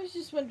 I was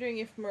just wondering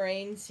if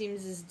Moraine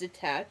seems as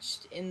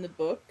detached in the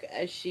book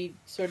as she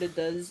sort of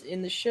does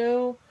in the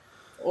show,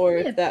 or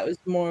Yeah. if that was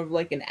more of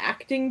like an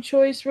acting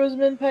choice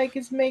Rosamund Pike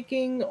is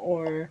making,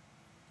 or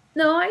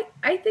No,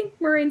 I think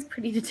Moraine's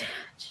pretty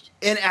detached.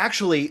 And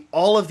actually,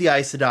 all of the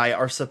Aes Sedai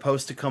are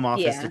supposed to come off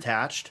as Yeah.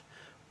 detached,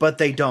 but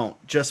they don't.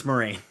 Just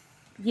Moraine.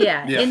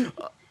 Yeah. Yeah.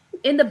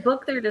 In the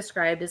book, they're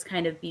described as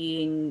kind of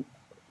being,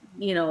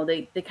 you know,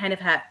 they kind of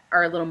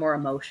are a little more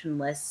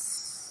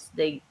emotionless.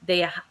 They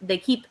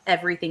keep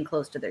everything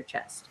close to their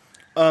chest.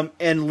 And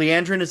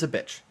Leandrin is a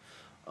bitch.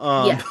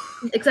 Yeah,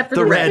 except for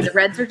the the red- The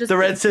Reds are just The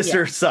Red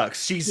Sister Yeah.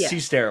 sucks.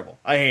 She's terrible.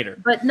 I hate her.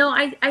 But no,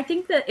 I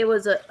think that it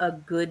was a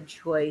good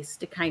choice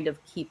to kind of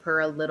keep her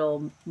a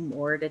little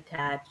more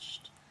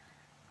detached.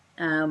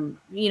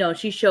 You know,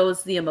 she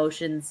shows the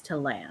emotions to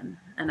Lan,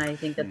 and I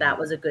think that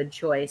was a good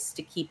choice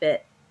to keep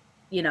it.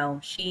 You know,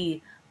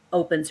 she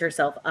opens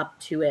herself up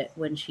to it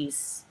when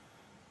she's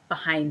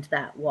behind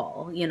that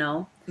wall. You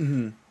know,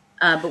 Mm-hmm.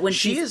 but when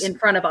She she's is- in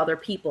front of other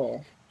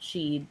people,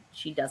 she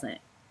doesn't.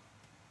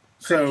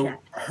 So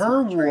project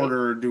her much, right?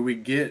 warder, do we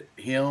get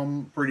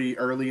him pretty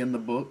early in the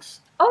books?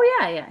 Oh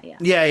yeah.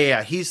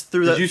 Yeah. He's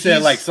through the. Because you said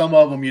he's- like some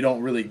of them you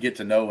don't really get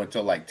to know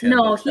until like 10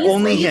 No, books down he's the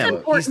Only road. he's him.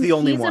 Important. He's the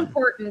only he's one.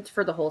 important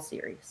for the whole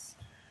series.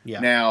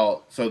 Yeah.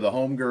 Now, so the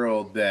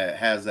homegirl that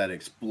has that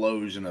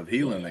explosion of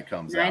healing that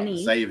comes out to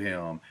Nynaeve. save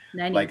him,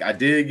 Nynaeve. like I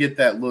did get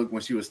that look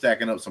when she was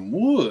stacking up some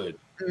wood.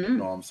 Mhm. You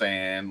know what I'm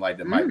saying? Like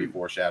that might be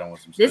foreshadowing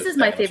some. This is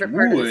my stacking up favorite some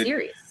part of the wood.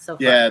 series so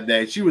far. Yeah,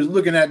 that she was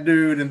looking at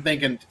dude and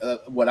thinking.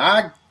 What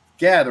I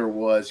gather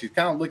was she's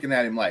kind of looking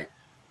at him like,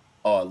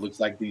 oh, it looks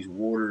like these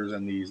warders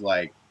and these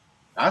like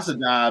Aes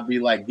Sedai be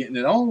like getting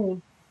it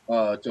on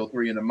till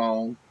 3 in the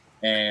morning.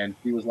 And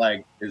she was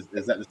like, is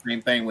that the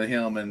same thing with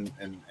him and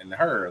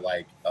her?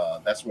 Like,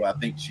 that's what I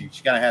think she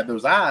kind of had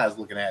those eyes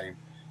looking at him.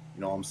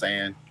 You know what I'm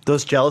saying?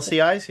 Those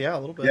jealousy eyes? Yeah, a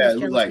little bit. Yeah, it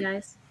Jealous was like,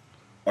 guys.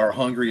 or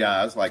hungry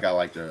eyes, like I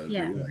like to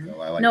Yeah. do.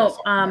 Like, I like No, that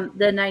song.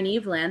 the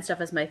Nynaeve Land stuff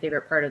is my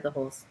favorite part of the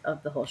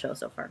whole show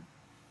so far.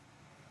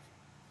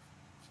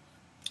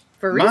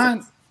 For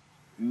reasons.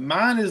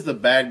 Mine is the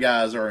bad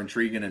guys are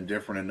intriguing and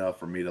different enough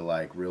for me to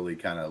like really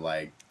kind of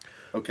like,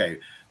 okay,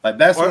 like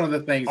that's one of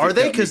the things. Are that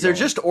they? kept me Because they're going.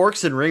 just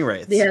orcs and ring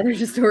wraiths. Yeah, they're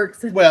just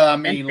orcs. And, Well, I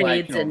mean, and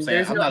like, fades you know what I'm and saying?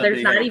 there's I'm no- not a there's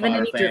big not Harry even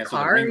Potter any fan, so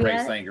the Drakkar ring race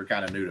yet. thing are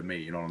kind of new to me.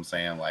 You know what I'm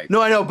saying? Like,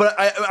 No, I know, but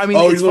I mean,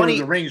 oh, it's you funny.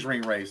 the rings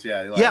ring race,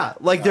 yeah, Yeah,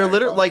 like they're all right,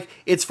 literally well. like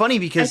it's funny I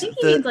because think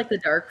he means like the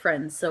Dark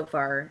Friends so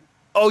far.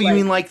 oh, you like-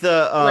 mean like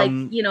the Like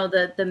you know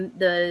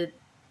the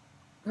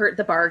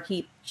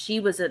barkeep. She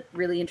was a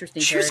really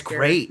interesting. she was character.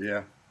 great.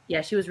 yeah.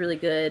 Yeah, she was really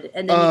good.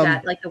 And then you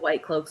got like the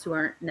White Cloaks who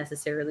aren't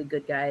necessarily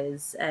good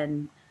guys,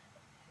 and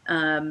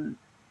I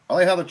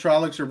like how the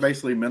Trollocs are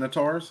basically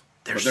minotaurs,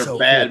 They're but they're so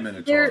bad cool.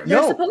 minotaurs. they're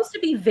No. supposed to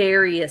be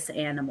various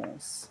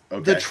animals.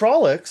 Okay. The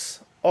Trollocs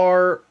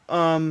are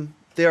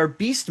they are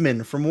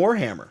beastmen from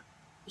Warhammer.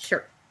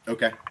 Sure.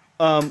 Okay.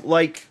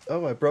 Like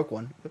oh, I broke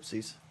one.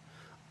 Whoopsies.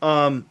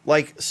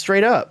 Like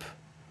straight up,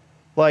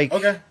 like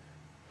Okay.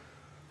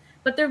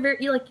 But they're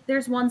very like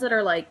there's ones that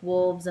are like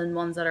wolves and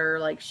ones that are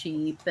like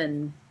sheep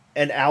and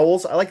and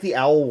owls. I like the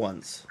owl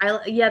ones.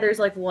 there's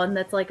like one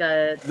that's like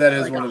a That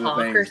is like one a of the hawk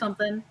or things.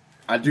 something.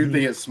 I do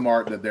think it's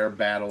smart that their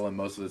battle, and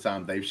most of the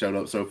time they've showed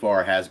up so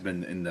far, has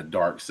been in the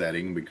dark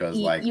setting because,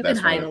 like, You that's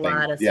can hide one a of the lot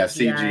things. of Yeah,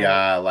 CGI.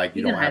 CGI. Like, you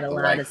You can don't hide have a to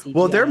lot like. of CGI.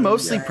 Well, they're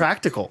mostly yeah.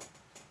 practical.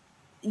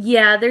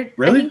 Yeah, they're.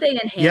 Really? I think they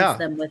enhance Yeah.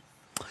 them with.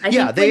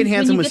 Yeah, they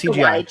enhance them when with you get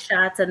the CGI. wide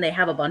shots and they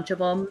have a bunch of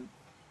them.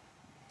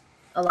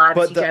 A lot of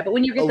But CGI, but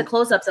when you get a- the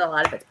close-ups, a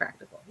lot of it's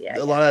practical. Yeah,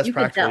 A lot of that's you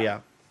can practical. tell. Yeah.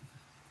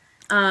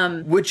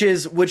 Which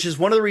is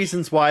one of the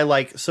reasons why,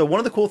 like, so one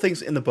of the cool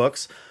things in the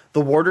books,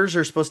 the warders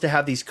are supposed to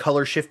have these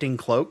color shifting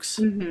cloaks.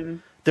 Mm-hmm.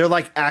 They're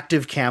like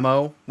active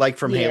camo, like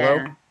from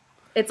Halo.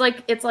 It's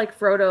like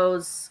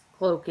Frodo's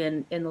cloak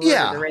in the Lord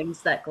of the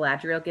Rings that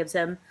Galadriel gives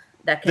him.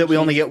 That we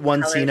only get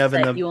one scene of,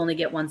 you only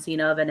get one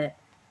scene of, and it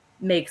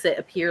makes it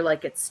appear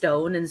like it's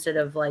stone instead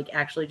of like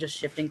actually just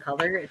shifting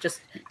color. It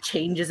just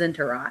changes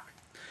into rock.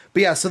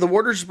 But yeah, so the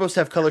warders are supposed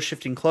to have color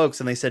shifting cloaks,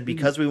 and they said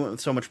because we went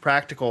with so much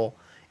practical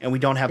and we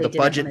don't have the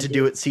budget to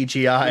do it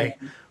CGI,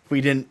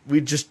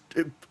 we just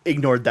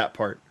ignored that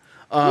part.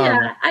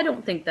 Yeah, I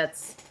don't think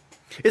that's...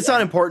 It's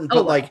not important,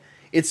 but like,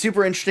 it's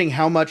super interesting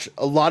how much,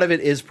 a lot of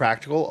it is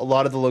practical. A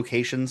lot of the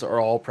locations are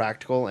all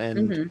practical,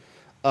 and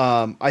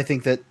I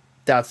think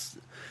that's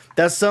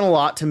done a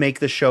lot to make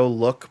the show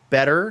look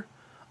better.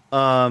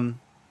 I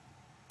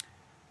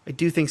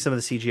do think some of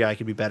the CGI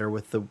could be better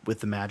with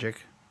the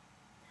magic.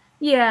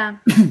 Yeah.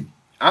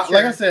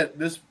 Like I said,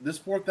 this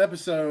fourth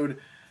episode,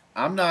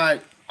 I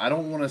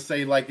don't want to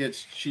say like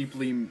it's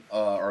cheaply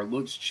or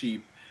looks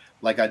cheap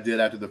like I did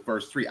after the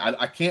first three.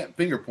 I can't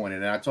finger point it,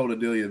 and I told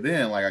Adelia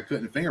then like I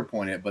couldn't finger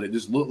point it, but it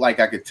just looked like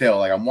I could tell.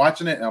 Like I'm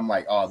watching it and I'm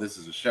like, oh, this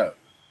is a show.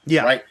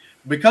 Yeah. Right?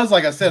 Because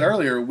like I said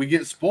earlier, we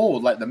get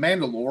spoiled. Like The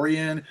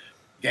Mandalorian,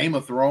 Game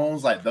of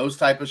Thrones, like those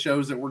type of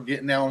shows that we're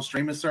getting now on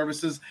streaming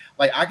services.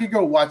 Like I could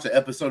go watch an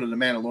episode of The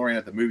Mandalorian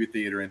at the movie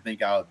theater and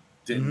think I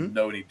didn't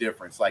know any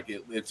difference. Like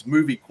it's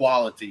movie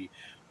quality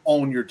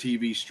on your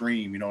TV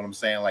stream, you know what I'm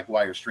saying? Like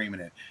while you're streaming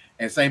it.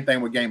 And same thing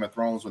with Game of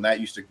Thrones when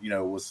that used to,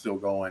 was still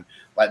going.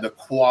 Like the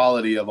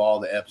quality of all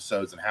the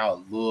episodes and how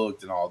it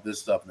looked and all this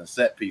stuff and the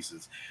set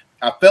pieces.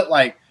 I felt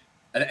like,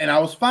 and I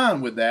was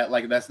fine with that.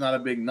 Like that's not a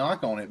big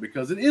knock on it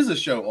because it is a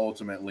show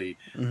ultimately,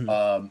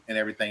 and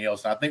everything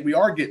else. And I think we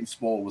are getting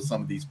spoiled with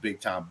some of these big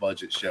time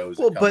budget shows.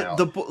 Well, but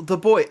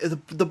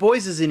the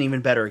Boys is an even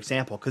better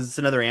example because it's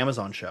another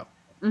Amazon show.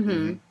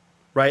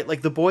 Right?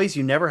 Like The Boys,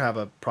 you never have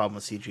a problem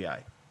with CGI.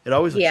 It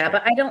always looks great.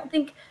 But I don't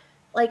think,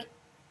 like,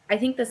 I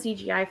think the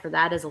CGI for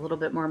that is a little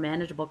bit more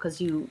manageable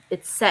because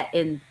it's set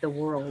in the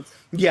world.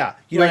 Yeah,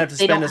 you don't have to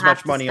spend as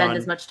much money on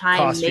as much time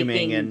costuming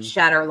making and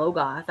Shadar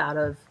Logoth out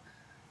of,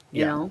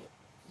 you know,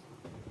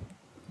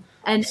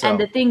 and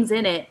the things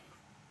in it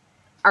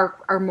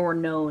are more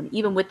known.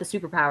 Even with the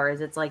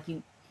superpowers, it's like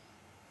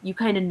you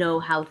kind of know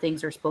how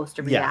things are supposed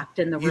to react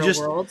in the real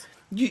world.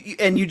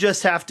 You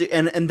just have to,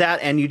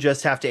 and you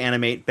just have to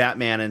animate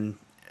Batman and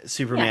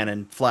Superman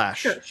and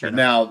Flash. Sure.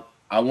 Now,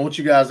 I want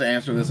you guys to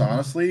answer this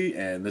honestly,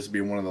 and this will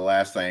be one of the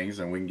last things,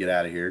 and we can get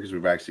out of here because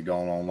we've actually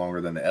gone on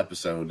longer than the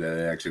episode that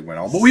it actually went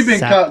on. But we've been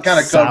kind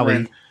of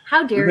covering.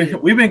 How dare you?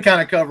 We've been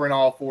kind of covering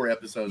all 4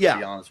 episodes, to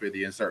be honest with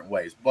you, in certain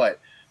ways. But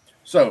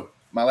so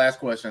my last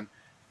question,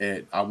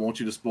 I want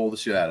you to spoil the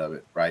shit out of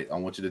it, right? I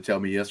want you to tell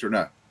me yes or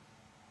no.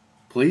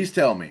 Please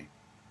tell me,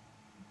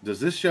 does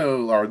this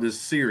show or this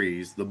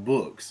series, the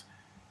books,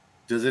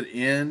 does it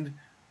end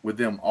with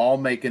them all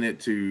making it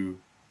to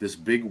this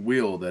big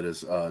wheel that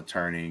is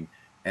turning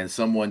and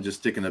someone just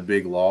sticking a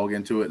big log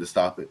into it to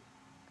stop it?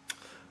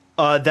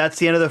 That's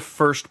the end of the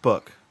first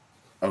book.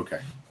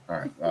 Okay. All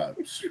right.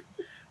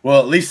 Well,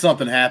 at least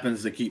something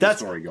happens to keep the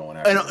story going.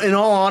 In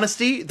all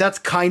honesty, that's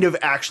kind of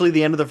actually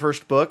the end of the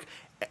first book.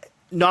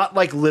 Not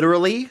like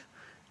literally.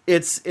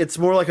 It's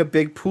more like a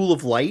big pool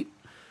of light,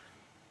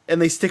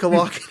 and they stick a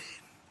log in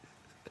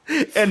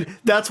it. And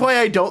that's why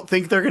I don't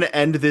think they're going to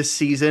end this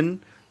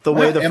season the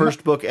way the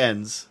first book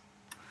ends.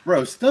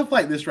 Bro, stuff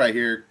like this right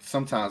here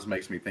sometimes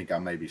makes me think I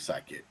may be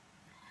psychic.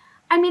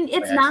 I mean,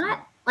 it's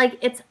not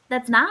like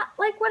that's not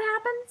like what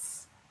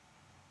happens.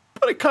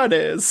 But it kind of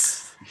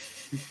is.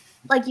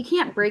 Like you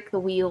can't break the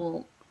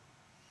wheel,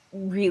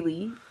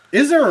 really.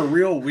 Is there a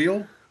real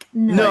wheel?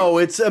 No,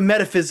 it's a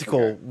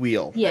metaphysical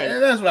wheel. Yeah,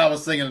 that's what I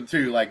was thinking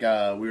too. Like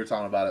we were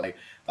talking about it. Like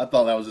I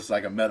thought that was just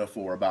like a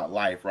metaphor about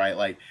life, right?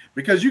 Like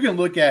because you can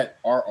look at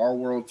our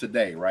world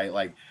today, right?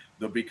 Like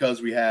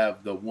because we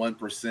have the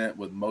 1%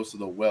 with most of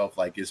the wealth,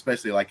 like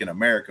especially like in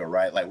America,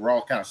 right? Like we're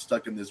all kind of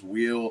stuck in this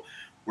wheel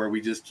where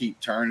we just keep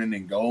turning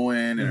and going,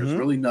 and there's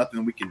really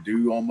nothing we can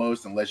do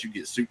almost unless you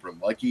get super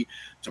lucky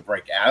to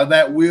break out of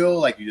that wheel.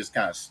 Like you just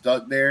kind of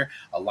stuck there.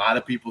 A lot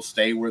of people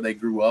stay where they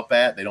grew up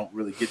at. They don't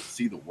really get to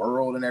see the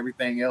world and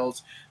everything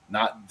else.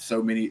 Not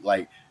so many,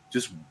 like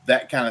just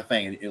that kind of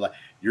thing. And like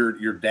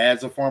your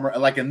dad's a farmer.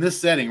 Like in this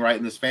setting, right,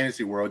 in this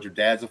fantasy world, your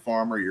dad's a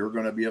farmer. You're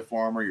going to be a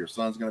farmer. Your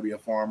son's going to be a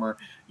farmer.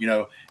 You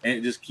know, and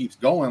it just keeps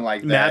going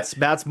like that.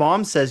 Matt's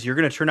mom says you're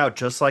going to turn out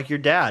just like your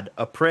dad,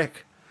 a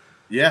prick.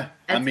 Yeah,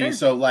 I mean,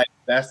 so like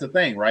that's the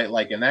thing, right?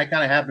 Like, and that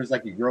kind of happens.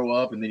 Like you grow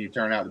up, and then you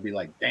turn out to be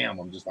like, "Damn,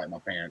 I'm just like my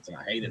parents, and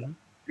I hated them."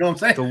 You know what I'm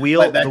saying? The wheel,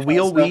 like the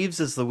wheel weaves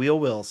as the wheel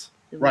wills.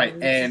 Right,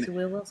 and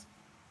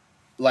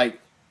like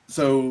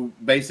so,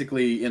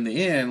 basically, in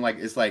the end, like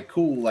it's like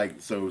cool.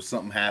 Like so,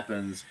 something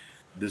happens.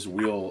 This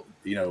wheel,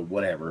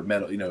 whatever,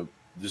 metal,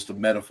 just a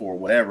metaphor,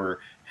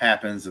 whatever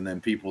happens, and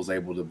then people's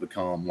able to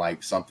become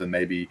like something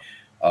maybe.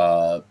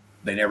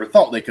 They never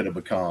thought they could have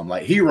become.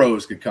 Like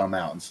heroes could come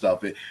out and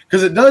stuff.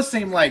 Because it does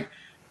seem like,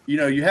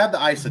 you have the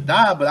Aes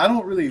Sedai, but I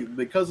don't really,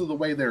 because of the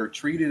way they're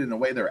treated and the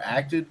way they're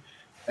acted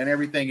and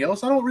everything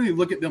else, I don't really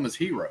look at them as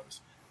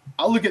heroes.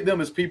 I look at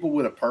them as people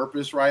with a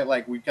purpose, right?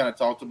 Like we kind of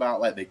talked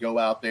about, like they go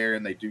out there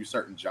and they do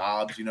certain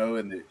jobs,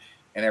 and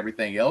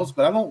everything else.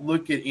 But I don't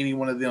look at any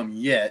one of them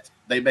yet.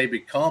 They may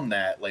become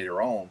that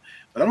later on,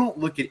 but I don't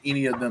look at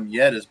any of them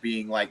yet as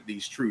being like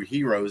these true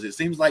heroes. It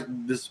seems like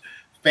this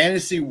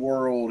fantasy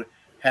world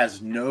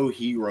has no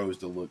heroes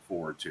to look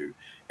forward to.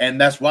 And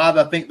that's why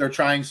I think they're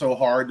trying so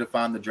hard to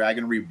find the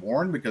Dragon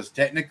Reborn, because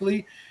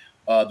technically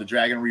the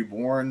Dragon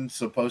Reborn's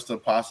supposed to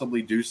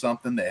possibly do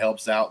something that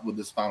helps out with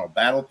this final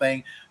battle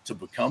thing to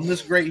become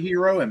this great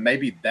hero. And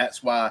maybe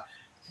that's why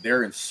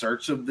they're in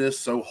search of this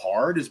so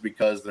hard, is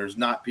because there's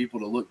not people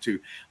to look to.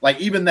 Like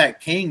even that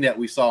king that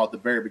we saw at the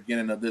very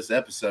beginning of this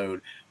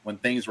episode, when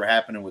things were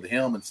happening with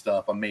him and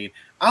stuff. I mean,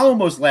 I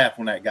almost laughed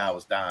when that guy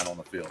was dying on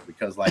the field,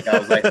 because like I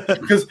was like,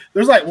 because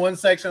there's like one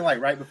section,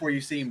 like right before you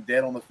see him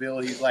dead on the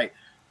field, he's like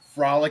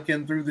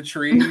frolicking through the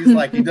trees.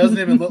 Like he doesn't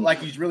even look like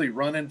he's really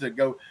running to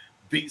go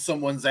beat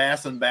someone's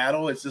ass in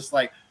battle. It's just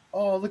like,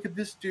 oh, look at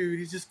this dude.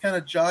 He's just kind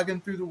of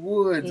jogging through the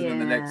woods. And then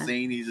the next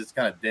scene, he's just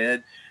kind of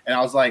dead. And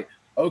I was like,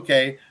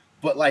 okay.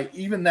 But like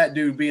even that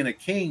dude being a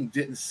king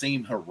didn't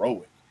seem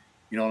heroic.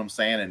 You know what I'm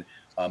saying? And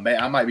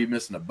I might be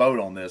missing a boat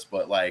on this,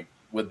 but like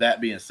with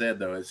that being said,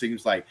 though, it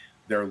seems like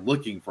they're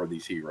looking for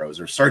these heroes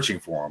or searching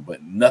for them,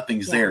 but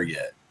nothing's there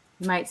yet.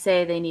 You might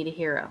say they need a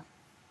hero.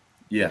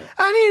 Yeah.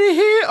 I need a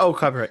hero. Oh,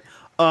 copyright.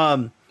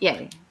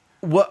 Yeah.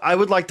 What I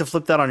would like to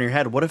flip that on your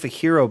head. What if a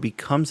hero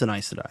becomes an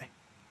Aes Sedai?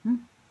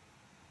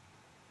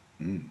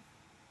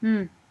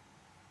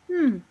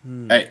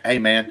 Hey,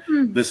 man,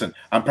 listen,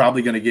 I'm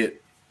probably going to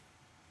get,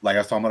 like I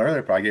was talking about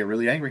earlier, probably get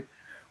really angry.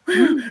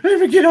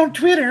 Let me get on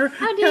Twitter.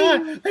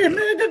 God, they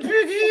made the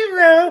big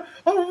hero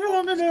a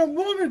woman in a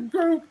woman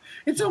group.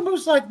 It's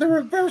almost like the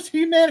reverse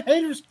He-Man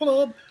haters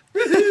club.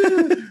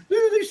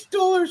 They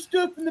stole her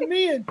stuff from the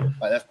men.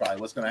 Like, that's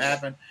probably what's going to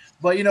happen.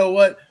 But you know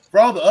what? For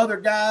all the other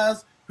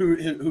guys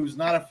who's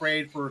not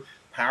afraid for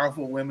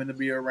powerful women to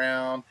be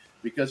around,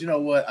 because you know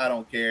what? I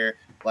don't care.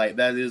 Like,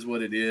 that is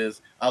what it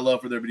is. I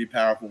love for there to be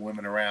powerful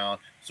women around.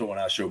 So when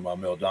I show my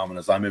male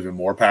dominance, I'm even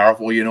more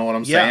powerful. You know what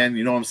I'm saying?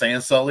 You know what I'm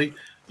saying, Sully?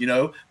 You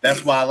know,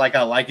 that's why I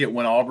like it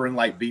when Auburn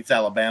like beats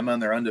Alabama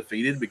and they're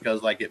undefeated,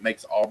 because like it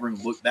makes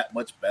Auburn look that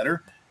much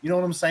better. You know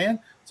what I'm saying?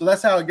 So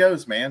that's how it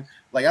goes, man.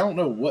 Like, I don't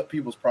know what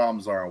people's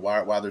problems are and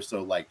why they're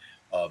so like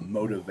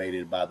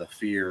motivated by the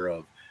fear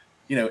of,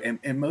 you know,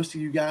 and most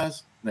of you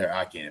guys there,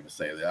 I can't even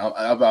say that.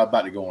 I'm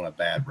about to go on a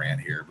bad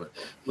rant here, but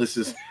let's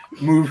just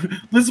move.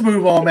 Let's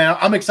move on, man.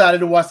 I'm excited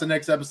to watch the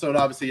next episode.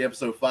 Obviously,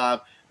 episode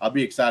 5. I'll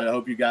be excited. I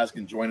hope you guys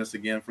can join us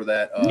again for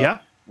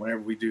that.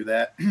 Whenever we do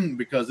that,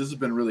 because this has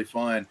been really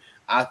fun.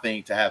 I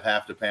think to have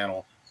half the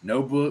panel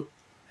no book,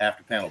 half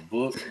the panel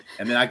book,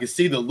 and then I can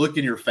see the look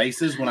in your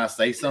faces when I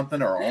say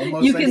something or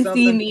almost. You can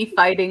see me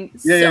fighting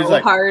so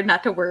hard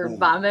not to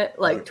vomit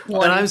like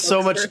 20. And I'm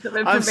so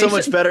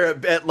much better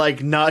at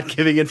like not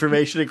giving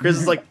information. And Chris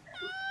is like,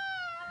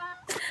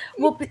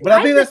 well, but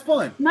I think that's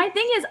fun. My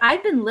thing is,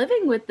 I've been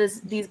living with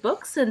these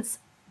books since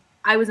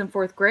I was in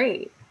 4th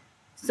grade,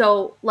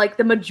 so like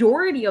the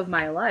majority of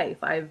my life,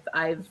 I've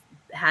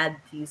had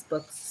these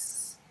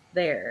books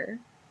there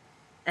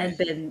and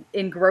been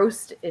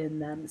engrossed in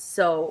them.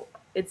 So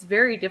it's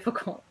very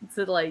difficult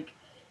to like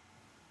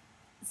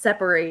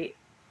separate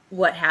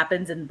what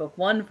happens in book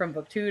 1 from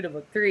book 2 to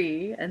book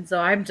 3. And so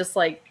I'm just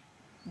like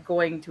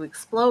going to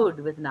explode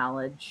with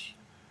knowledge.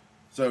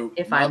 So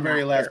my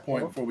very last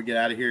point before we get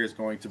out of here is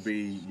going to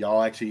be,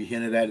 y'all actually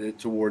hinted at it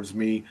towards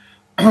me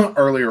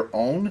earlier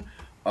on,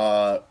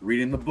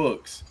 reading the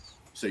books.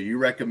 So you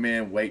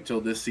recommend wait till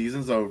this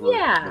season's over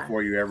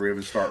before you ever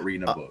even start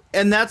reading a book.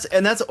 And that's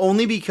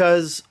only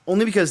because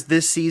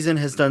this season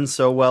has done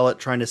so well at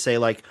trying to say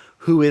like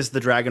who is the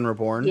Dragon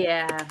Reborn.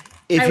 Yeah.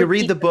 If you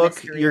read the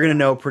book, you're gonna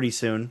know pretty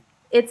soon.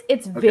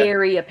 It's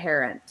very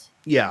apparent.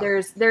 Yeah.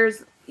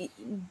 There's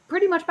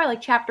pretty much by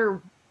like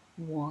chapter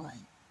 1.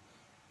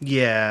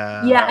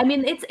 Yeah. Yeah, I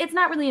mean it's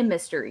not really a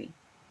mystery.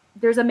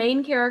 There's a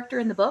main character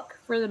in the book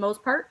for the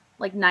most part.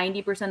 Like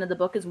 90% of the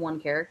book is one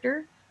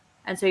character.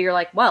 And so you're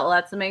like, well,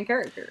 that's the main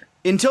character.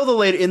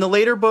 Until in the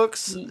later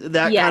books,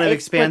 that kind of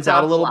expands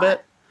out a little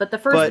bit. But the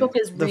first book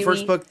is the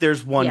first book.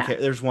 There's one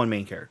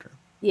main character.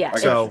 Yeah.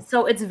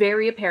 So it's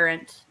very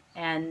apparent,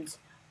 and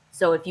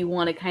so if you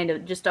want to kind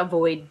of just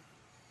avoid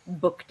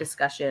book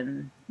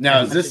discussion.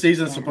 Now, is this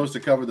season supposed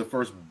to cover the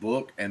first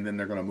book, and then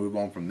they're going to move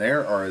on from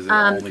there, or is it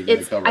only going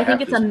to cover? I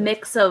think it's a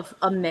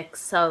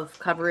mix of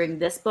covering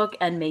this book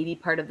and maybe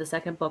part of the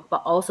second book,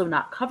 but also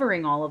not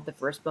covering all of the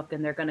first book,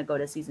 and they're going to go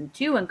to season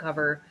 2 and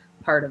cover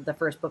part of the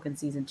first book in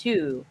season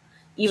 2,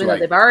 even though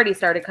they've already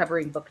started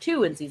covering book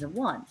 2 in season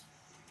 1.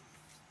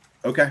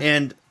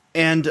 Okay.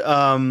 And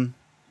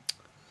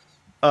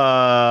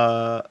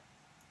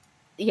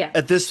yeah.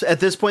 At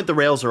this point, the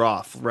rails are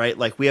off, right?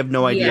 Like we have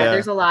no idea. Yeah,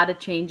 there's a lot of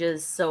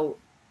changes. So,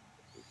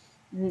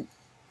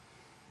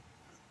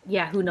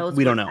 yeah, who knows?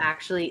 We don't know.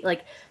 Actually,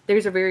 like,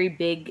 there's a very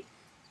big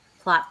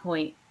plot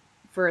point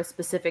for a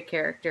specific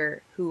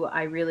character who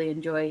I really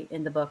enjoy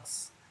in the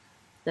books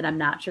that I'm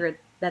not sure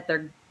that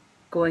they're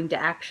going to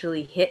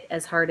actually hit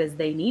as hard as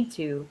they need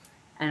to,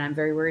 and I'm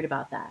very worried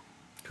about that.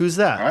 Who's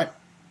All that?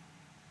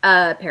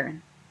 right,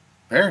 Perrin.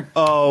 Perrin.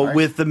 Oh, All right.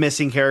 with the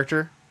missing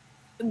character?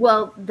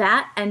 Well,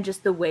 that and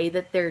just the way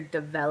that they're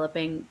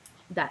developing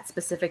that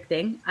specific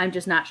thing, I'm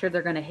just not sure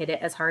they're going to hit it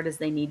as hard as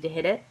they need to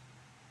hit it.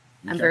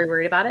 I'm Okay. very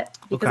worried about it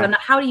because Okay. I'm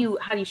not. How do you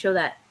show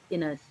that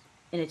in a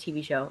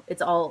TV show?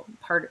 It's all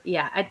part.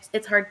 Yeah,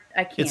 it's hard.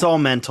 I can't. It's all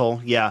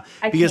mental, yeah.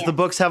 I Because the can't.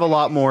 books have a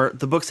lot more.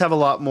 The books have a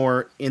lot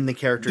more in the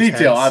characters'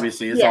 Detail, heads.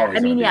 obviously, it's Yeah, always I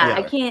mean, gonna be yeah, that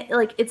I way. can't.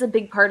 Like, it's a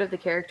big part of the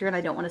character, and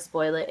I don't want to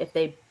spoil it if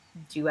they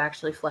do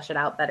actually flesh it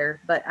out better.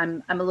 But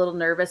I'm a little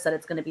nervous that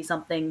it's going to be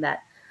something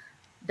that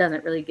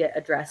doesn't really get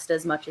addressed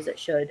as much as it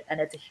should,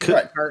 and it's a huge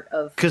Right. part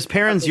of. Because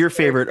Perrin's of your this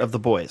favorite character. of the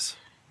boys.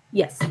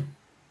 Yes.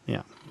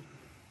 Yeah.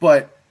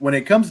 But when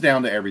it comes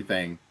down to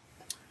everything,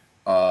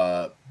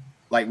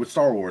 like with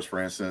Star Wars, for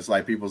instance,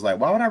 like people's like,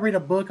 why would I read a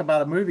book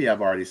about a movie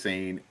I've already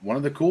seen? One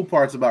of the cool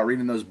parts about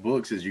reading those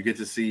books is you get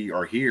to see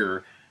or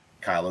hear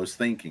Kylo's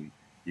thinking.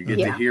 You get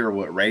to Yeah. hear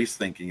what Rey's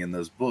thinking in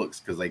those books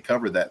because they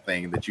cover that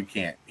thing that you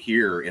can't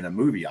hear in a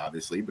movie,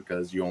 obviously,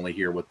 because you only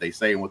hear what they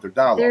say and what their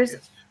dialogue There's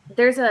is.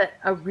 there's a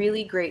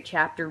really great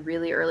chapter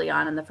really early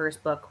on in the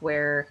first book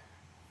where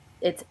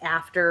it's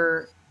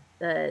after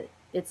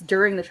it's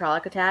during the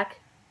Trolloc attack,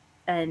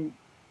 and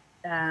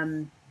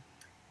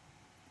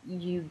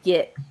you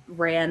get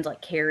Rand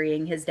like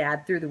carrying his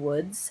dad through the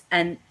woods,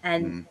 and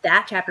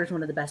that chapter is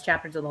one of the best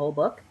chapters of the whole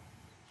book,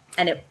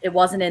 and it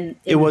wasn't in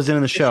It wasn't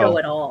in the show.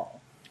 at all.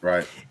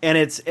 Right.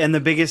 And the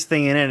biggest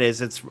thing in it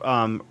is it's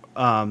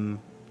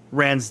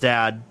Rand's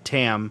dad,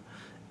 Tam,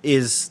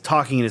 is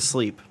talking in his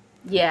sleep.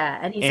 Yeah,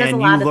 and he says a And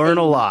lot you of learn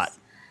a things. lot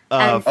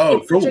And of Oh,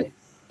 it's such cool.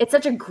 it's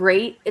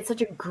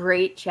such a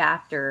great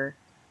chapter,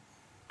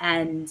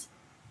 and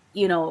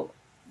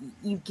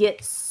you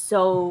get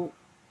so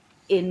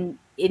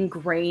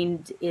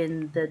ingrained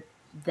in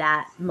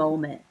that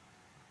moment,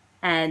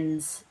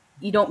 and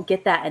you don't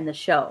get that in the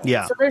show.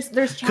 Yeah. So there's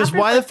because chapters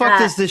why the like fuck that.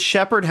 does this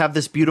shepherd have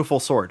this beautiful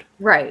sword?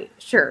 Right,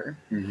 sure.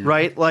 Mhm.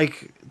 Right?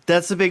 Like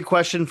that's the big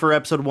question for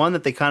episode 1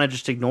 that they kind of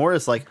just ignore.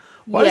 Is like,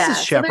 why does this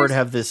so shepherd there's-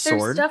 have this there's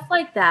sword? stuff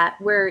like that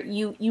where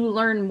you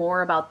learn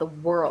more about the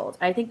world.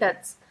 I think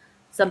that's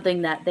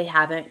something that they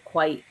haven't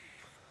quite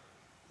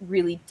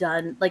really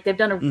done. Like they've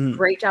done a Mhm.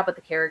 great job with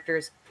the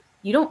characters.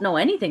 You don't know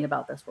anything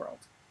about this world.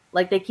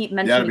 Like they keep Yeah,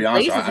 to mentioning be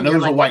honest, places. I and know you're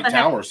there's a like, white what the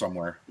heck? tower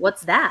somewhere.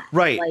 What's that?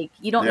 Right. Like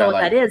you don't Yeah, know what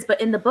like- that is.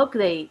 But in the book,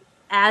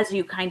 as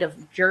you kind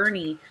of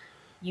journey,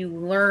 you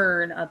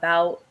learn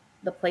about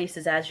the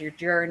places as you're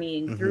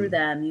journeying through Mhm.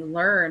 them. You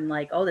learn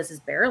like, oh, this is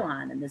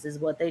Barrelon, and this is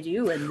what they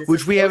do, and this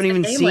Which is we haven't close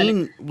even to Camelin.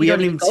 seen. We You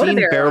haven't don't even go to seen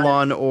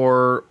Barrelon. Barrelon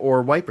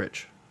or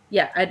Whitebridge.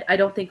 Yeah, I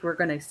don't think we're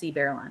going to see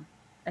Barrelon.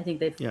 I think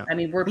they've. Yeah. I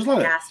mean, we're There's a lot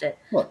of- past it.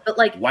 Look, But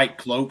like, white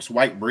cloaks,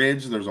 white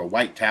bridge. There's a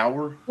white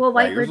tower. well,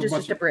 Like, White there's Bridge is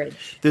bunch just a of-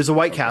 bridge. There's a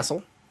White Okay.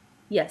 Castle.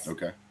 Yes.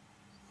 Okay.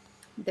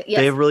 Yes.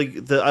 They have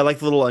really. I like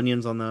the little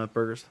onions on the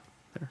burgers.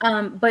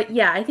 But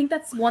yeah, I think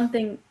that's one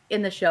thing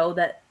in the show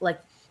that like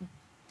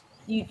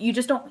you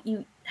just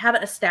you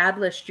haven't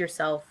established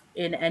yourself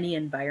in any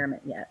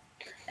environment yet,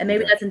 and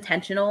maybe Okay. that's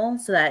intentional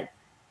so that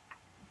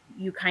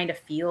you kind of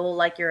feel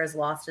like you're as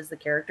lost as the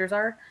characters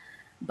are.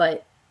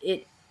 But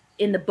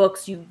in the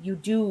books you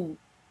do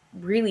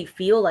really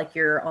feel like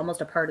you're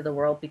almost a part of the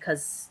world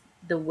because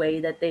the way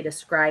that they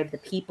describe the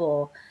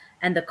people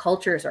and the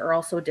cultures are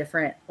also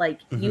different. Like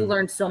you Mhm.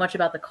 learn so much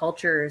about the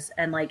cultures,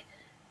 and like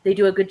they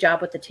do a good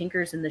job with the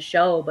Tinkers in the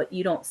show, but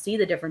you don't see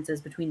the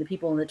differences between the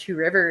people in the Two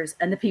Rivers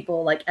and the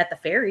people like at the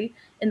ferry.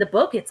 In the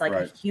book, it's like a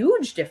Right.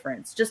 huge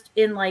difference. Just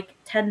in like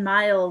 10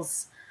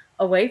 miles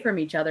away from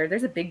each other,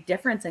 there's a big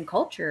difference in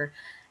culture.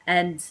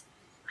 And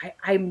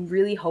I'm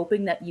really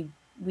hoping that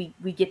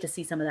we get to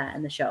see some of that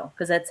in the show,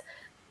 because that's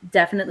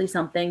definitely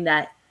something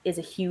that is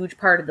a huge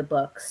part of the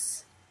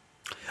books.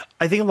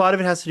 I think a lot of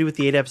it has to do with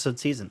the 8-episode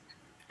season.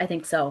 I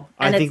think so.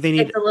 I And think they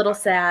need- it's a little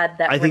sad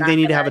that I we're think they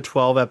not need to have gonna-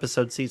 a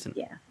 12-episode season.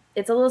 Yeah.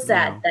 It's a little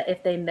sad No. that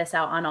if they miss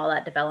out on all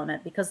that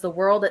development, because the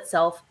world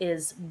itself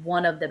is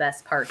one of the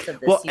best parts of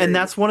this Well, series. and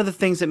that's one of the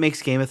things that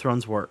makes Game of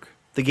Thrones work.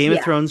 The Game Yeah.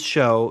 of Thrones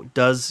show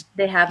does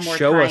they have more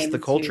show us time the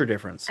culture to-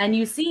 difference. And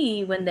you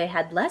see when they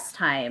had less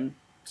time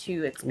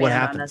to expand on a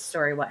happens.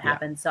 story, what Yeah.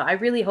 happens. So I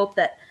really hope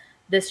that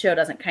this show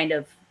doesn't kind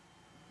of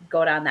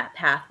go down that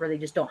path where they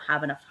just don't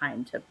have enough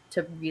time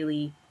to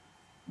really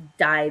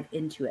dive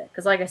into it.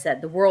 Because like I said,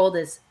 the world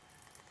is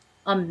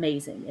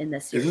amazing in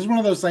this Is series. this one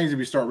of those things if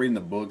you start reading the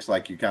books,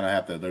 like you kind of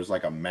have to? There's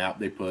like a map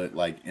they put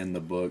like in the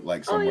book,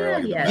 like somewhere. yeah, like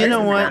at the yeah. back You of know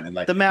the what? front, and,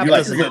 like, The map you like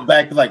doesn't flip help.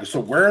 back to like, so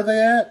where are they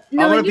at?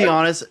 No, I'm gonna be you-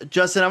 honest,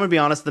 Justin. I'm gonna be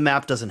honest. The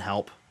map doesn't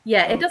help.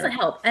 Yeah, it Okay. doesn't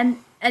help. And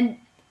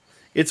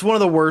It's one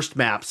of the worst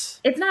maps.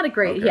 it's not a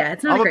great Okay. yeah,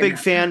 it's not I'm a great big map.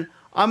 fan.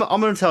 I'm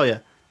gonna tell you,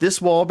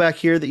 this wall back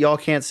here that y'all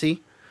can't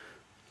see,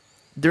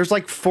 there's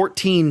like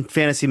 14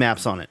 fantasy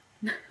maps on it.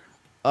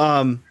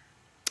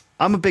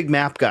 I'm a big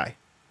map guy.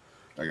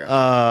 I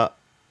got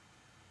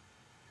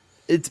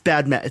It's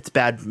bad map. It's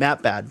bad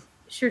map bad.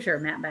 Sure,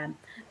 Matt Bad.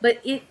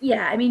 But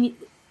I mean,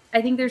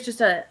 I think there's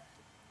just a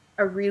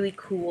really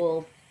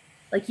cool,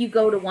 like you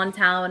go to one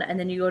town and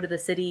then you go to the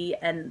city,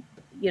 and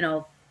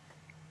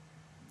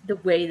the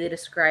way they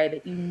describe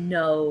it,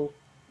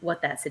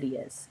 what that city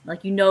is.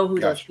 Like who those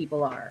Gotcha.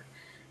 people are,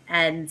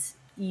 and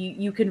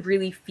you can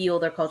really feel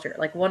their culture.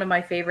 Like one of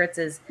my favorites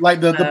is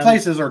Like the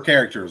places are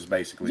characters,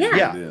 basically.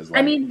 Yeah, What it is. I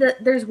Like, mean,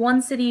 there's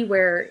one city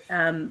where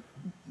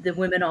the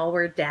women all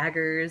wear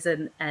daggers,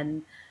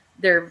 and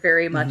they're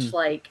very much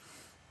like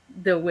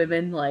the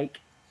women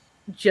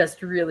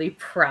just really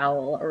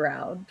prowl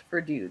around for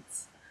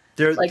dudes.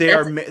 They're Like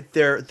they're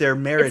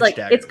marriage it's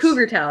daggers. It's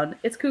Cougar Town.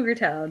 It's Cougar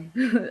Town.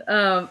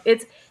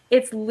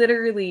 It's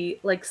literally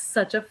like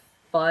such a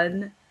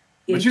fun.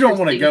 but you don't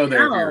want to go there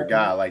town. if you're a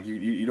guy. Like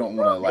you don't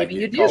want to like.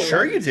 Maybe you get do. caught Sure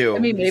by you this. do. I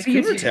mean, It's maybe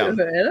you Cougar do.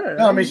 Town. I don't know.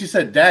 No, I mean she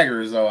said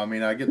daggers though. I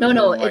mean I get the No,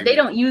 whole, like, they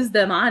don't use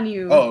them on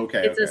you. Oh,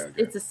 okay.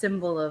 It's a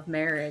symbol of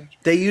marriage.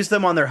 They use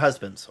them on their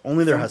husbands.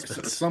 Only their Some,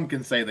 husbands. some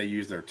can say they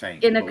use their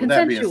tank In a but with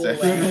that being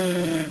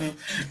consensual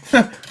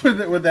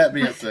said, with that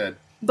being said,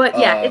 But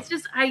yeah, it's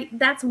just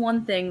that's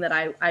one thing that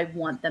I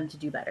want them to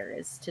do better,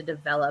 is to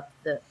develop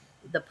the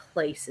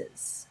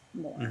places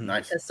more.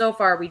 Nice. Because so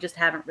far we just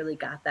haven't really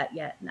got that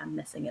yet, and I'm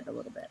missing it a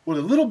little bit. Well,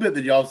 the little bit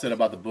that y'all said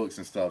about the books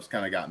and stuff's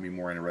kind of got me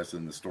more interested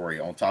in the story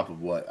on top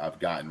of what I've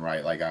gotten,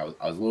 right? Like I was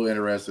a little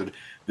interested.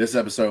 This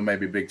episode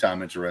made me big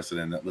time interested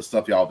in the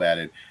stuff y'all have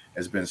added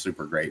has been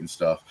super great and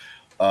stuff.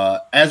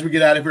 As we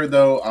get out of here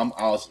though, I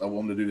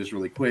want to do this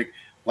really quick.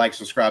 Like,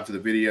 subscribe to the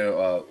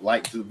video,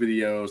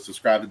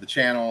 subscribe to the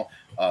channel.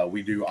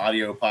 We do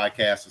audio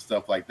podcasts and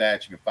stuff like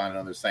that. You can find it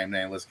under the same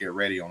name. Let's Get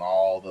Ready on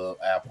all the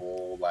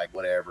Apple, like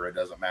whatever. It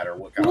doesn't matter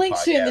what kind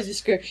Links of are podcast. in the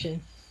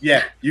description.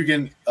 Yeah, you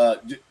can.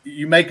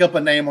 You make up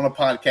a name on a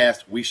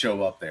podcast, we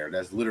show up there.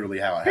 That's literally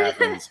how it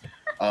happens,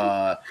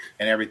 and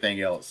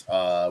everything else.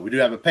 We do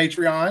have a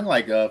Patreon.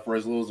 Like for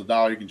as little as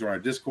 $1, you can join our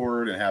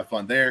Discord and have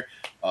fun there.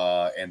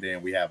 And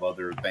then we have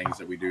other things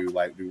that we do,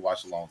 like do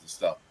watch-alongs and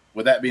stuff.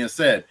 With that being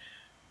said,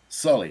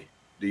 Sully,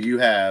 do you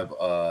have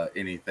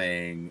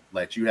anything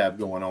that you have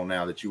going on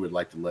now that you would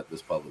like to let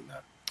this public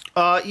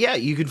know? Yeah,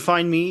 you can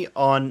find me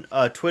on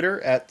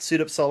Twitter at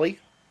SuitUpSully.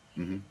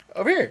 Mm-hmm.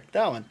 Over here,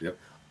 that one. Yep.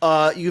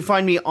 You can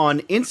find me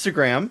on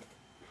Instagram.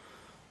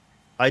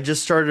 I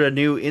just started a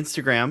new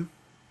Instagram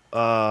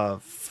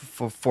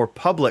for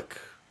public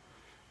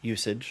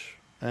usage,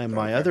 and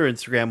my other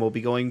Instagram will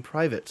be going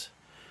private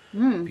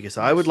because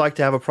I would like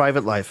to have a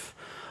private life.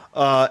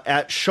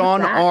 At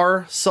Sean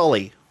R.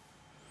 Sully.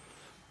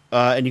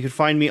 And you can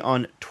find me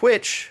on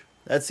Twitch.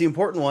 That's the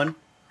important one.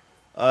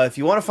 If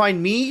you want to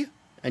find me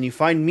and you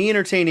find me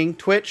entertaining,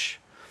 Twitch,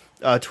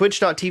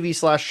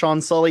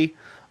 twitch.tv/Sean Sully.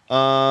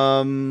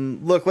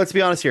 Look, let's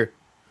be honest here.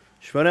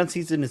 Schmodown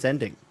season is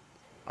ending.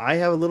 I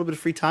have a little bit of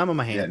free time on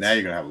my hands. Yeah, now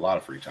you're gonna have a lot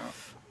of free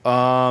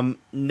time.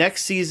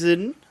 Next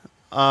season,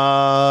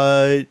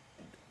 I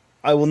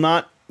will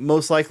not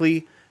most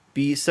likely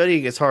be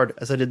studying as hard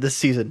as I did this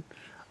season.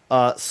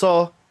 With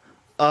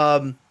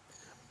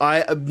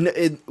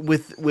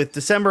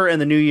December and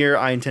the new year,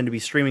 I intend to be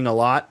streaming a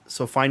lot.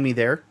 So find me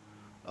there.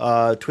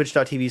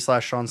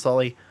 Twitch.tv/Sean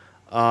Sully.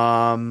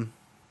 I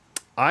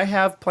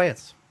have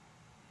plans.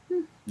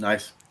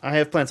 Nice. I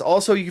have plans.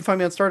 Also, you can find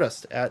me on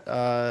Stardust at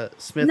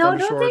Smith. No,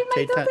 don't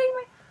take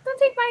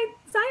my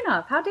sign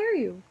off. How dare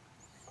you?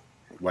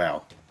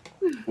 Wow.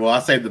 Well, I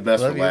saved the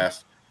best Love for you.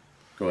 last.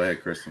 Go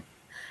ahead, Kristen.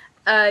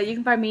 You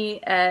can find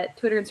me at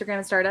Twitter, Instagram,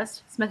 and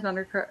Stardust. Smith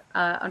underscore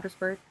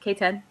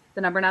K10,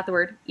 the number, not the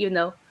word. Even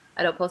though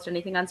I don't post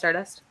anything on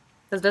Stardust,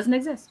 because it doesn't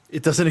exist.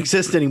 It doesn't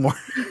exist anymore.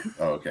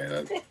 Oh,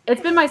 okay.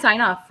 It's been my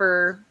sign off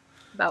for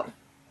about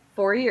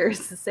 4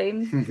 years. The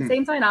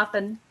same sign off,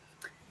 and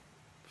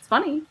it's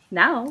funny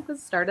now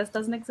because Stardust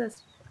doesn't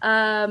exist.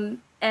 And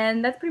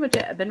that's pretty much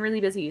it. I've been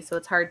really busy, so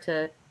it's hard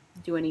to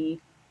do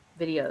any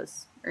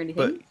videos or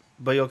anything.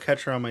 But you'll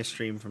catch her on my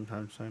stream from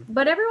time to time.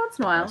 But every once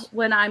in a while, Nice.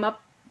 when I'm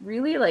up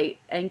really late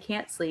and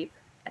can't sleep,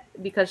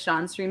 because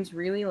Sean streams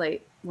really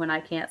late when I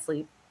can't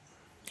sleep.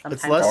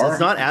 It's sometimes. it's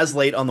not as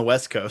late on the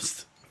West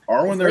Coast.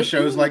 Or when there's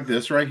Like, shows like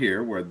this right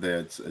here, where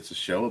it's a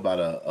show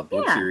about a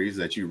book Yeah. series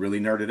that you really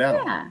nerded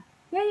out on.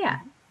 Yeah.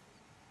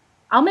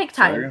 I'll make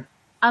So there time. you go.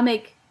 I'll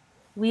make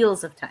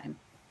wheels of time.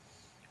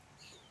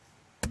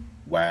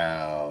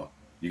 Wow.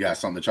 You got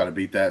something to try to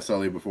beat that,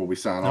 Sully, before we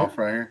sign Nope. off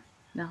right here?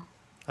 No.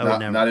 I would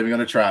never. Not even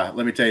going to try.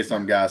 Let me tell you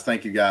something, guys.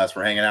 Thank you guys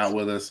for hanging out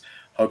with us.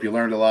 Hope you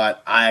learned a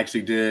lot. I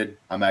actually did.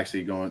 I'm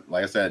actually going,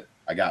 like I said,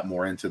 I got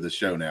more into the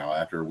show now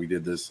after we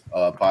did this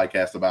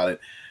podcast about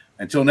it.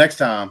 Until next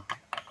time,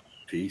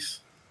 peace.